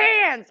pads,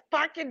 cans,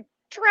 fucking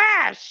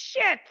trash,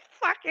 shit,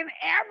 fucking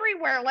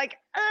everywhere. Like,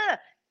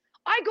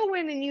 I go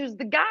in and use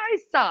the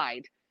guy's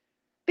side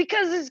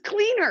because it's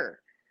cleaner.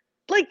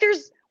 Like,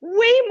 there's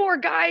way more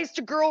guys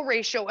to girl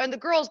ratio, and the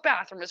girls'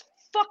 bathroom is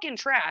fucking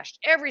trashed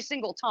every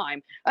single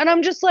time. And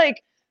I'm just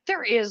like,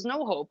 there is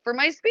no hope for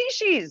my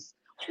species.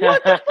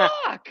 What the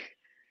fuck?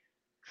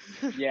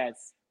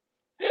 Yes.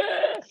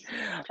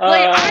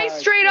 Like I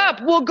straight up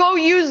will go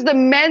use the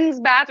men's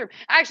bathroom.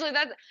 Actually,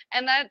 that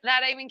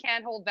even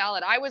can't hold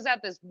valid. I was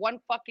at this one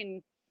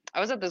fucking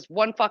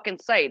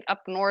site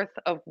up north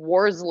of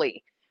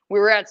Worsley. We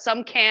were at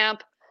some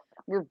camp.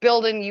 We were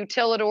building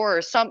Utilidor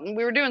or something.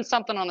 We were doing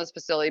something on this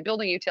facility,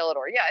 building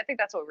Utilidor. Yeah, I think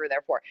that's what we were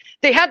there for.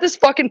 They had this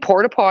fucking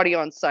porta potty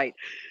on site.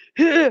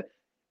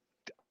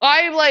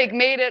 I like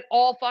made it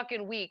all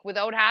fucking week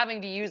without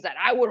having to use that.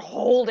 I would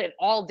hold it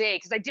all day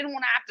because I didn't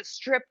want to have to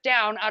strip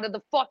down out of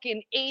the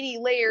fucking 80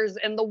 layers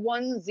and the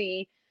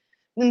onesie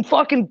and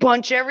fucking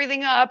bunch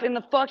everything up in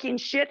the fucking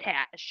shit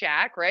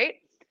shack, right?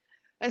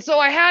 And so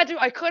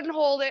I couldn't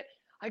hold it.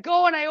 I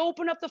go and I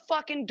open up the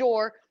fucking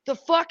door. The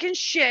fucking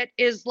shit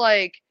is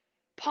like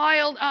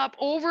piled up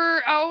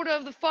over out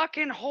of the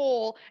fucking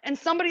hole, and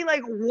somebody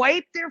like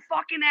wiped their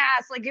fucking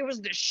ass like it was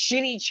the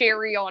shitty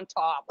cherry on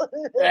top.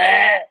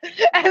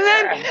 and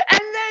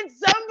then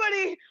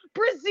somebody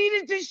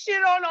proceeded to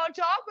shit on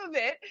top of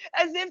it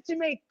as if to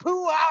make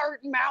Pooh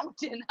Art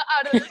Mountain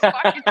out of this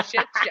fucking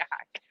shit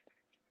shack.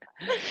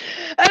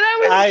 And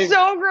I was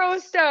so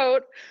grossed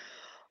out.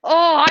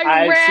 Oh,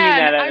 I've seen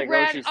that at a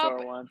grocery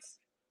store once.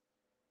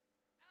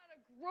 At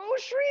a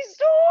grocery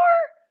store?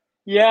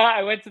 Yeah,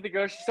 I went to the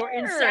grocery store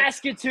in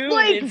Saskatoon.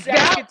 Like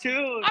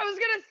Saskatoon. I was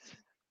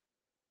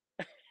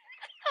gonna.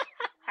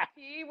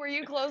 Were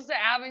you close to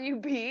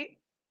Avenue B?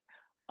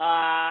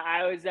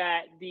 I was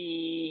at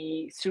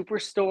the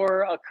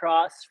Superstore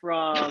across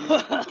from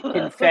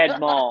Confed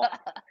Mall.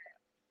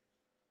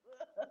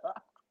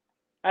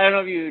 I don't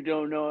know if you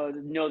don't know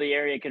the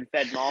area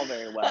Confed Mall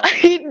very well.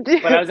 I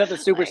do. But I was at the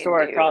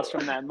Superstore across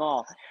from that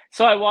mall.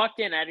 So I walked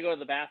in, I had to go to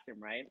the bathroom,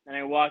 right? And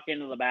I walked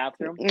into the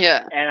bathroom.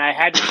 Yeah. And I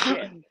had to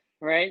shit,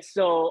 right?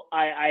 So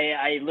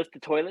I lift the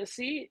toilet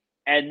seat,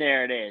 and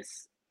there it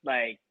is.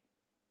 Like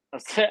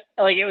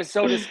it was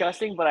so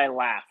disgusting, but I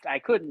laughed. I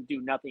couldn't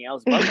do nothing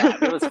else but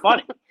laugh. It was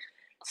funny.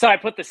 So I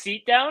put the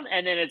seat down,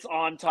 and then it's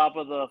on top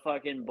of the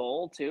fucking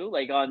bowl too,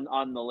 like on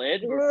the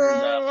lid for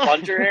the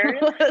plunger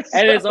area,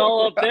 and it's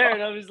all up there.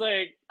 And I was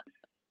like,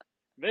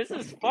 "This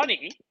is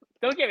funny."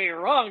 Don't get me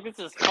wrong, this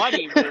is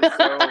funny, but it's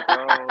so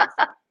gross.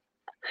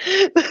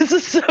 This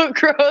is so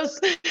gross,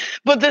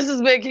 but this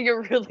is making a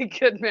really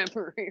good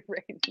memory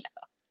right now.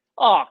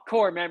 Oh,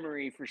 core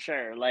memory for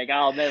sure. Like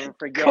I'll never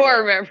forget.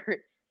 Core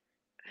memory.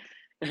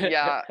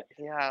 Yeah.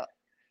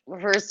 The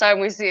first time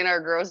we seen our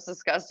gross,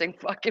 disgusting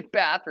fucking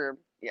bathroom.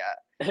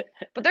 Yeah.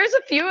 But there's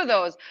a few of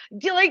those.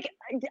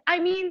 I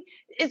mean,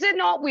 is it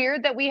not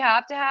weird that we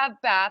have to have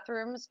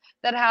bathrooms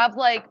that have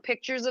like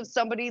pictures of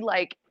somebody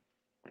like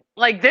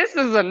this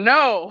is a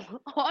no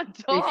on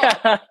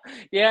top?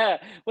 Yeah.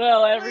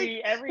 Well,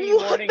 every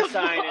warning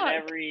sign fuck? and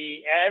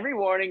every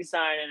warning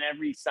sign and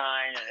every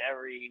sign and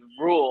every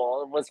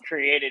rule was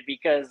created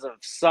because of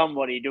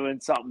somebody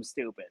doing something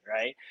stupid,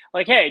 right?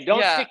 Like, hey,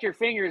 don't stick your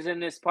fingers in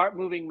this part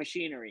moving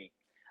machinery.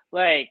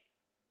 Like,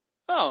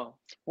 oh.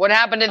 What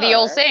happened to the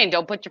old saying?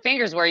 Don't put your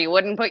fingers where you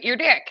wouldn't put your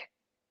dick.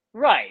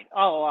 Right.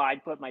 Oh,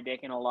 I'd put my dick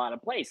in a lot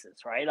of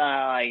places, right?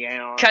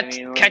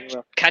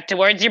 Cut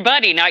towards your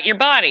buddy, not your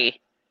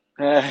body.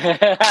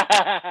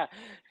 hey,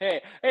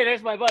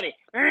 there's my buddy.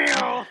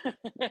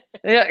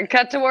 Yeah,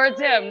 cut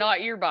towards him,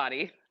 not your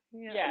body.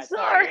 Yeah,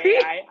 sorry.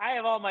 I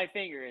have all my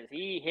fingers.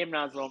 Him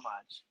not so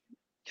much.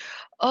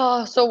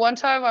 Oh, so one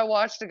time I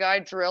watched a guy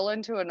drill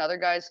into another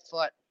guy's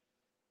foot.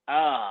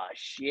 Oh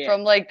shit!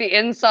 From like the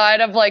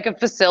inside of like a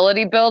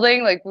facility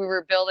building, like we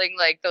were building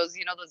like those,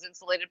 those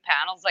insulated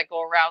panels that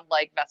go around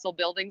like vessel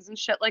buildings and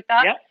shit like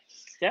that.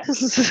 Yeah.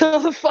 So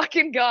the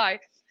fucking guy,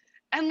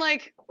 and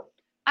like,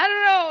 I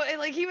don't know,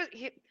 like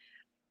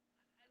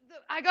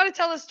I got to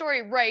tell the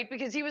story right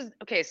because he was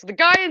okay. So the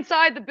guy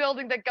inside the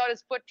building that got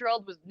his foot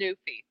drilled was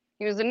Newfie.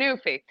 He was a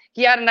Newfie.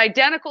 He had an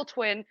identical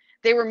twin.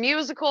 They were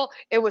musical.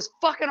 It was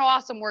fucking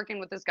awesome working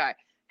with this guy.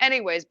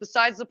 Anyways,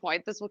 besides the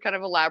point, this will kind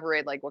of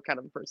elaborate like what kind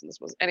of a person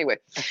this was. Anyway,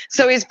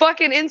 so he's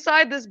fucking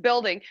inside this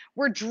building.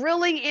 We're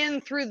drilling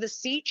in through the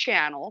seat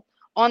channel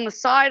on the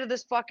side of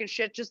this fucking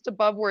shit, just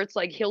above where it's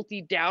like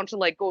hilty down to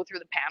like go through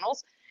the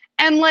panels.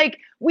 And like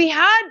we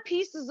had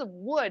pieces of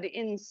wood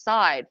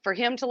inside for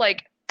him to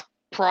like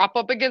prop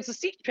up against the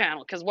seat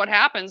panel. Because what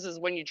happens is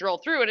when you drill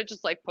through it, it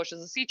just like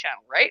pushes the seat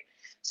channel, right?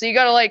 So you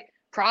got to like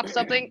prop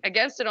something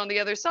against it on the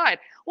other side.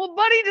 Well,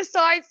 Buddy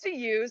decides to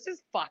use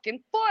his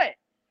fucking foot.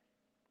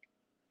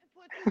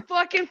 His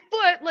fucking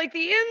foot, like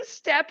the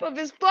instep of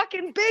his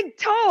fucking big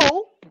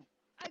toe,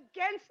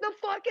 against the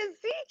fucking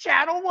sea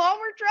channel while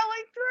we're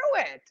drilling through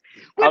it.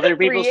 Other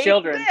people's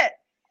children.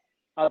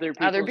 Other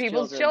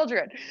people's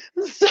children.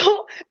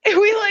 So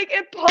we like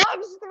it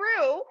pops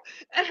through,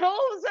 and all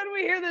of a sudden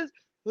we hear this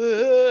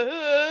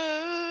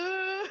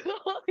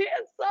on the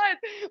inside.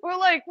 We're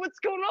like, what's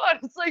going on?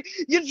 It's like,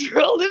 you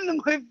drilled into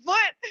my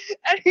foot,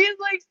 and he's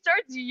like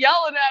starts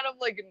yelling at him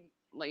like in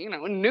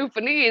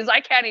Newfoundlandese.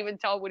 I can't even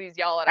tell what he's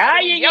yelling at. How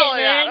you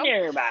getting in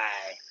there, bye?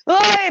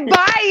 Oh,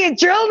 bye, you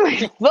drilled my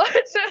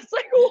foot. So it's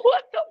like,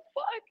 what the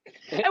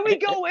fuck? And we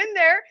go in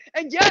there,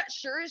 and yeah,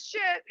 sure as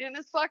shit, in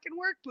his fucking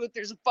work booth,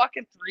 there's a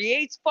fucking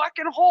 3/8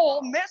 fucking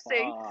hole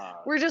missing.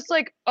 We're just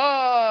like,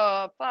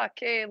 oh, fuck,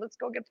 hey, let's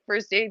go get the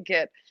first aid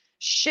kit.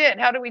 Shit,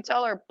 how do we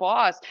tell our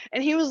boss?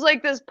 And he was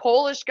like this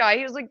Polish guy.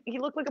 He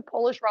looked like a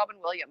Polish Robin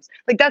Williams.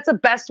 Like, that's the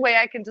best way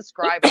I can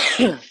describe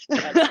it.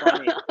 That's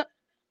funny.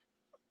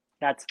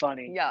 That's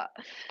funny. Yeah.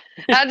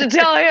 I had to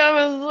tell him,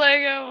 I was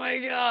like, oh my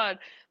God.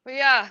 But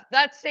yeah,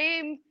 that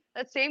same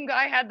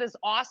guy had this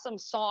awesome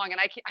song, and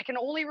I can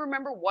only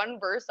remember one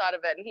verse out of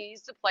it, and he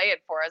used to play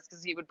it for us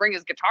because he would bring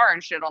his guitar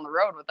and shit on the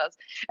road with us.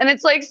 And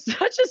it's like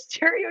such a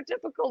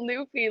stereotypical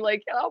newfie,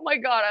 like, oh my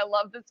God, I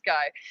love this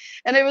guy.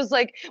 And it was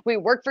like, we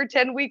work for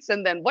 10 weeks,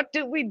 and then what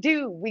do? We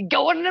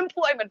go on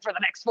unemployment for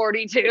the next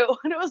 42.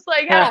 And it was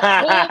like, had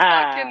a whole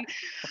fucking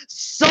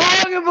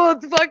song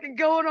about fucking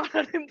going on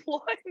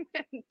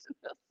unemployment. It's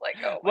like,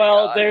 oh my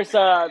Well,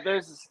 God.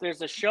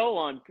 there's a show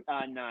on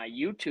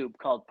YouTube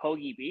called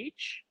Pogie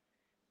Beach,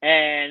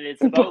 and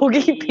it's about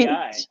Bogey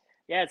PEI. Beach.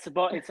 Yeah,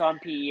 it's on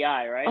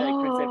PEI, right? Like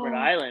Prince Edward Oh,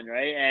 Island,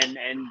 right?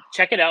 And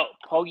check it out,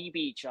 Pogie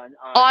Beach on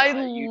I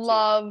YouTube.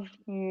 love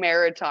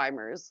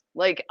Maritimers.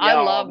 Like, I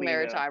Yo, love me too.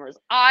 Maritimers.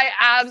 I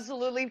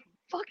absolutely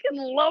fucking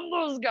love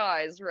those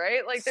guys,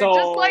 right? Like, they're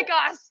just like So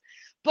us.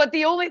 But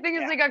the only thing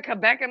is, yeah, they got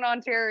Quebec and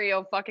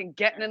Ontario fucking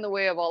getting in the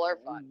way of all our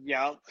fun.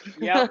 yep,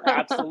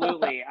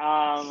 absolutely.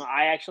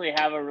 I actually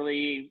have a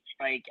really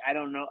I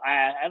don't know,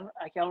 I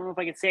don't know if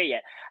I can say it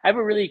yet. I have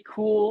a really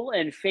cool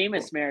and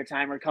famous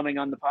maritimer coming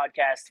on the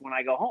podcast when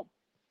I go home.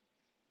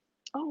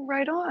 Oh,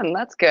 right on.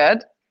 That's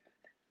good.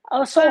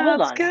 Oh, so hold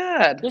That's on.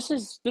 good.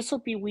 This will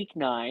be week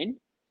 9.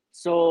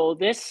 So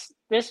this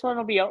one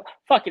will be out.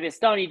 Fuck it, it's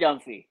Donnie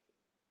Dunphy.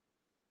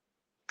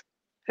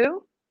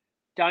 Who?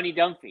 Donnie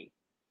Dunphy.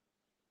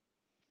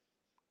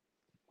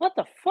 What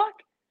the fuck?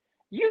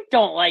 You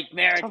don't like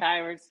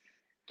Maritimers?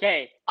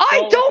 Okay.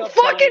 I don't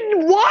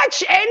fucking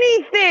watch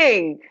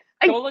anything.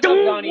 I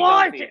don't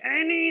watch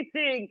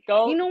anything.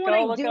 You know what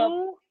I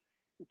do?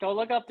 Go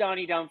look up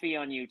Donnie Dunphy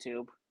on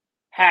YouTube.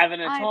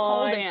 Having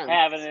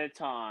a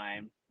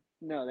time.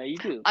 No, that you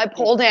do. I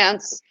pole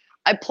dance.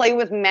 I play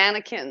with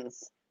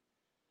mannequins.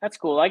 That's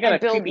cool. I got I a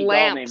build creepy doll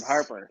named lamps.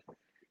 Harper.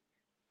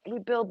 We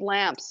build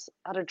lamps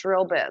out of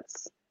drill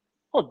bits.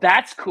 Oh,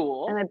 that's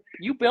cool. And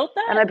you built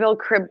that? And I build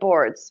crib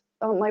boards.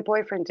 Oh, my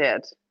boyfriend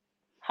did.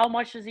 How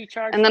much does he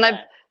charge and for then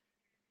that?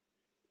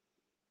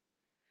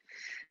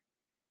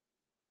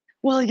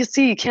 Well, you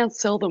see, you can't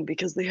sell them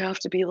because they have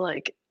to be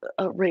like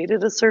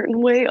rated a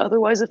certain way.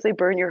 Otherwise, if they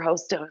burn your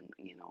house down,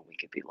 we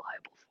could be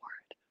liable for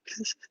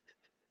it.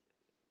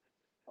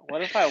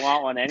 What if I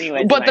want one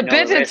anyways? But the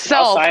bit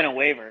itself, I'll sign a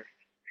waiver.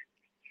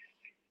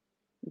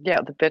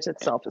 Yeah, the bit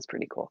itself is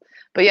pretty cool.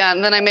 But yeah,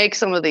 and then I make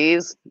some of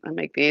these. I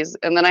make these,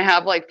 and then I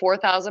have like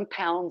 4,000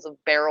 pounds of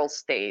barrel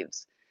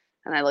staves,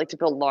 and I like to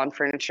build lawn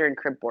furniture and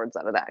crib boards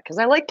out of that because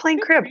I like playing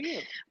crib.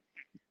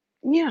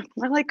 Yeah,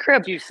 I like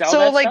crib. Do you sell so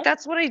that like stuff?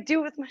 That's what I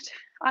do with my.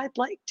 I'd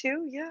like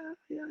to. Yeah.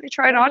 I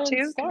try not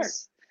to.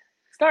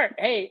 Start.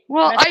 Hey.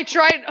 Well, I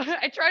try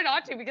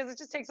not to because it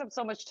just takes up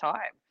so much time.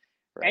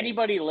 Right?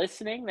 Anybody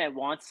listening that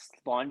wants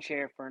lawn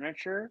chair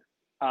furniture,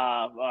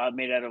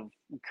 made out of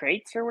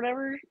crates or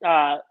whatever,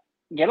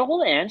 get a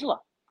hold of Angela.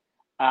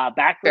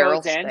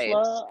 Backroads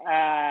Angela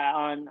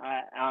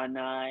on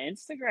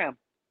Instagram.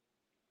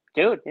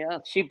 Dude, yeah,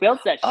 she built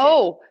that shit.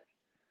 Oh,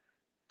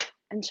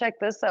 and check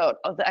this out.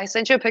 I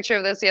sent you a picture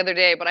of this the other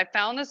day, but I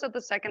found this at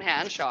the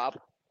secondhand shop,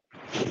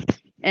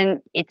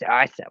 and it's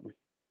awesome.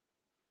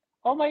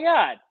 Oh my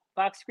God,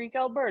 Fox Creek,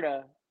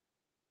 Alberta.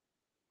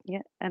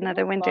 Yeah,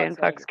 another winter in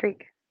Fox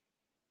Creek.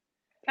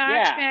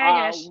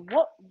 Yeah.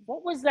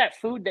 What was that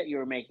food that you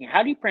were making?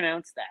 How do you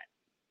pronounce that?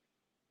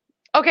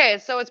 Okay,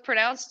 so it's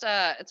pronounced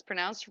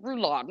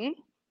rouladen.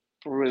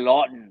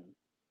 Rouladen.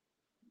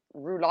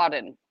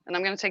 And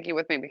I'm gonna take you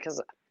with me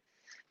because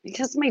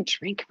my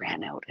drink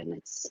ran out and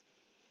it's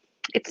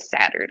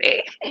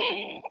Saturday.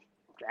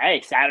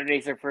 Hey,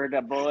 Saturdays are for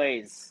the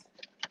boys.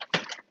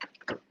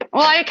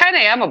 Well, I kind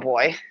of am a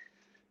boy.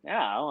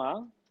 Yeah,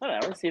 well,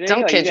 whatever. See,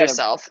 don't kid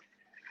yourself.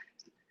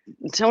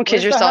 Don't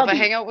kid yourself. I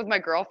hang out with my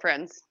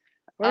girlfriends.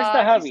 Where's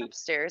the hubby? He's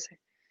upstairs.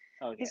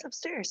 Okay. He's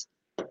upstairs.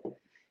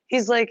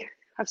 He's like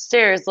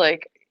upstairs,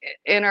 like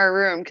in our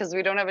room because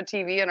we don't have a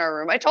TV in our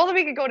room. I told him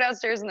he could go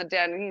downstairs in the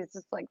den, and he's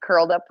just like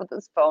curled up with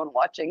his phone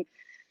watching.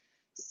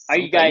 Are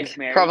you guys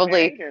married?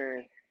 Probably.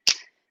 Or?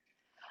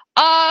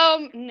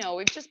 No,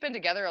 we've just been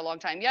together a long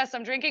time. Yes,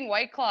 I'm drinking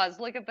White Claws.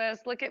 Look at this.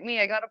 Look at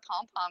me. I got a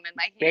pom-pom in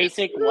my hand.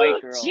 Basic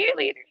white girl.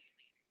 Cheerleader.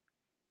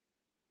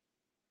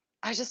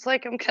 I just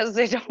like them because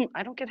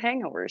I don't get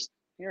hangovers.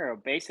 You're a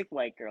basic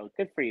white girl.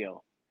 Good for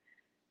you.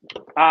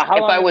 If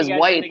I was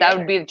white, that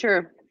would be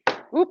true.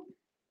 Oop.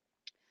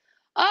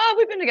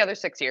 We've been together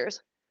 6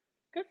 years.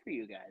 Good for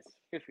you guys.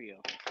 Good for you.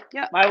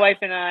 Yeah. My wife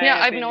and I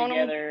have been known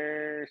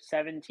together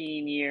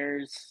 17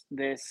 years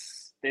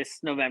this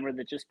November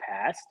that just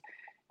passed.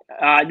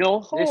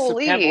 No, this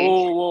September.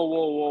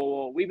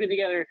 Whoa. We've been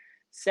together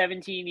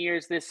 17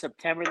 years this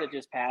September that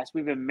just passed.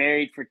 We've been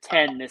married for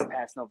 10 this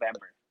past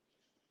November.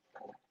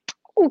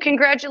 Oh,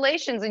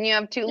 congratulations. And you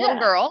have 2 little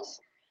girls?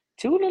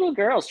 2 little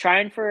girls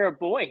trying for a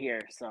boy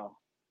here, so.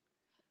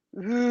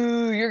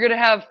 Ooh, you're going to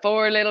have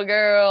 4 little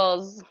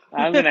girls.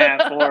 I'm going to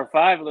have 4 or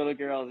 5 little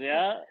girls,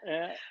 yeah.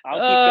 I'll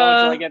keep going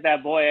until I get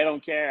that boy. I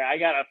don't care. I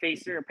got a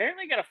facer.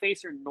 Apparently I got a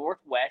facer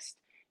northwest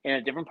in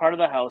a different part of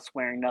the house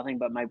wearing nothing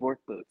but my work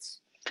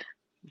boots.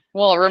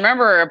 Well,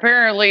 remember,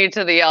 apparently,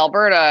 to the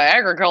Alberta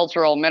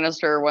agricultural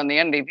minister when the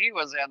NDP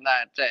was in,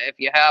 that if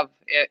you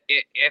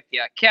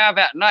calve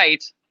at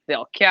night,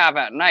 they'll calve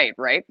at night,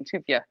 right?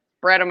 If you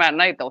bred them at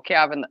night, they'll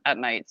calve at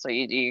night. So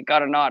you got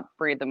to not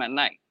breed them at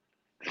night.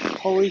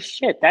 Holy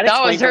shit, that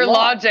That was explains a her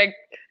lot. logic.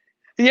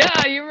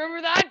 Yeah, you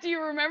remember that? Do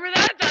you remember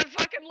that? That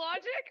fucking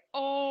logic?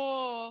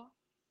 Oh.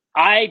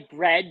 I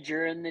bred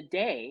during the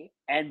day,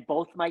 and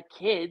both my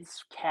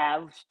kids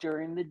calved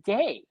during the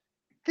day.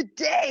 The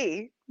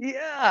day.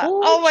 Yeah.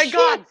 Holy Oh my shit.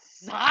 God.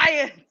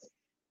 Science.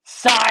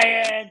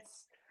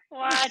 Science.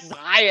 What?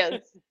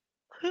 Science.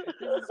 This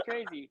is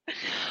crazy.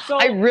 So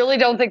I really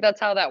don't think that's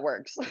how that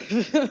works.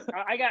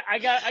 I've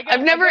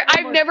I've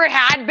never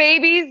had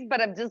babies,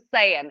 but I'm just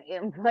saying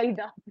it might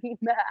not be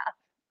math.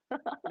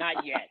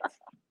 Not yet.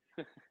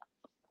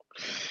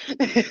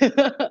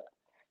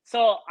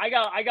 So I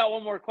got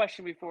one more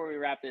question before we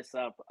wrap this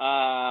up.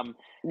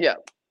 Yeah.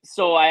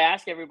 So I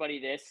ask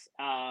everybody this.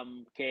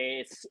 Okay,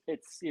 it's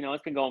it's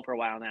been going for a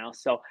while now.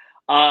 So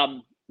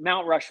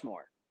Mount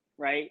Rushmore,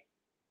 right?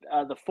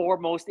 The 4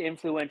 most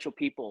influential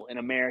people in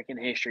American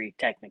history,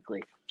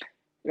 technically,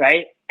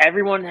 right?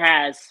 Everyone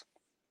has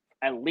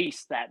at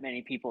least that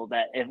many people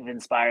that have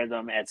inspired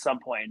them at some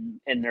point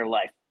in their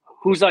life.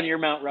 Who's on your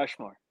Mount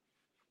Rushmore?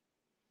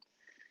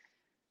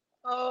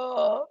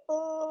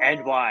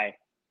 And why?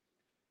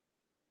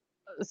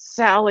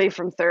 Sally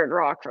from Third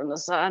Rock from the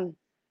Sun.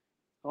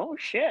 Oh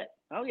shit.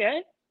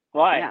 Okay.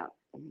 Why? Yeah.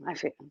 I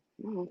feel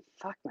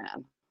fuck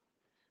man.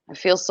 I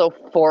feel so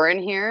foreign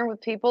here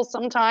with people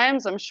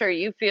sometimes. I'm sure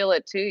you feel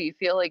it too. You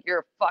feel like you're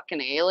a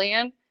fucking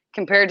alien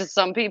compared to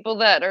some people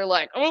that are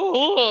like,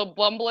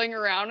 bumbling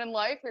around in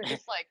life. You're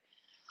just like,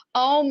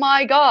 oh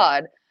my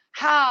God,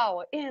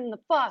 how in the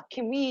fuck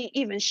can we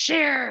even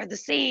share the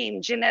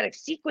same genetic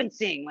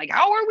sequencing? Like,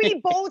 how are we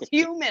both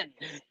humans?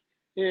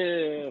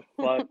 Yeah.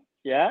 Fuck.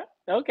 Yeah.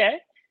 Okay.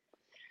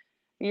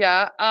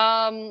 Yeah.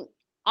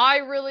 I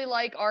really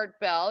like Art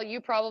Bell. You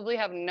probably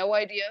have no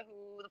idea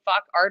who the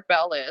fuck Art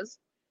Bell is.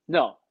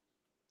 No.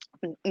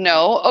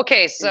 No.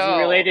 Okay, Is he so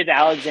related to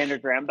Alexander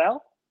Graham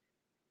Bell?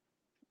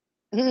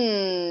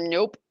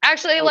 nope.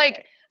 Actually,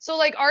 Okay.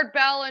 like Art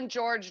Bell and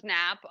George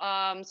Knapp.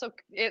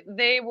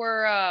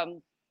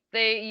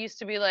 They used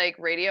to be like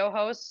radio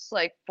hosts,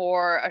 like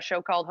for a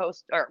show called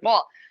Host. Or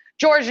well,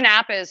 George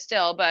Knapp is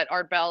still, but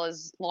Art Bell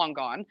is long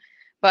gone.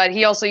 But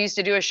he also used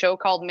to do a show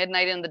called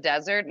Midnight in the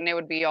Desert, and it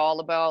would be all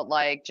about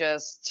like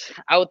just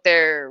out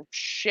there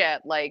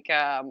shit. Like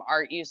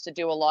Art used to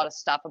do a lot of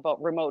stuff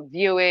about remote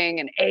viewing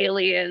and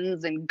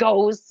aliens and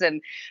ghosts and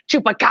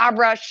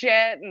chupacabra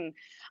shit, and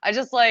I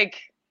just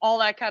like all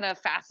that kind of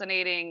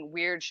fascinating,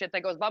 weird shit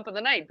that goes bump in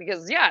the night.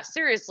 Because yeah,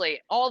 seriously,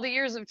 all the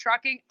years of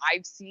trucking,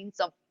 I've seen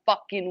some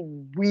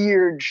fucking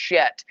weird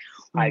shit.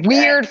 I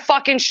Weird bet.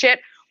 fucking shit.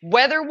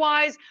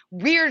 Weather-wise,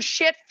 weird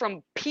shit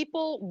from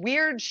people,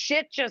 weird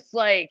shit just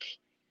like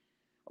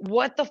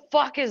what the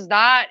fuck is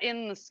that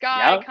in the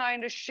sky Yeah.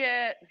 kind of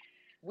shit.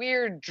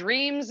 Weird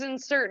dreams in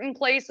certain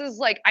places.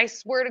 Like I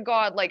swear to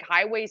God, like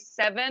Highway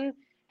 7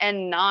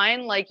 and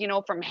 9, like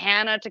from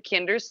Hannah to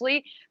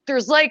Kindersley,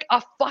 there's like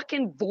a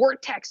fucking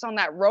vortex on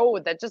that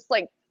road that just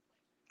like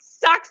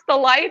sucks the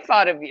life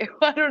out of you.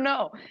 I don't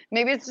know.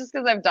 Maybe it's just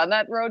because I've done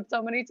that road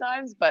so many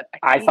times, but I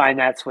I hate find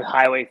that's with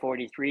Highway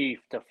 43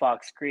 to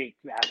Fox Creek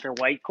after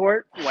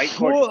Whitecourt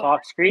to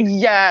Fox Creek.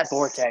 yes.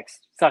 Vortex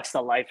sucks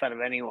the life out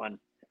of anyone.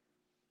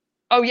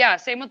 Oh yeah,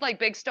 same with like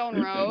Big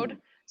Stone Road,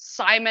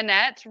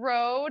 Simonette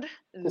Road.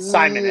 The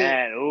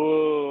Simonette.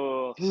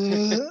 Ooh.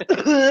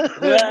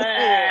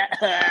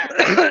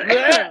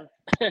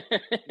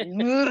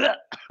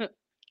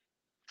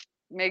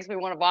 Makes me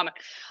want to vomit.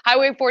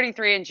 Highway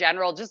 43 in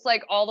general, just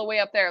like all the way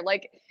up there.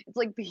 Like it's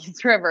like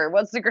Peace River.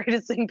 What's the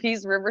greatest thing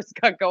Peace River's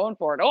got going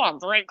for it? Oh, I'm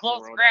right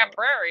close to Grand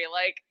Prairie.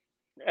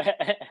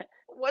 Like,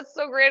 what's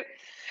so great?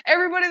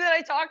 Everybody that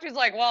I talk to is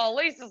like, well, at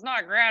least it's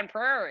not Grand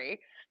Prairie.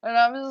 And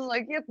I'm just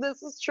like, yep,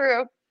 this is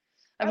true.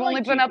 I've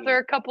only been up there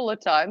a couple of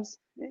times.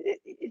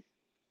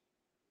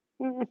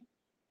 I'm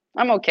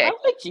okay. I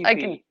like GP. I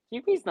can.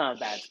 GP's not a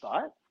bad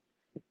spot.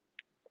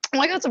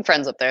 Well, I got some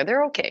friends up there.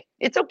 They're okay.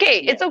 It's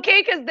okay. Yeah. It's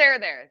okay because they're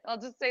there. I'll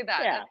just say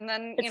that. Yeah. And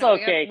then It's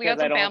okay we got because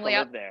I some don't have family to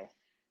up live there.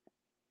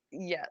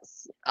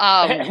 Yes.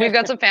 We've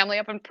got some family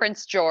up in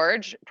Prince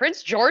George.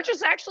 Prince George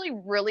is actually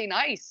really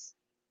nice.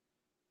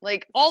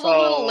 Like all the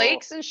little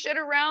lakes and shit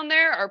around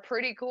there are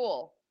pretty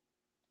cool.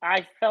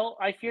 I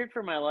feared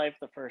for my life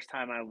the first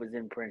time I was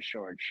in Prince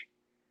George.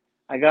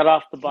 I got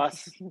off the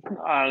bus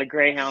on a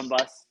Greyhound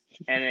bus,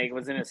 and it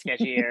was in a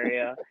sketchy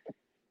area.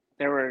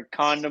 There were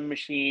condom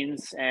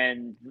machines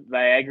and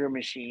Viagra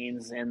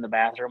machines in the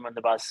bathroom of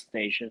the bus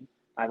station.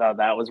 I thought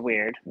that was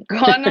weird.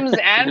 Condoms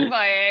and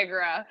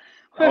Viagra.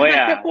 Oh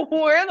yeah.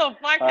 Where the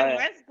fuck is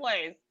this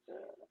place?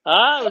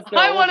 I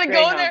want to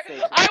go there.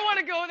 Station. I want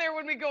to go there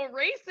when we go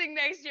racing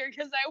next year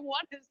because I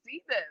want to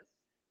see this.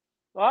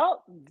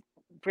 Well,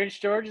 Prince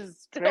George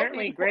is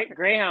apparently great.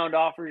 Greyhound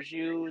offers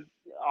you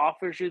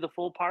the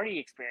full party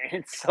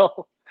experience.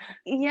 So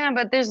Yeah,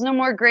 but there's no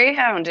more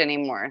Greyhound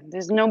anymore.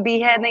 There's no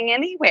beheading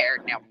anywhere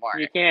no more.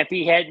 You can't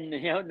beheading.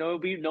 No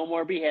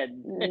more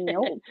beheading.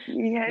 Nope,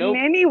 beheading Nope.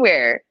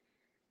 anywhere.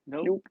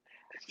 Nope. Nope.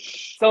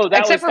 So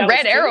Except for that was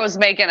Red two. Arrow's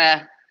making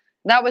a.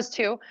 That was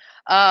two.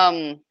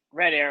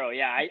 Red Arrow.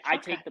 Yeah, I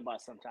Fuck. take the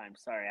bus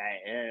sometimes. Sorry,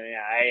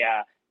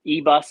 I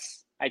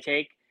e-bus I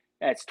take.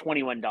 That's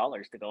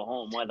 $21 to go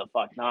home. Why the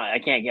fuck not? I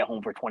can't get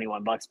home for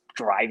 $21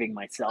 driving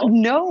myself.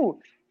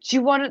 No. Do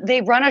you want to? They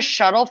run a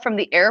shuttle from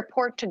the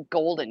airport to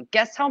Golden.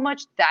 Guess how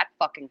much that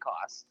fucking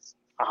costs?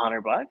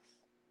 $100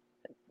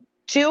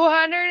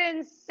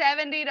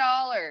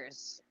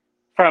 $270.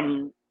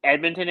 from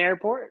Edmonton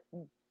Airport.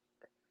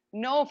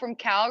 No, from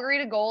Calgary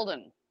to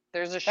Golden.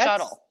 There's a That's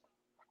shuttle.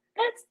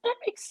 that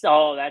makes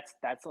that's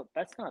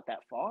not that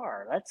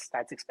far. That's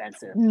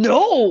expensive.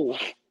 No,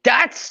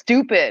 that's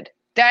stupid.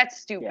 That's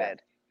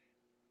stupid.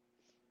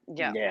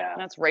 Yeah, Yeah.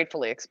 that's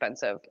rightfully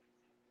expensive.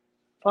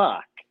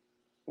 Fuck.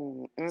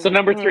 So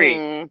number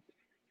three.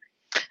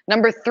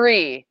 Number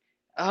three.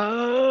 So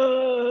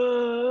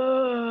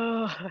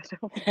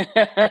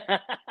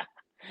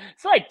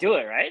I do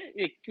it, right?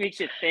 It makes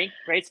you think.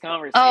 Creates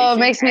conversation. Oh, it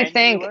makes me and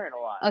think. You learn a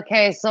lot.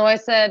 Okay, so I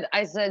said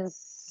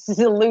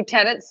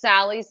Lieutenant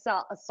Sally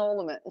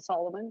Solomon.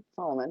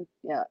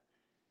 Yeah.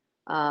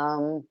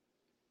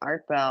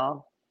 Art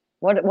Bell.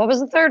 What was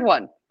the third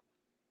one?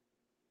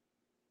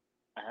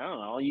 I don't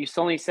know. You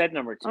only said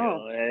number two.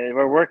 Oh.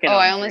 We're working on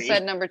I only three.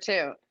 said number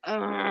two.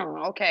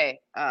 Okay.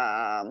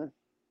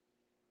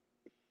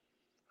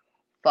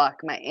 Fuck,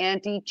 my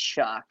Auntie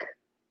Chuck.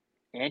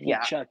 Auntie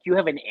Chuck. You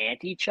have an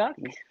Auntie Chuck?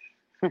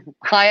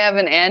 I have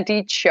an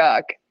Auntie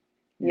Chuck.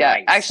 Yeah,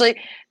 Nice. actually,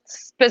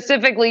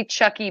 specifically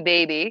Chucky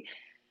Baby,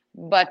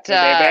 but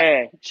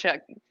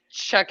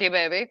Chucky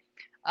Baby.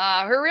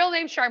 Her real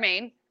name's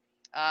Charmaine.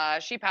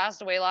 She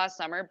passed away last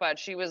summer, but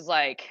she was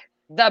like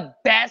the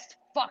best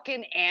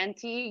fucking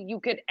auntie you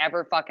could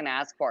ever fucking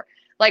ask for.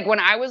 Like when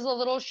I was a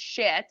little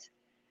shit,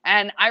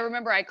 and I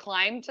remember I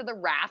climbed to the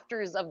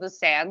rafters of the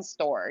sand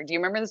store. Do you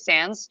remember the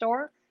sand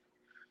store?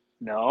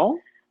 No.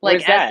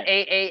 Like that?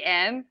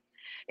 SAAN.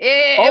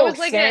 It was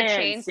like sand, a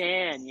chain.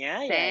 Sand.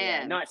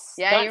 Yeah. Not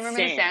you remember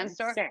the sand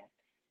store? Sand.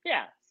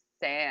 Yeah.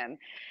 Sand.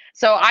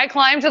 So I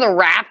climbed to the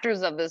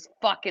rafters of this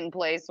fucking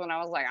place when I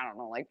was like, I don't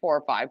know, like 4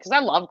 or 5, because I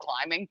love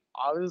climbing,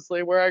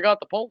 obviously, where I got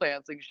the pole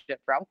dancing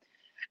shit from.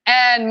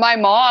 And my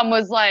mom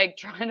was like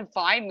trying to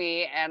find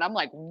me, and I'm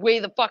like way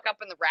the fuck up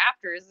in the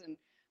rafters, and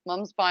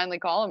mom's finally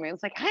calling me.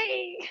 It's like,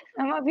 hey,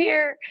 I'm up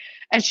here.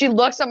 And she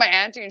looks at my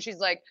auntie and she's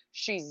like,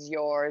 she's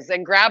yours,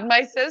 and grabbed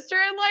my sister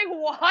and like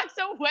walks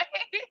away.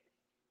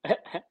 And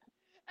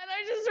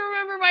I just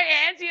remember my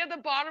auntie at the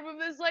bottom of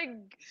this like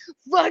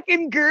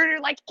fucking girder,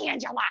 like,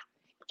 Angela,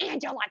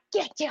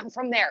 get down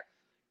from there.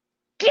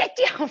 Get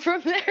down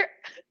from there.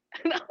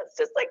 And I was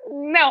just like,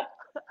 no,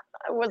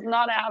 I was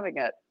not having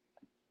it.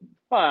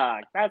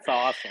 Fuck, that's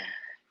awesome.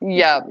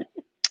 Yeah.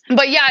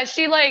 But yeah,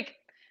 she went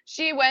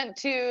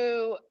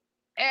to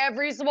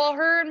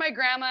her and my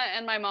grandma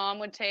and my mom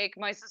would take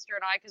my sister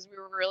and I, because we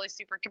were really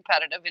super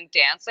competitive in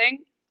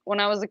dancing when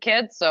I was a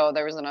kid. So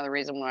there was another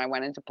reason when I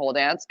went into pole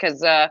dance,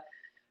 because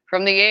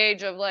from the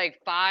age of like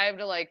 5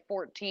 to like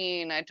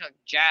 14, I took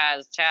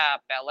jazz,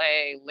 tap,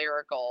 ballet,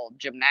 lyrical,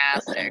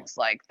 gymnastics,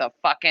 like the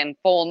fucking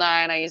full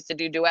 9. I used to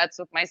do duets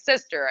with my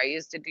sister. I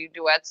used to do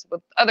duets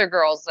with other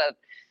girls that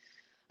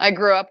I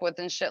grew up with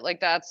and shit like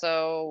that.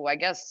 So I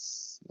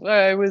guess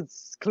I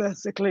was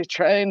classically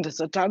trained as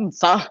a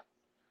dancer.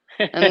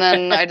 And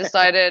then I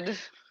decided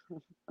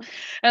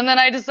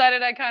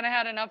I kind of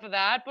had enough of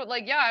that. But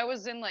like, yeah, I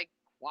was in like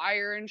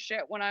choir and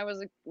shit when I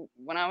was a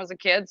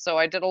kid. So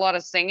I did a lot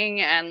of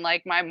singing, and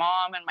like my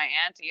mom and my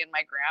auntie and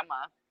my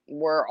grandma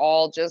were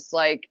all just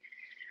like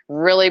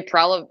really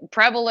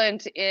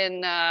prevalent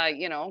in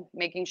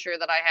making sure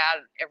that I had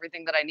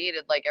everything that I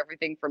needed, like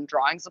everything from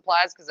drawing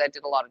supplies, because I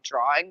did a lot of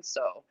drawing.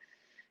 So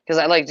because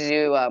I like to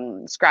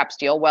do scrap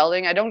steel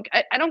welding, I don't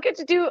get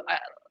to do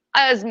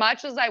as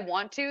much as I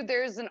want to.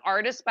 There's an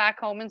artist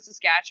back home in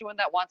Saskatchewan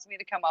that wants me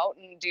to come out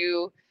and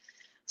do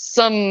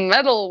some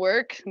metal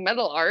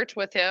art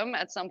with him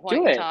at some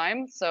point in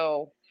time.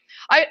 So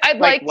I'd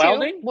like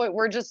welding? to.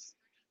 We're just,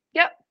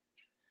 yep.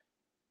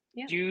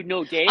 Yeah. Do you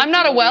know Dave? I'm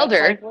not a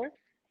welder.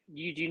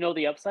 Do you know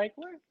the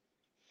upcycler?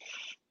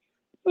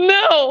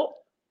 No.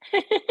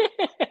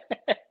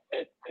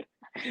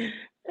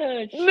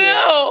 Oh,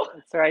 no.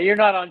 That's right. You're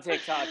not on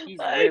TikTok. He's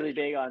really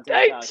big on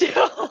TikTok. I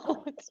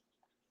don't. It's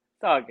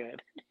all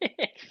good.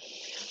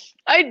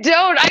 I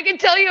don't. I can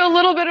tell you a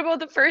little bit about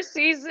the first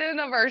season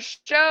of our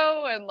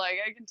show, and like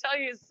I can tell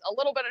you a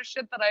little bit of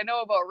shit that I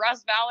know about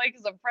Russ Valley,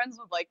 because I'm friends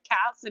with like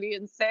Cassidy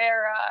and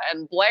Sarah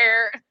and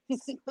Blair.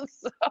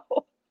 So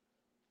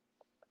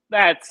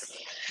that's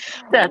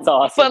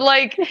awesome. But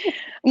like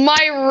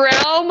my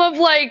realm of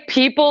like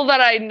people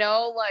that I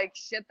know, like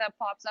shit that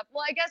pops up.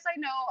 Well, I guess I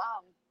know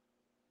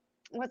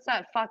what's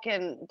that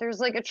fucking, there's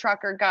like a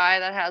trucker guy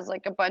that has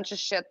like a bunch of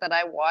shit that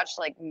I watch,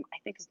 like I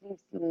think his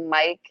name's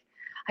Mike.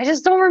 I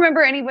just don't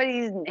remember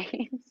anybody's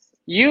names.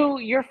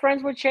 You're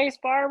friends with Chase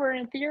Barber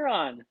and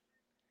Theron.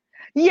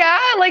 Yeah,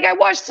 like I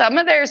watched some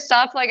of their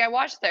stuff. Like I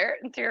watched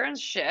Theron's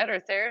shit or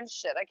Theron's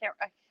shit. I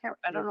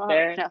don't know how to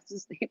There, pronounce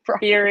his name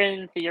properly.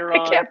 Theron, I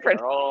Theron, can't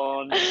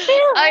pronounce.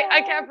 Theron,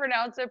 I can't Theron.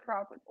 pronounce it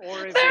properly.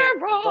 Or is it the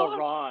Theron.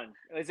 Ron?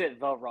 Is it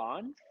the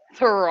Ron?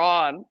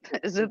 Theron.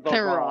 Is it The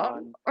Theron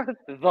Ron. or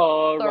The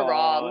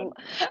Theron?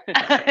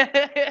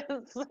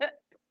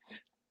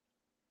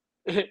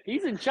 Ron.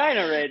 He's in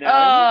China right now, isn't he?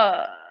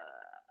 uh,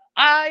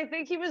 I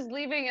think he was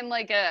leaving in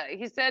like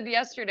he said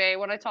yesterday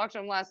when I talked to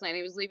him last night,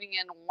 he was leaving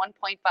in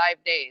 1.5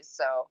 days.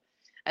 So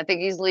I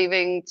think he's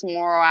leaving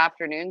tomorrow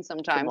afternoon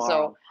sometime. So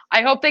Tomorrow.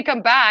 I hope they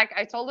come back.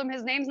 I told him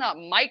his name's not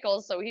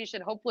Michael, so he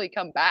should hopefully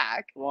come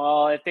back.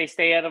 Well, if they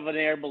stay out of an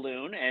air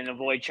balloon and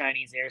avoid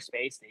Chinese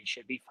airspace, they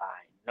should be fine.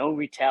 No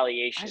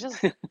retaliation.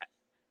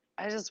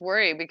 I just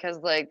worry because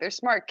like they're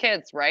smart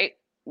kids, right?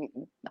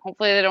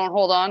 Hopefully they don't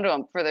hold on to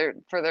them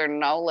for their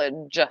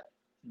knowledge.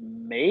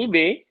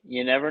 Maybe.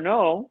 You never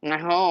know. I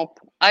hope.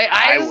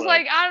 I just would.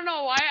 like I don't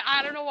know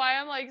why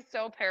I'm like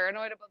so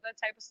paranoid about that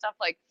type of stuff.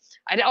 Like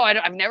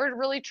I've never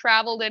really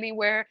traveled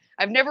anywhere.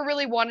 I've never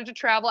really wanted to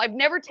travel. I've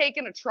never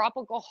taken a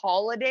tropical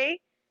holiday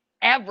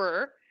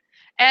ever.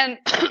 And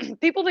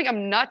people think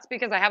I'm nuts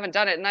because I haven't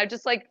done it. And I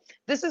just like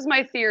this is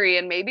my theory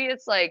and maybe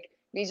it's like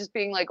me just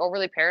being like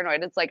overly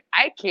paranoid. It's like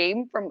I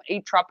came from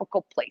a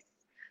tropical place.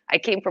 I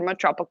came from a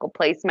tropical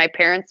place. My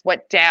parents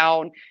went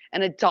down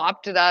and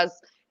adopted us.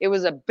 It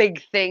was a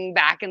big thing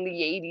back in the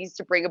 80s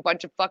to bring a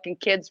bunch of fucking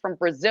kids from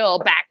Brazil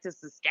back to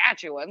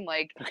Saskatchewan.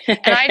 Like, and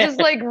I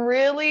just like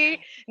really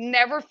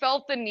never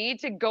felt the need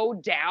to go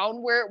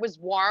down where it was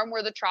warm,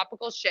 where the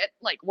tropical shit,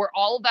 like where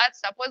all of that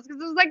stuff was. Cause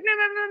it was like,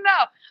 no.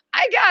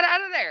 I got out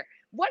of there.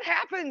 What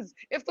happens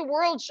if the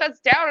world shuts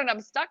down and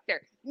I'm stuck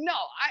there? No,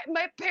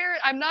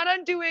 I'm not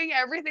undoing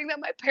everything that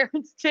my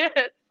parents did.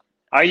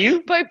 Are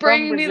you by from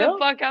bringing me the Brazil?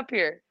 fuck up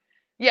here?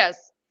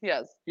 Yes.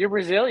 You're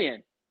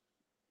Brazilian.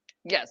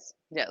 Yes.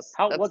 That's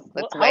How big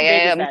the is way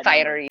I am, that number?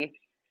 fiery.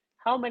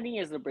 How many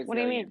is the Brazilian? What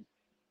do you mean?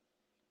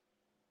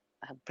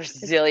 A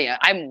Brazilian.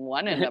 I'm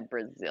one in a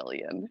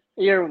Brazilian.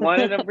 You're one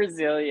in a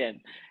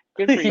Brazilian.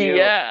 Good for you.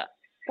 Yeah.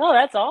 Oh,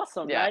 that's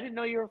awesome. Yeah. I didn't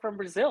know you were from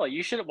Brazil.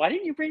 Why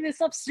didn't you bring this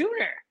up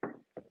sooner?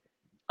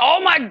 Oh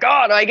my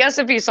God. I guess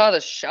if you saw the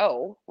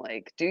show,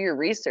 like do your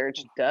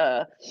research.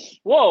 Duh.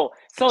 Whoa.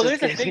 So Just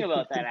there's a thing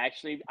about that,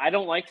 actually. I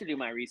don't like to do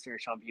my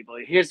research on people.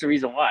 Here's the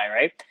reason why,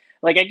 right?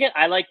 Like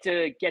I like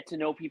to get to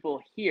know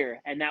people here,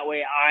 and that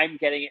way I'm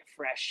getting it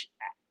fresh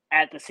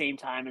at the same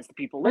time as the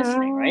people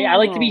listening, right? I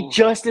like to be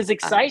just as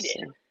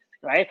excited,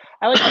 right?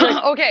 I like to be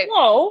like, okay.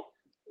 Whoa.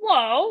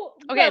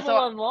 Okay, so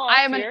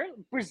I am here.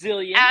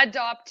 Brazilian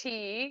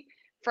adoptee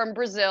from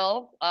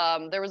Brazil.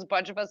 There was a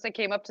bunch of us that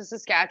came up to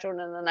Saskatchewan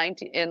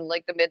in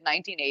like the mid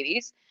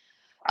 1980s.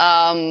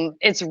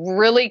 It's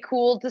really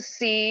cool to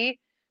see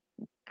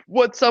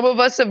what some of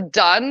us have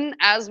done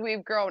as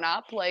we've grown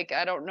up. Like,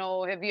 I don't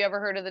know, have you ever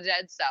heard of the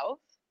Dead South?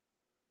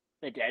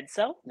 The Dead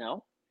South?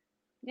 No.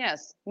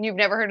 Yes. You've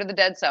never heard of the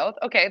Dead South?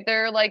 Okay,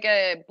 they're like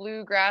a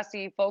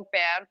bluegrassy folk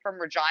band from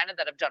Regina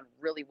that have done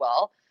really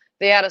well.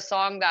 They had a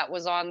song that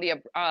was on the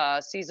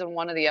season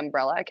 1 of the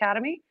Umbrella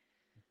Academy.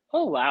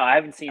 Oh wow, I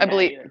haven't seen that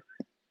either.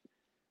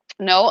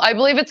 No, I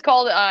believe it's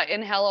called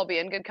In Hell I'll Be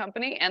in Good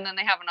Company. And then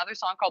they have another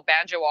song called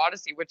Banjo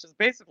Odyssey, which is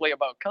basically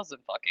about cousin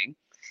fucking.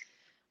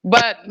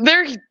 But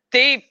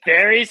they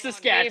very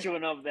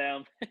Saskatchewan of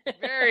them.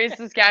 Very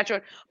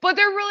Saskatchewan. But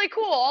they're really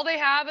cool. All they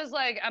have is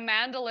like a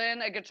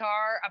mandolin, a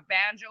guitar, a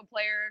banjo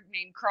player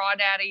named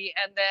Crawdaddy,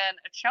 and then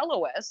a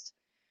celloist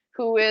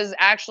who is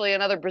actually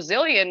another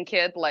Brazilian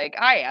kid like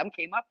I am,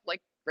 came up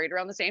like right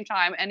around the same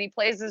time, and he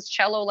plays his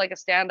cello like a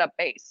stand-up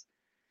bass.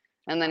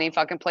 And then he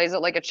fucking plays it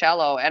like a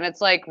cello. And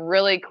it's like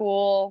really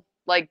cool,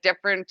 like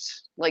different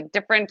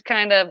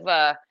kind of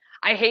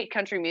I hate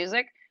country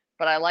music,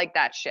 but I like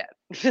that shit.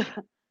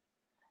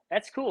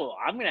 That's cool.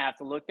 I'm gonna have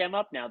to look them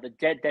up now. The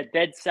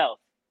Dead South.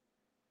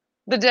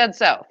 The Dead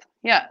South.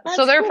 Yeah. That's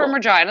so they're cool. from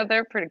Regina.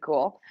 They're pretty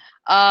cool.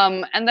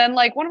 And then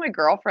like one of my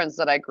girlfriends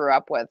that I grew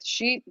up with,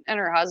 she and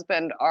her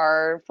husband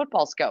are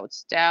football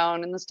scouts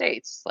down in the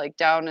States, like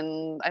down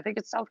in I think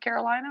it's South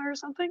Carolina or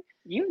something.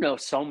 You know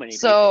so many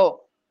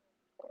people.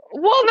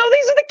 Well, no,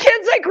 these are the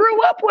kids I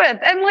grew up with.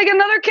 And like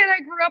another kid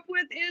I grew up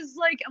with is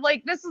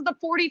like this is the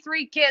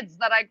 43 kids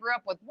that I grew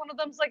up with. One of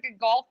them's like a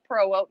golf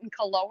pro out in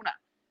Kelowna.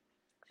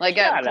 Like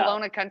at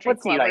Kelowna Country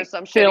Club or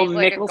some shit. Phil He's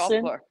like Mickelson? A golf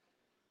player.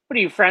 What are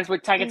you, friends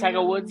with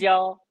Tiger Woods,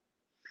 y'all?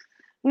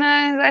 No,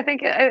 I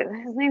think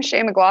his name's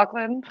Shane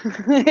McLaughlin.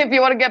 If you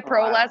want to get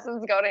pro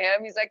lessons, go to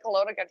him. He's at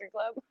Kelowna Country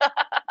Club.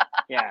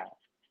 Yeah.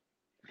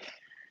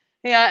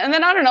 Yeah, and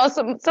then I don't know,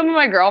 some of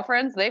my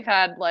girlfriends, they've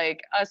had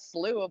like a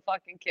slew of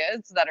fucking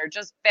kids that are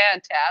just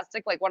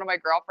fantastic. Like one of my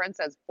girlfriends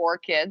has 4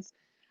 kids.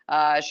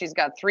 She's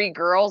got 3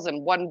 girls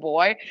and 1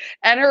 boy,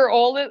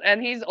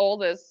 and he's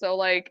oldest. So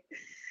like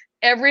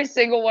every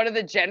single one of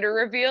the gender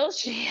reveals,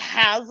 she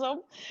has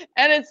them.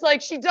 And it's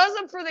like, she does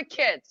them for the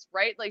kids,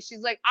 right? Like,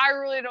 she's like, I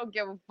really don't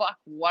give a fuck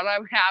what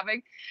I'm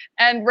having.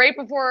 And right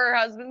before her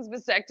husband's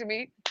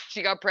vasectomy,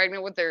 she got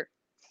pregnant with their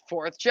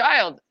 4th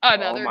child,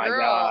 another girl.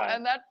 God.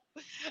 And that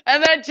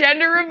And that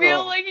gender reveal,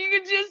 Oh. like you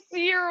can just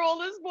see her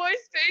oldest boy's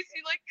face.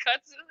 He like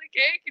cuts into the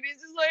cake, and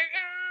he's just like,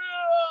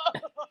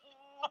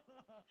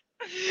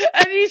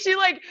 and she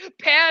like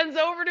pans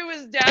over to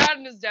his dad,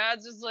 and his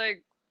dad's just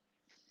like,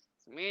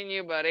 "It's me and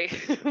you, buddy.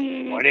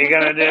 What are you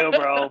gonna do,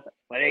 bro?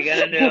 What are you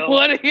gonna do?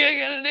 What are you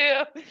gonna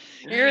do?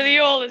 You're the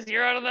oldest.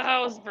 You're out of the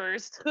house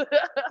first."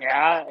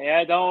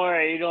 Yeah. Don't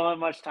worry. You don't have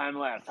much time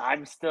left.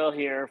 I'm still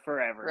here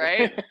forever.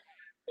 Right?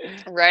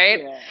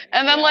 Right? Yeah.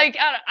 And then Yeah. like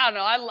I don't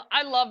know,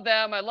 I love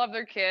them. I love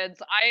their kids.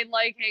 I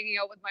like hanging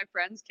out with my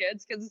friends'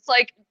 kids because it's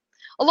like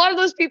a lot of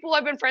those people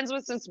I've been friends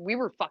with since we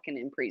were fucking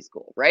in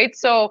preschool, right?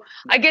 So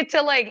I get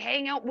to like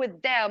hang out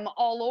with them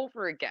all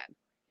over again.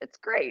 It's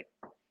great.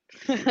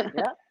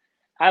 Yeah.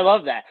 I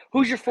love that.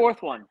 Who's your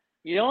fourth one?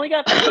 You only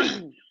got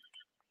 3.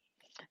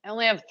 I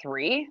only have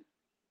 3.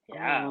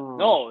 Yeah. Oh.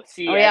 No.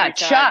 See. Oh yeah, every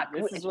time- Chuck.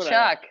 This is what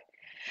Chuck.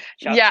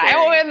 Chuck Yeah. Berry.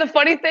 Oh, and the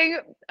funny thing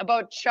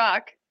about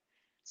Chuck,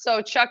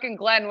 so Chuck and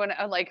Glenn, when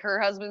like her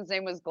husband's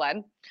name was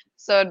Glenn,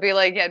 so it'd be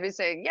like, yeah, I'd be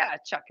saying, yeah,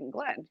 Chuck and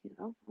Glenn, you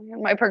know,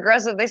 my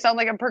progressive, they sound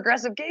like a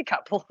progressive gay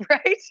couple,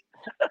 right?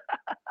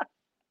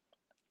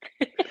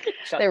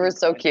 Chuck They were and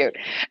so Glenn. cute.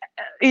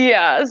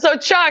 Yeah. So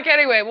Chuck,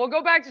 anyway, we'll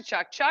go back to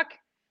Chuck. Chuck,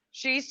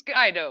 she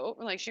skydove,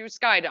 like she was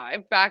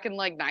skydive back in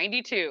like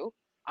 92.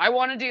 I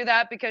want to do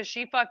that because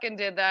she fucking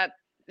did that.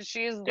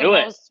 She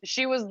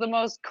was the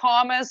most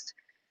calmest,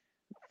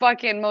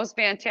 fucking most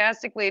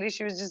fantastic lady.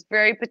 She was just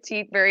very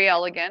petite, very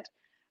elegant.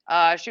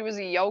 She was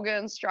a yoga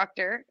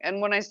instructor, and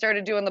when I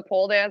started doing the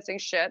pole dancing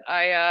shit,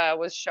 I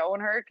was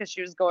showing her because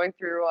she was going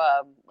through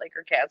like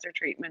her cancer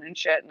treatment and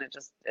shit, and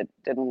it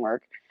didn't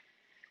work.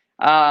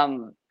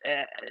 And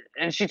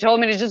she told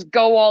me to just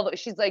go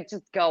she's like,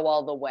 just go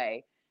all the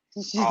way.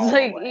 She's All the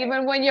like, way.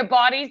 even when your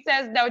body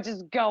says no,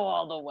 just go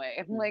all the way.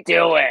 I'm like, Do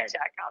okay, it.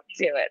 Jack, I'll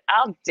do it.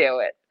 I'll do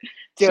it.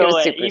 She Do was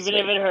it, super even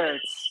if sweet. it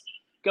hurts.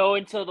 Go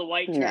until the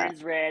white Yeah.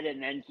 turns red, and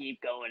then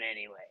keep going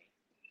anyway.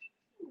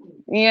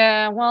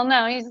 Yeah, well,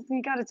 no, you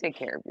got to take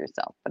care of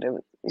yourself. But she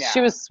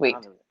Yeah, was sweet.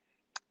 obviously.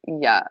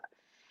 Yeah.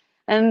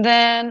 And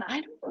then I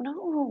don't know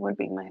who would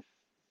be my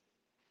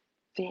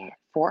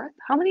fourth.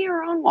 How many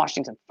are on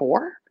Washington?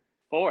 4?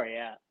 4,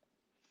 yeah.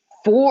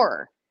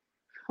 4.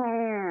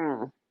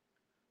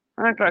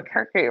 That's a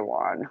tricky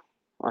one.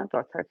 That's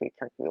a tricky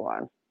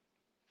one.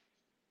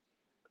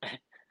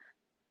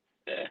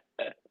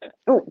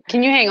 Oh,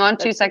 can you hang on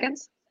 2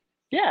 seconds?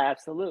 Yeah,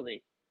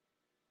 absolutely.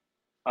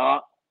 Oh,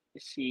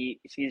 she's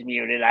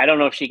muted. I don't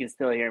know if she can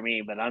still hear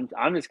me, but I'm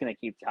just gonna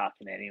keep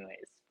talking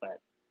anyways. But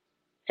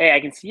hey, I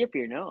can see up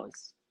your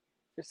nose.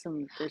 There's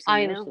some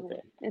I nose know. with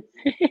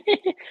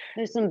it.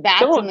 There's some bats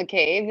Come on. in the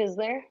cave, is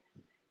there?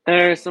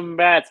 There's some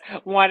bats.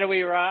 Why do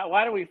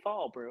we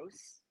fall,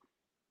 Bruce?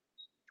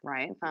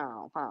 Right.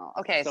 Oh.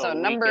 Okay, so we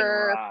can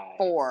number rise.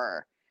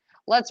 4.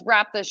 Let's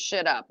wrap this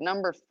shit up.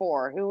 Number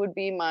 4. Who would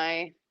be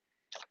my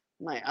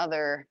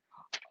other?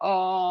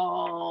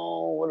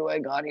 Oh, what do I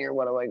got here?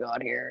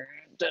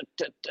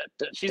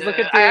 She's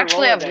looking through I her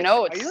actually have Rolodex.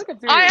 notes. Are you looking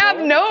through I your have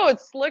Rolodex?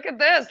 notes. Look at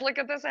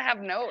this. I have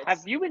notes.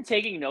 Have you been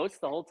taking notes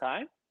the whole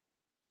time?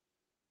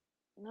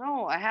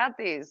 No, I had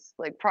these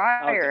like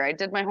prior. Okay. I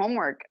did my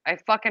homework. I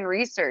fucking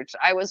researched.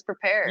 I was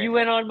prepared. You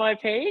went on my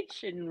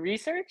page and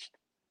researched?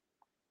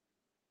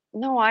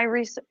 No, I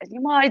researched.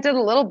 Well, I did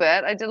a little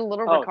bit. I did a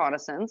little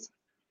reconnaissance.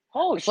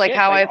 Oh, It's shit. like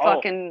how I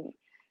fucking.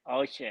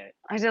 Oh, shit.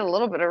 I did a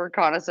little bit of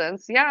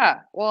reconnaissance.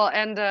 Yeah. Well,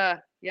 and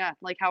yeah,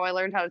 like how I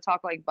learned how to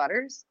talk like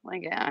Butters.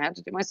 Like, yeah, I had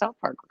to do my South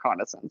Park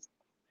reconnaissance.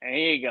 There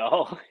you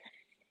go.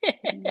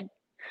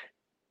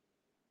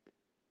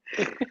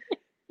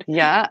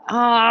 Yeah.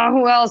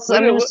 Who else?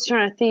 I'm just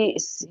trying to think.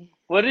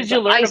 What did you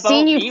learn about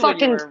seen you me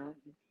fucking when you were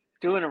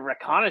doing a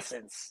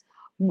reconnaissance?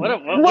 What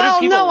well,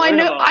 do people no, learn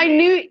about I me?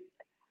 knew.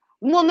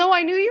 Well, no,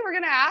 I knew you were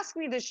gonna ask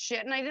me this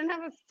shit, and I didn't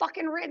have it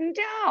fucking written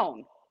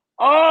down.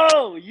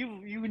 Oh,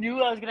 you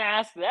knew I was gonna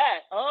ask that.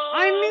 Oh,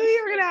 I knew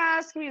you were gonna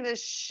ask me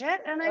this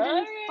shit, and I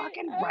didn't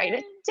fucking write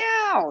it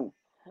down.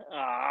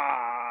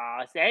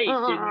 Ah, hey, it's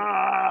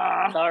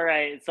all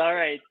right. It's all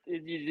right.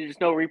 There's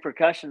no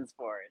repercussions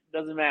for it.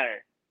 Doesn't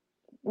matter.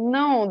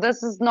 No,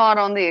 this is not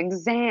on the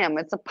exam.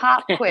 It's a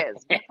pop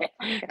quiz.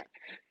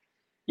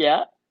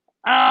 Yeah.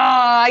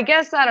 I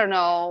guess I don't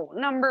know.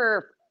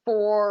 Number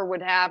 4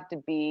 would have to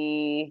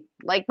be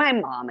like my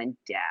mom and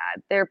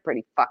dad. They're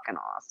pretty fucking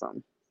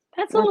awesome.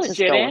 That's a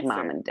legit answer. With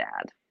mom and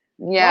dad.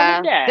 Yeah, Mom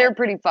and dad. they're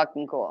pretty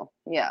fucking cool.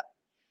 Yeah.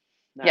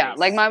 Nice. Yeah,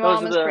 like my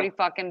mom is pretty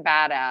fucking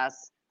badass.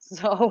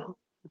 So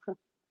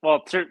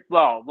well,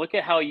 look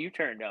at how you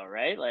turned out,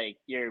 right? Like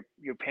your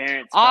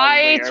parents.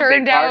 I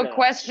turned out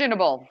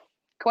questionable.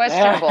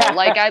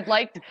 Like I'd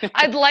like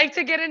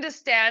to get into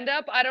stand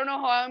up. I don't know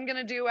how I'm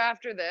gonna do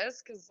after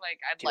this because like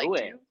I'd like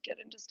to get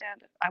into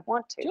stand up. I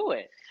want to do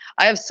it.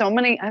 I have so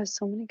many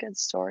good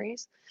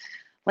stories.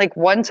 Like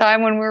one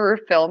time when we were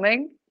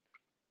filming,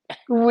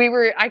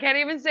 I can't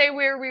even say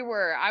where we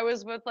were. I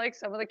was with like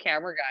some of the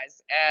camera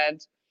guys,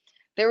 and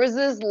there was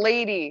this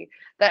lady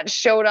that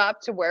showed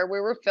up to where we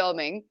were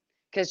filming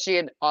because she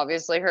had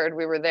obviously heard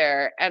we were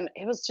there, and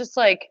it was just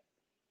like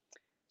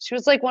She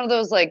was like one of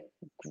those like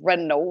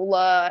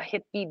granola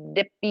hippy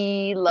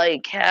dippy,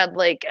 like had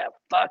like a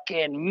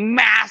fucking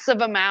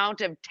massive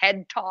amount of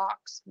TED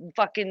Talks,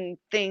 fucking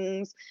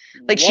things.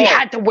 Like she Whoa.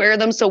 had to wear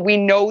them so we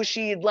know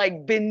she'd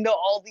like been to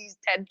all these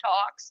TED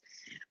Talks.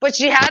 But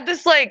she had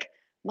this like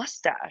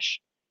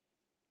mustache,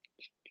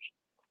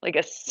 like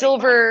a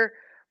silver,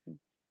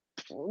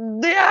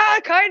 yeah,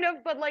 kind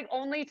of, but like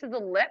only to the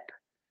lip.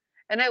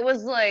 And it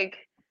was like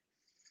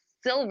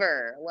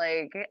silver,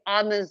 like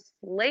on this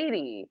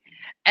lady.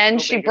 And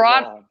Go she big or go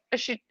brought home.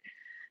 she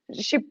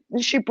she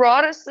she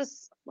brought us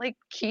this like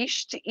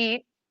quiche to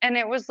eat, and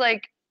it was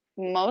like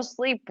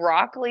mostly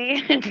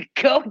broccoli and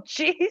goat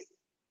cheese.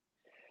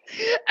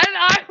 And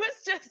I was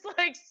just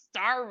like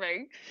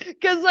starving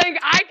because like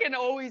I can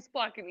always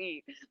fucking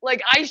eat.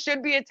 Like I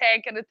should be a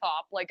tank and a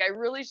top. Like I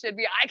really should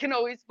be. I can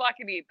always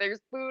fucking eat.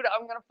 There's food,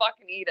 I'm gonna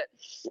fucking eat it.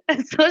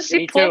 And so she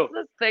Me pulls too.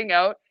 this thing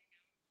out,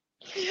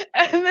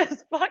 and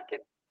this fucking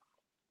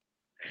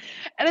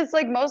and it's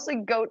like mostly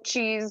goat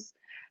cheese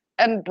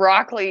and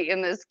broccoli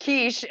in this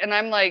quiche, and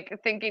I'm like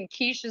thinking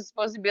quiche is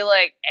supposed to be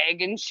like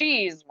egg and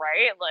cheese,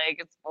 right? Like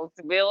it's supposed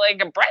to be like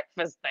a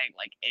breakfast thing,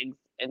 like eggs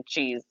and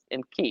cheese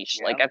and quiche.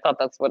 Yeah. Like I thought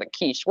that's what a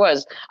quiche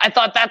was. I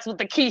thought that's what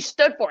the quiche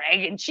stood for,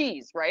 egg and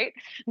cheese, right?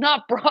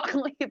 Not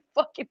broccoli and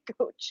fucking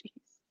goat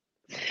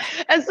cheese.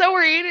 And so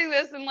we're eating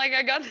this, and like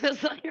I got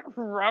this like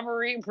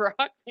rubbery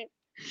broccoli.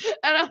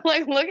 And I'm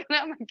like looking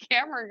at my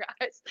camera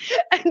guys,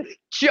 and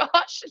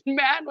Josh and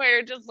Manway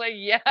are just like,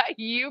 yeah,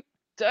 you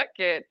took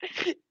it.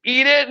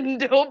 Eat it and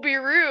don't be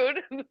rude.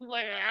 I'm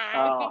like,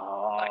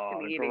 Oh,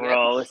 eating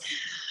gross.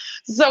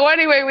 it. So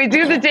anyway, we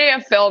do the day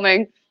of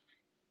filming.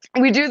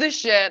 We do the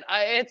shit.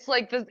 It's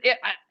like this.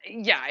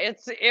 Yeah,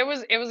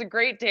 it was a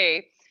great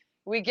day.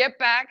 We get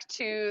back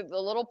to the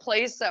little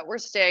place that we're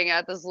staying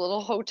at, this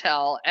little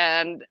hotel,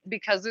 and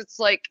because it's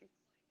like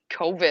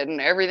COVID and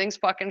everything's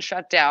fucking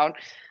shut down.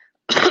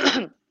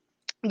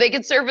 They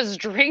could serve us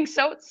drinks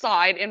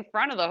outside in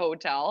front of the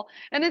hotel,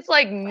 and it's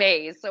like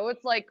May, so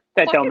it's like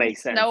That don't fucking make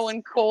snow sense.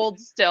 and cold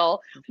still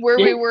where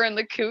we were in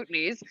the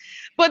Kootenays.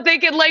 But they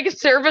could like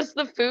serve us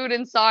the food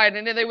inside,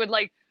 and then they would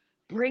like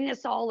bring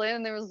us all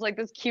in. There was like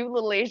this cute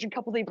little Asian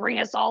couple. They bring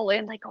us all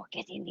in, like, oh,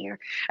 get in here,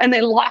 and they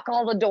lock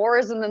all the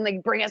doors, and then they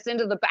bring us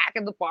into the back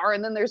of the bar,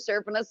 and then they're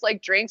serving us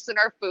like drinks and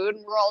our food,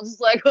 and we're all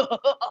just like,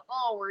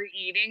 oh, we're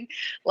eating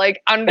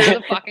like under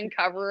the fucking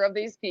cover of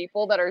these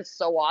people that are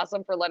so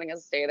awesome for letting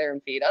us stay there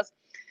and feed us.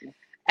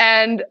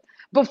 And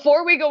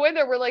before we go in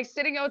there, we're like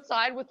sitting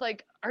outside with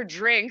like our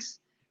drinks,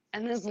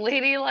 and this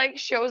lady like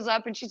shows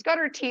up, and she's got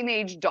her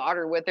teenage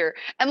daughter with her,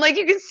 and like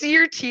you can see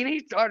her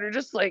teenage daughter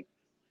just like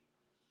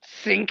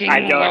thinking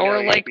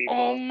lower, like,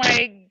 oh my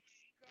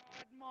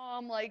god,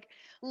 mom, like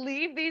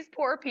leave these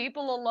poor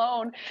people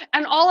alone.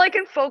 And all I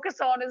can focus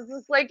on is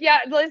this, like, yeah,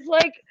 it's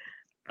like,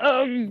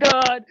 oh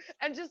god,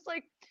 and just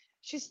like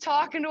she's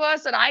talking to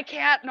us, and I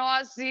can't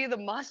not see the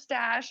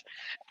mustache,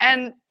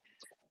 and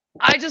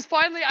I just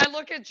finally I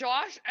look at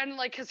Josh, and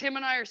like because him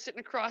and I are sitting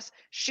across,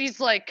 she's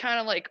like kind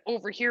of like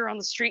over here on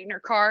the street in her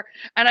car,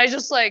 and I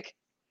just like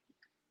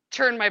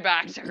turn my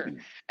back to her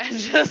and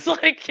just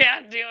like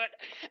can't do it.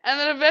 And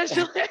then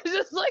eventually I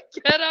just like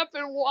get up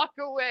and walk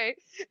away.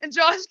 And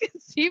Josh can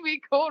see me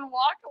go and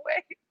walk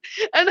away.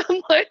 And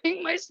I'm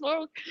lighting my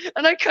smoke.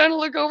 And I kind of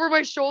look over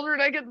my shoulder,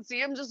 and I can see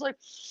him just like,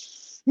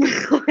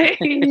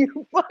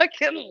 you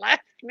fucking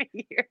left me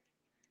here.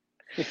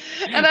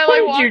 And I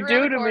like walk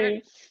around the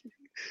corner.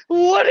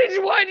 Why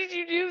did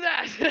you do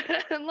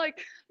that? And like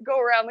go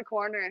around the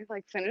corner and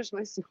like finish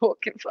my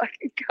smoke and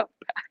fucking come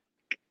back.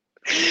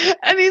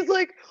 And he's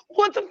like,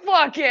 what the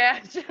fuck,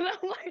 Ash? And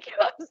I'm like,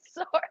 I'm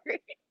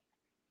sorry.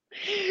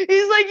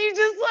 He's like, you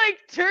just like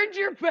turned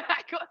your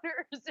back on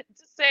her as if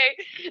to say,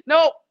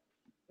 nope,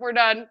 we're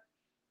done.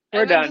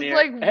 We're done here.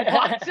 Like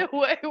walked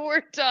away.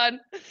 We're done.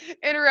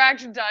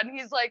 Interaction done.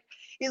 He's like,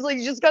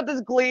 you just got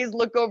this glazed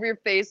look over your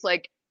face,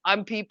 like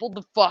I'm peopled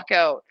the fuck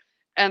out,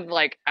 and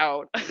like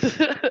out.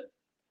 I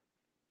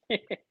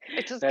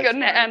just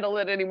couldn't handle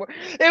it anymore.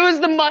 It was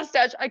the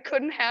mustache. I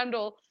couldn't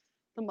handle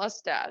the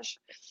mustache.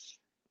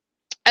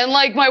 And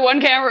like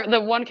the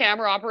one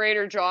camera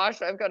operator,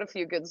 Josh, I've got a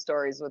few good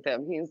stories with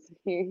him.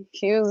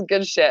 He was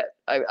good shit.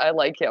 I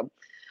like him.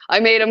 I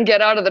made him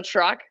get out of the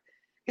truck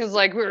because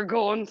like we were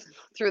going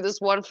through this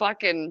one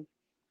fucking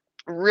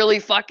really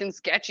fucking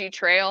sketchy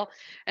trail,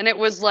 and it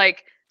was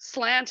like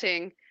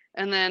slanting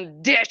and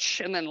then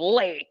ditch and then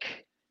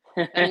lake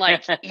and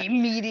like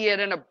immediate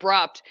and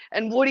abrupt.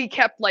 And Woody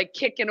kept like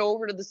kicking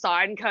over to the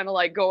side and kind of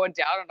like going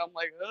down, and I'm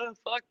like, oh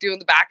fuck, doing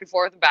the back and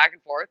forth and back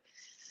and forth.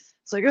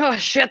 It's like, oh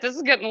shit, this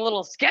is getting a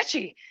little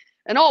sketchy.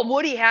 And all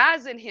Woody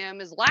has in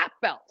him is lap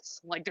belts.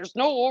 Like there's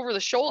no over the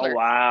shoulder. Oh,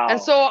 wow. And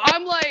so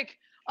I'm like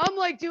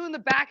doing the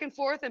back and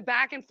forth and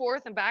back and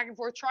forth and back and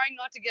forth, trying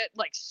not to get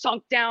like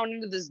sunk down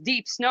into this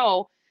deep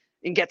snow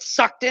and get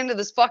sucked into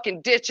this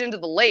fucking ditch into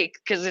the lake,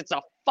 because it's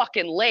a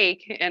fucking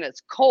lake and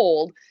it's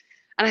cold.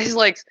 And I just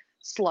like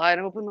slide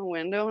open the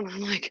window, and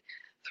I'm like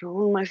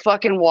throwing my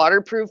fucking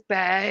waterproof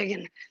bag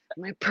and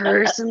my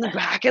purse in the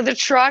back of the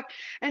truck.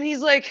 And he's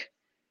like,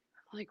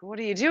 like, what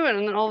are you doing?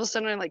 And then all of a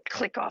sudden I like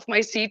click off my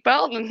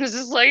seatbelt and it's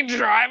just like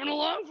driving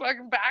along,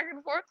 fucking back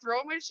and forth,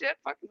 throwing my shit,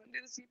 fucking undo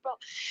the seatbelt.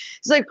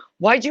 He's like,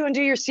 why'd you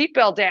undo your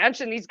seatbelt,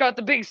 Danch? And he's got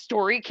the big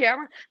story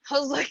camera. I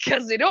was like,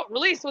 because they don't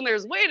release when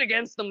there's weight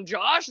against them,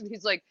 Josh. And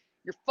he's like,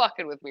 you're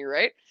fucking with me,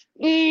 right?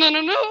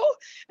 No.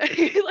 And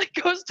he like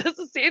goes, does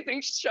the same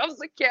thing, shoves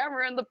the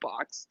camera in the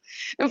box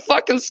and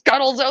fucking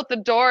scuttles out the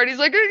door. And he's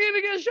like, you're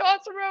gonna get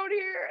shots around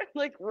here. And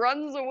like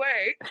runs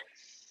away.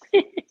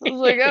 I was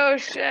like, oh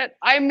shit.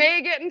 I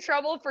may get in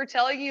trouble for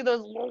telling you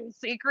those little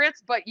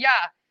secrets, but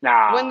yeah.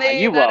 Nah, When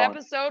they you that won't.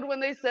 episode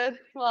when they said,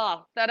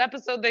 well, that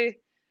episode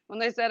when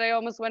they said I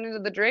almost went into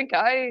the drink,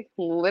 I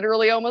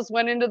literally almost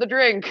went into the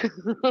drink.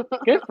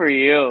 Good for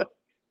you.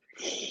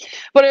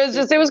 But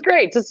it was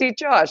great to see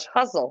Josh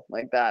hustle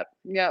like that.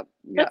 Yeah.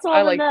 That's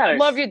all that matters.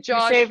 Love you,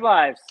 Josh. You save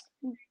lives.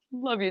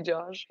 Love you,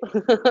 Josh.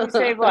 You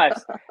save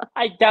lives.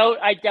 I doubt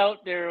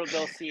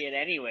they'll see it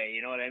anyway.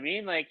 You know what I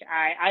mean? Like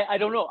I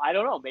don't know. I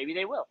don't know. Maybe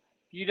they will.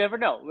 You never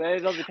know.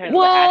 It all depends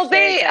Well, on the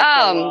hashtags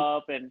that go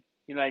up, and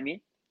you know what I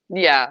mean?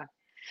 Yeah.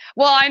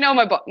 Well, I know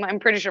I'm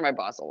pretty sure my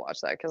boss will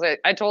watch that because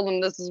I told him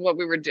this is what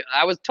we were doing.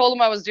 Told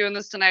him I was doing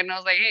this tonight, and I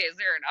was like, hey, is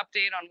there an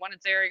update on when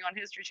it's airing on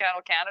History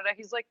Channel Canada?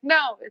 He's like,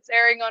 no, it's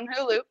airing on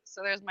Hulu.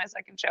 So there's my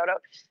second shout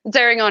out. It's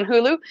airing on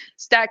Hulu,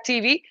 Stack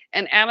TV,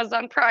 and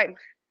Amazon Prime,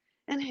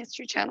 and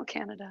History Channel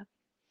Canada.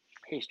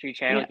 History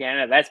Channel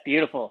Canada. That's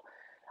beautiful.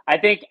 I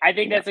think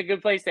that's a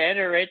good place to end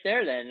it right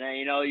there. Then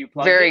you know you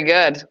plugged Very it.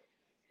 good.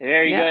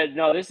 Very good.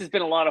 No, this has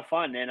been a lot of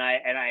fun, and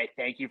I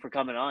thank you for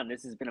coming on.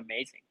 This has been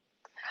amazing.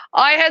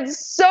 I had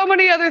so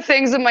many other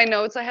things in my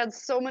notes. I had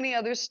so many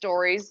other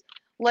stories,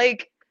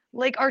 like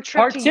our trip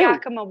Part to two.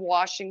 Yakima,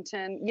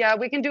 Washington. Yeah,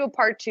 we can do a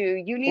part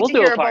 2. You need We'll to do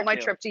a hear part about my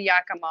 2. trip to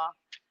Yakima.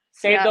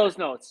 Save those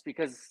notes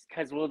because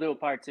we'll do a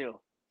part 2.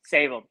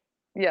 Save them.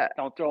 Yeah.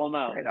 Don't throw them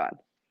out. Right on.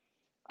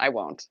 I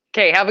won't.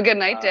 Okay. Have a good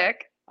night,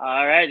 Dick.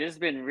 All right. This has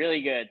been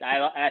really good.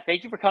 I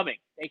thank you for coming.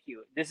 Thank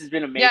you. This has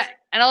been amazing. Yeah,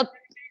 and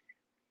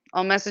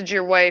I'll message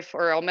your wife,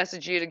 or I'll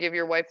message you to give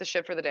your wife the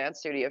shit for the dance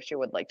studio if she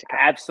would like to come.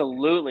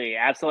 Absolutely.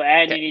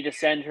 And you need to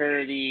send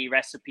her the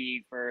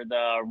recipe for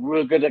the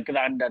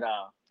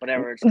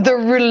whatever it's called. The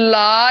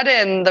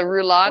rouladen, the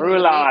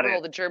meat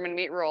roll, the German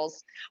meat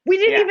rolls. We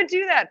didn't even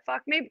do that.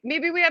 Fuck.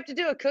 Maybe we have to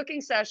do a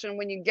cooking session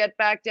when you get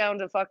back down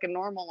to fucking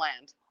normal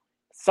land.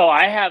 So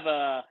I have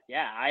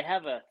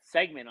a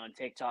segment on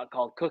TikTok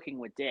called Cooking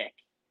with Dick.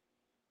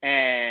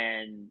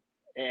 And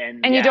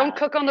you don't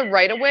cook on the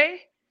right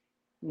away?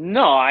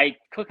 No, I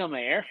cook on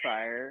my air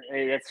fryer.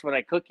 That's what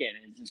I cook in.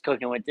 It's just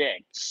Cooking with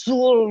Dick.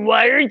 So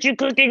why aren't you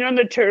cooking on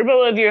the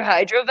turbo of your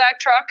hydrovac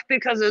truck?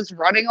 Because it's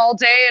running all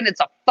day and it's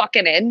a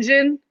fucking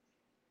engine?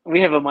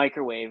 We have a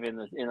microwave in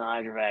the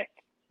hydrovac.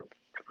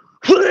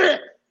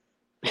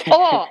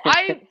 Oh,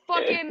 I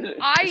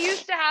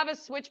used to have a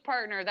switch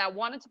partner that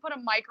wanted to put a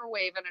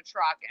microwave in a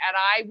truck, and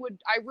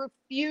I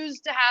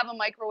refused to have a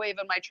microwave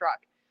in my truck.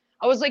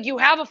 I was like, you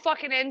have a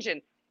fucking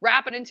engine.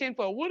 Wrap it in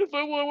tinfoil. What if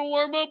I want to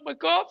warm up my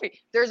coffee?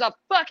 There's a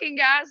fucking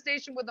gas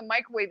station with a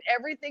microwave.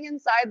 Everything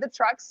inside the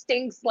truck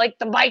stinks like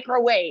the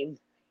microwave.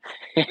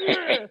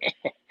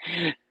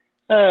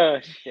 Oh,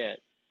 shit.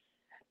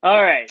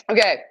 All right.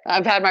 Okay,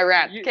 I've had my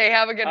rant. Okay,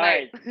 have a good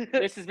night. Right.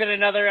 This has been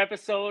another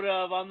episode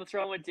of On the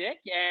Throne with Dick,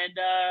 and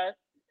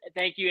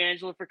thank you,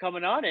 Angela, for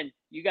coming on, and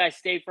you guys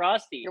stay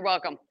frosty. You're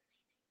welcome.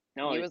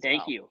 No,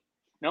 thank you.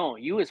 No,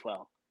 you as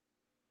well.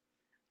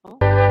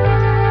 Oh.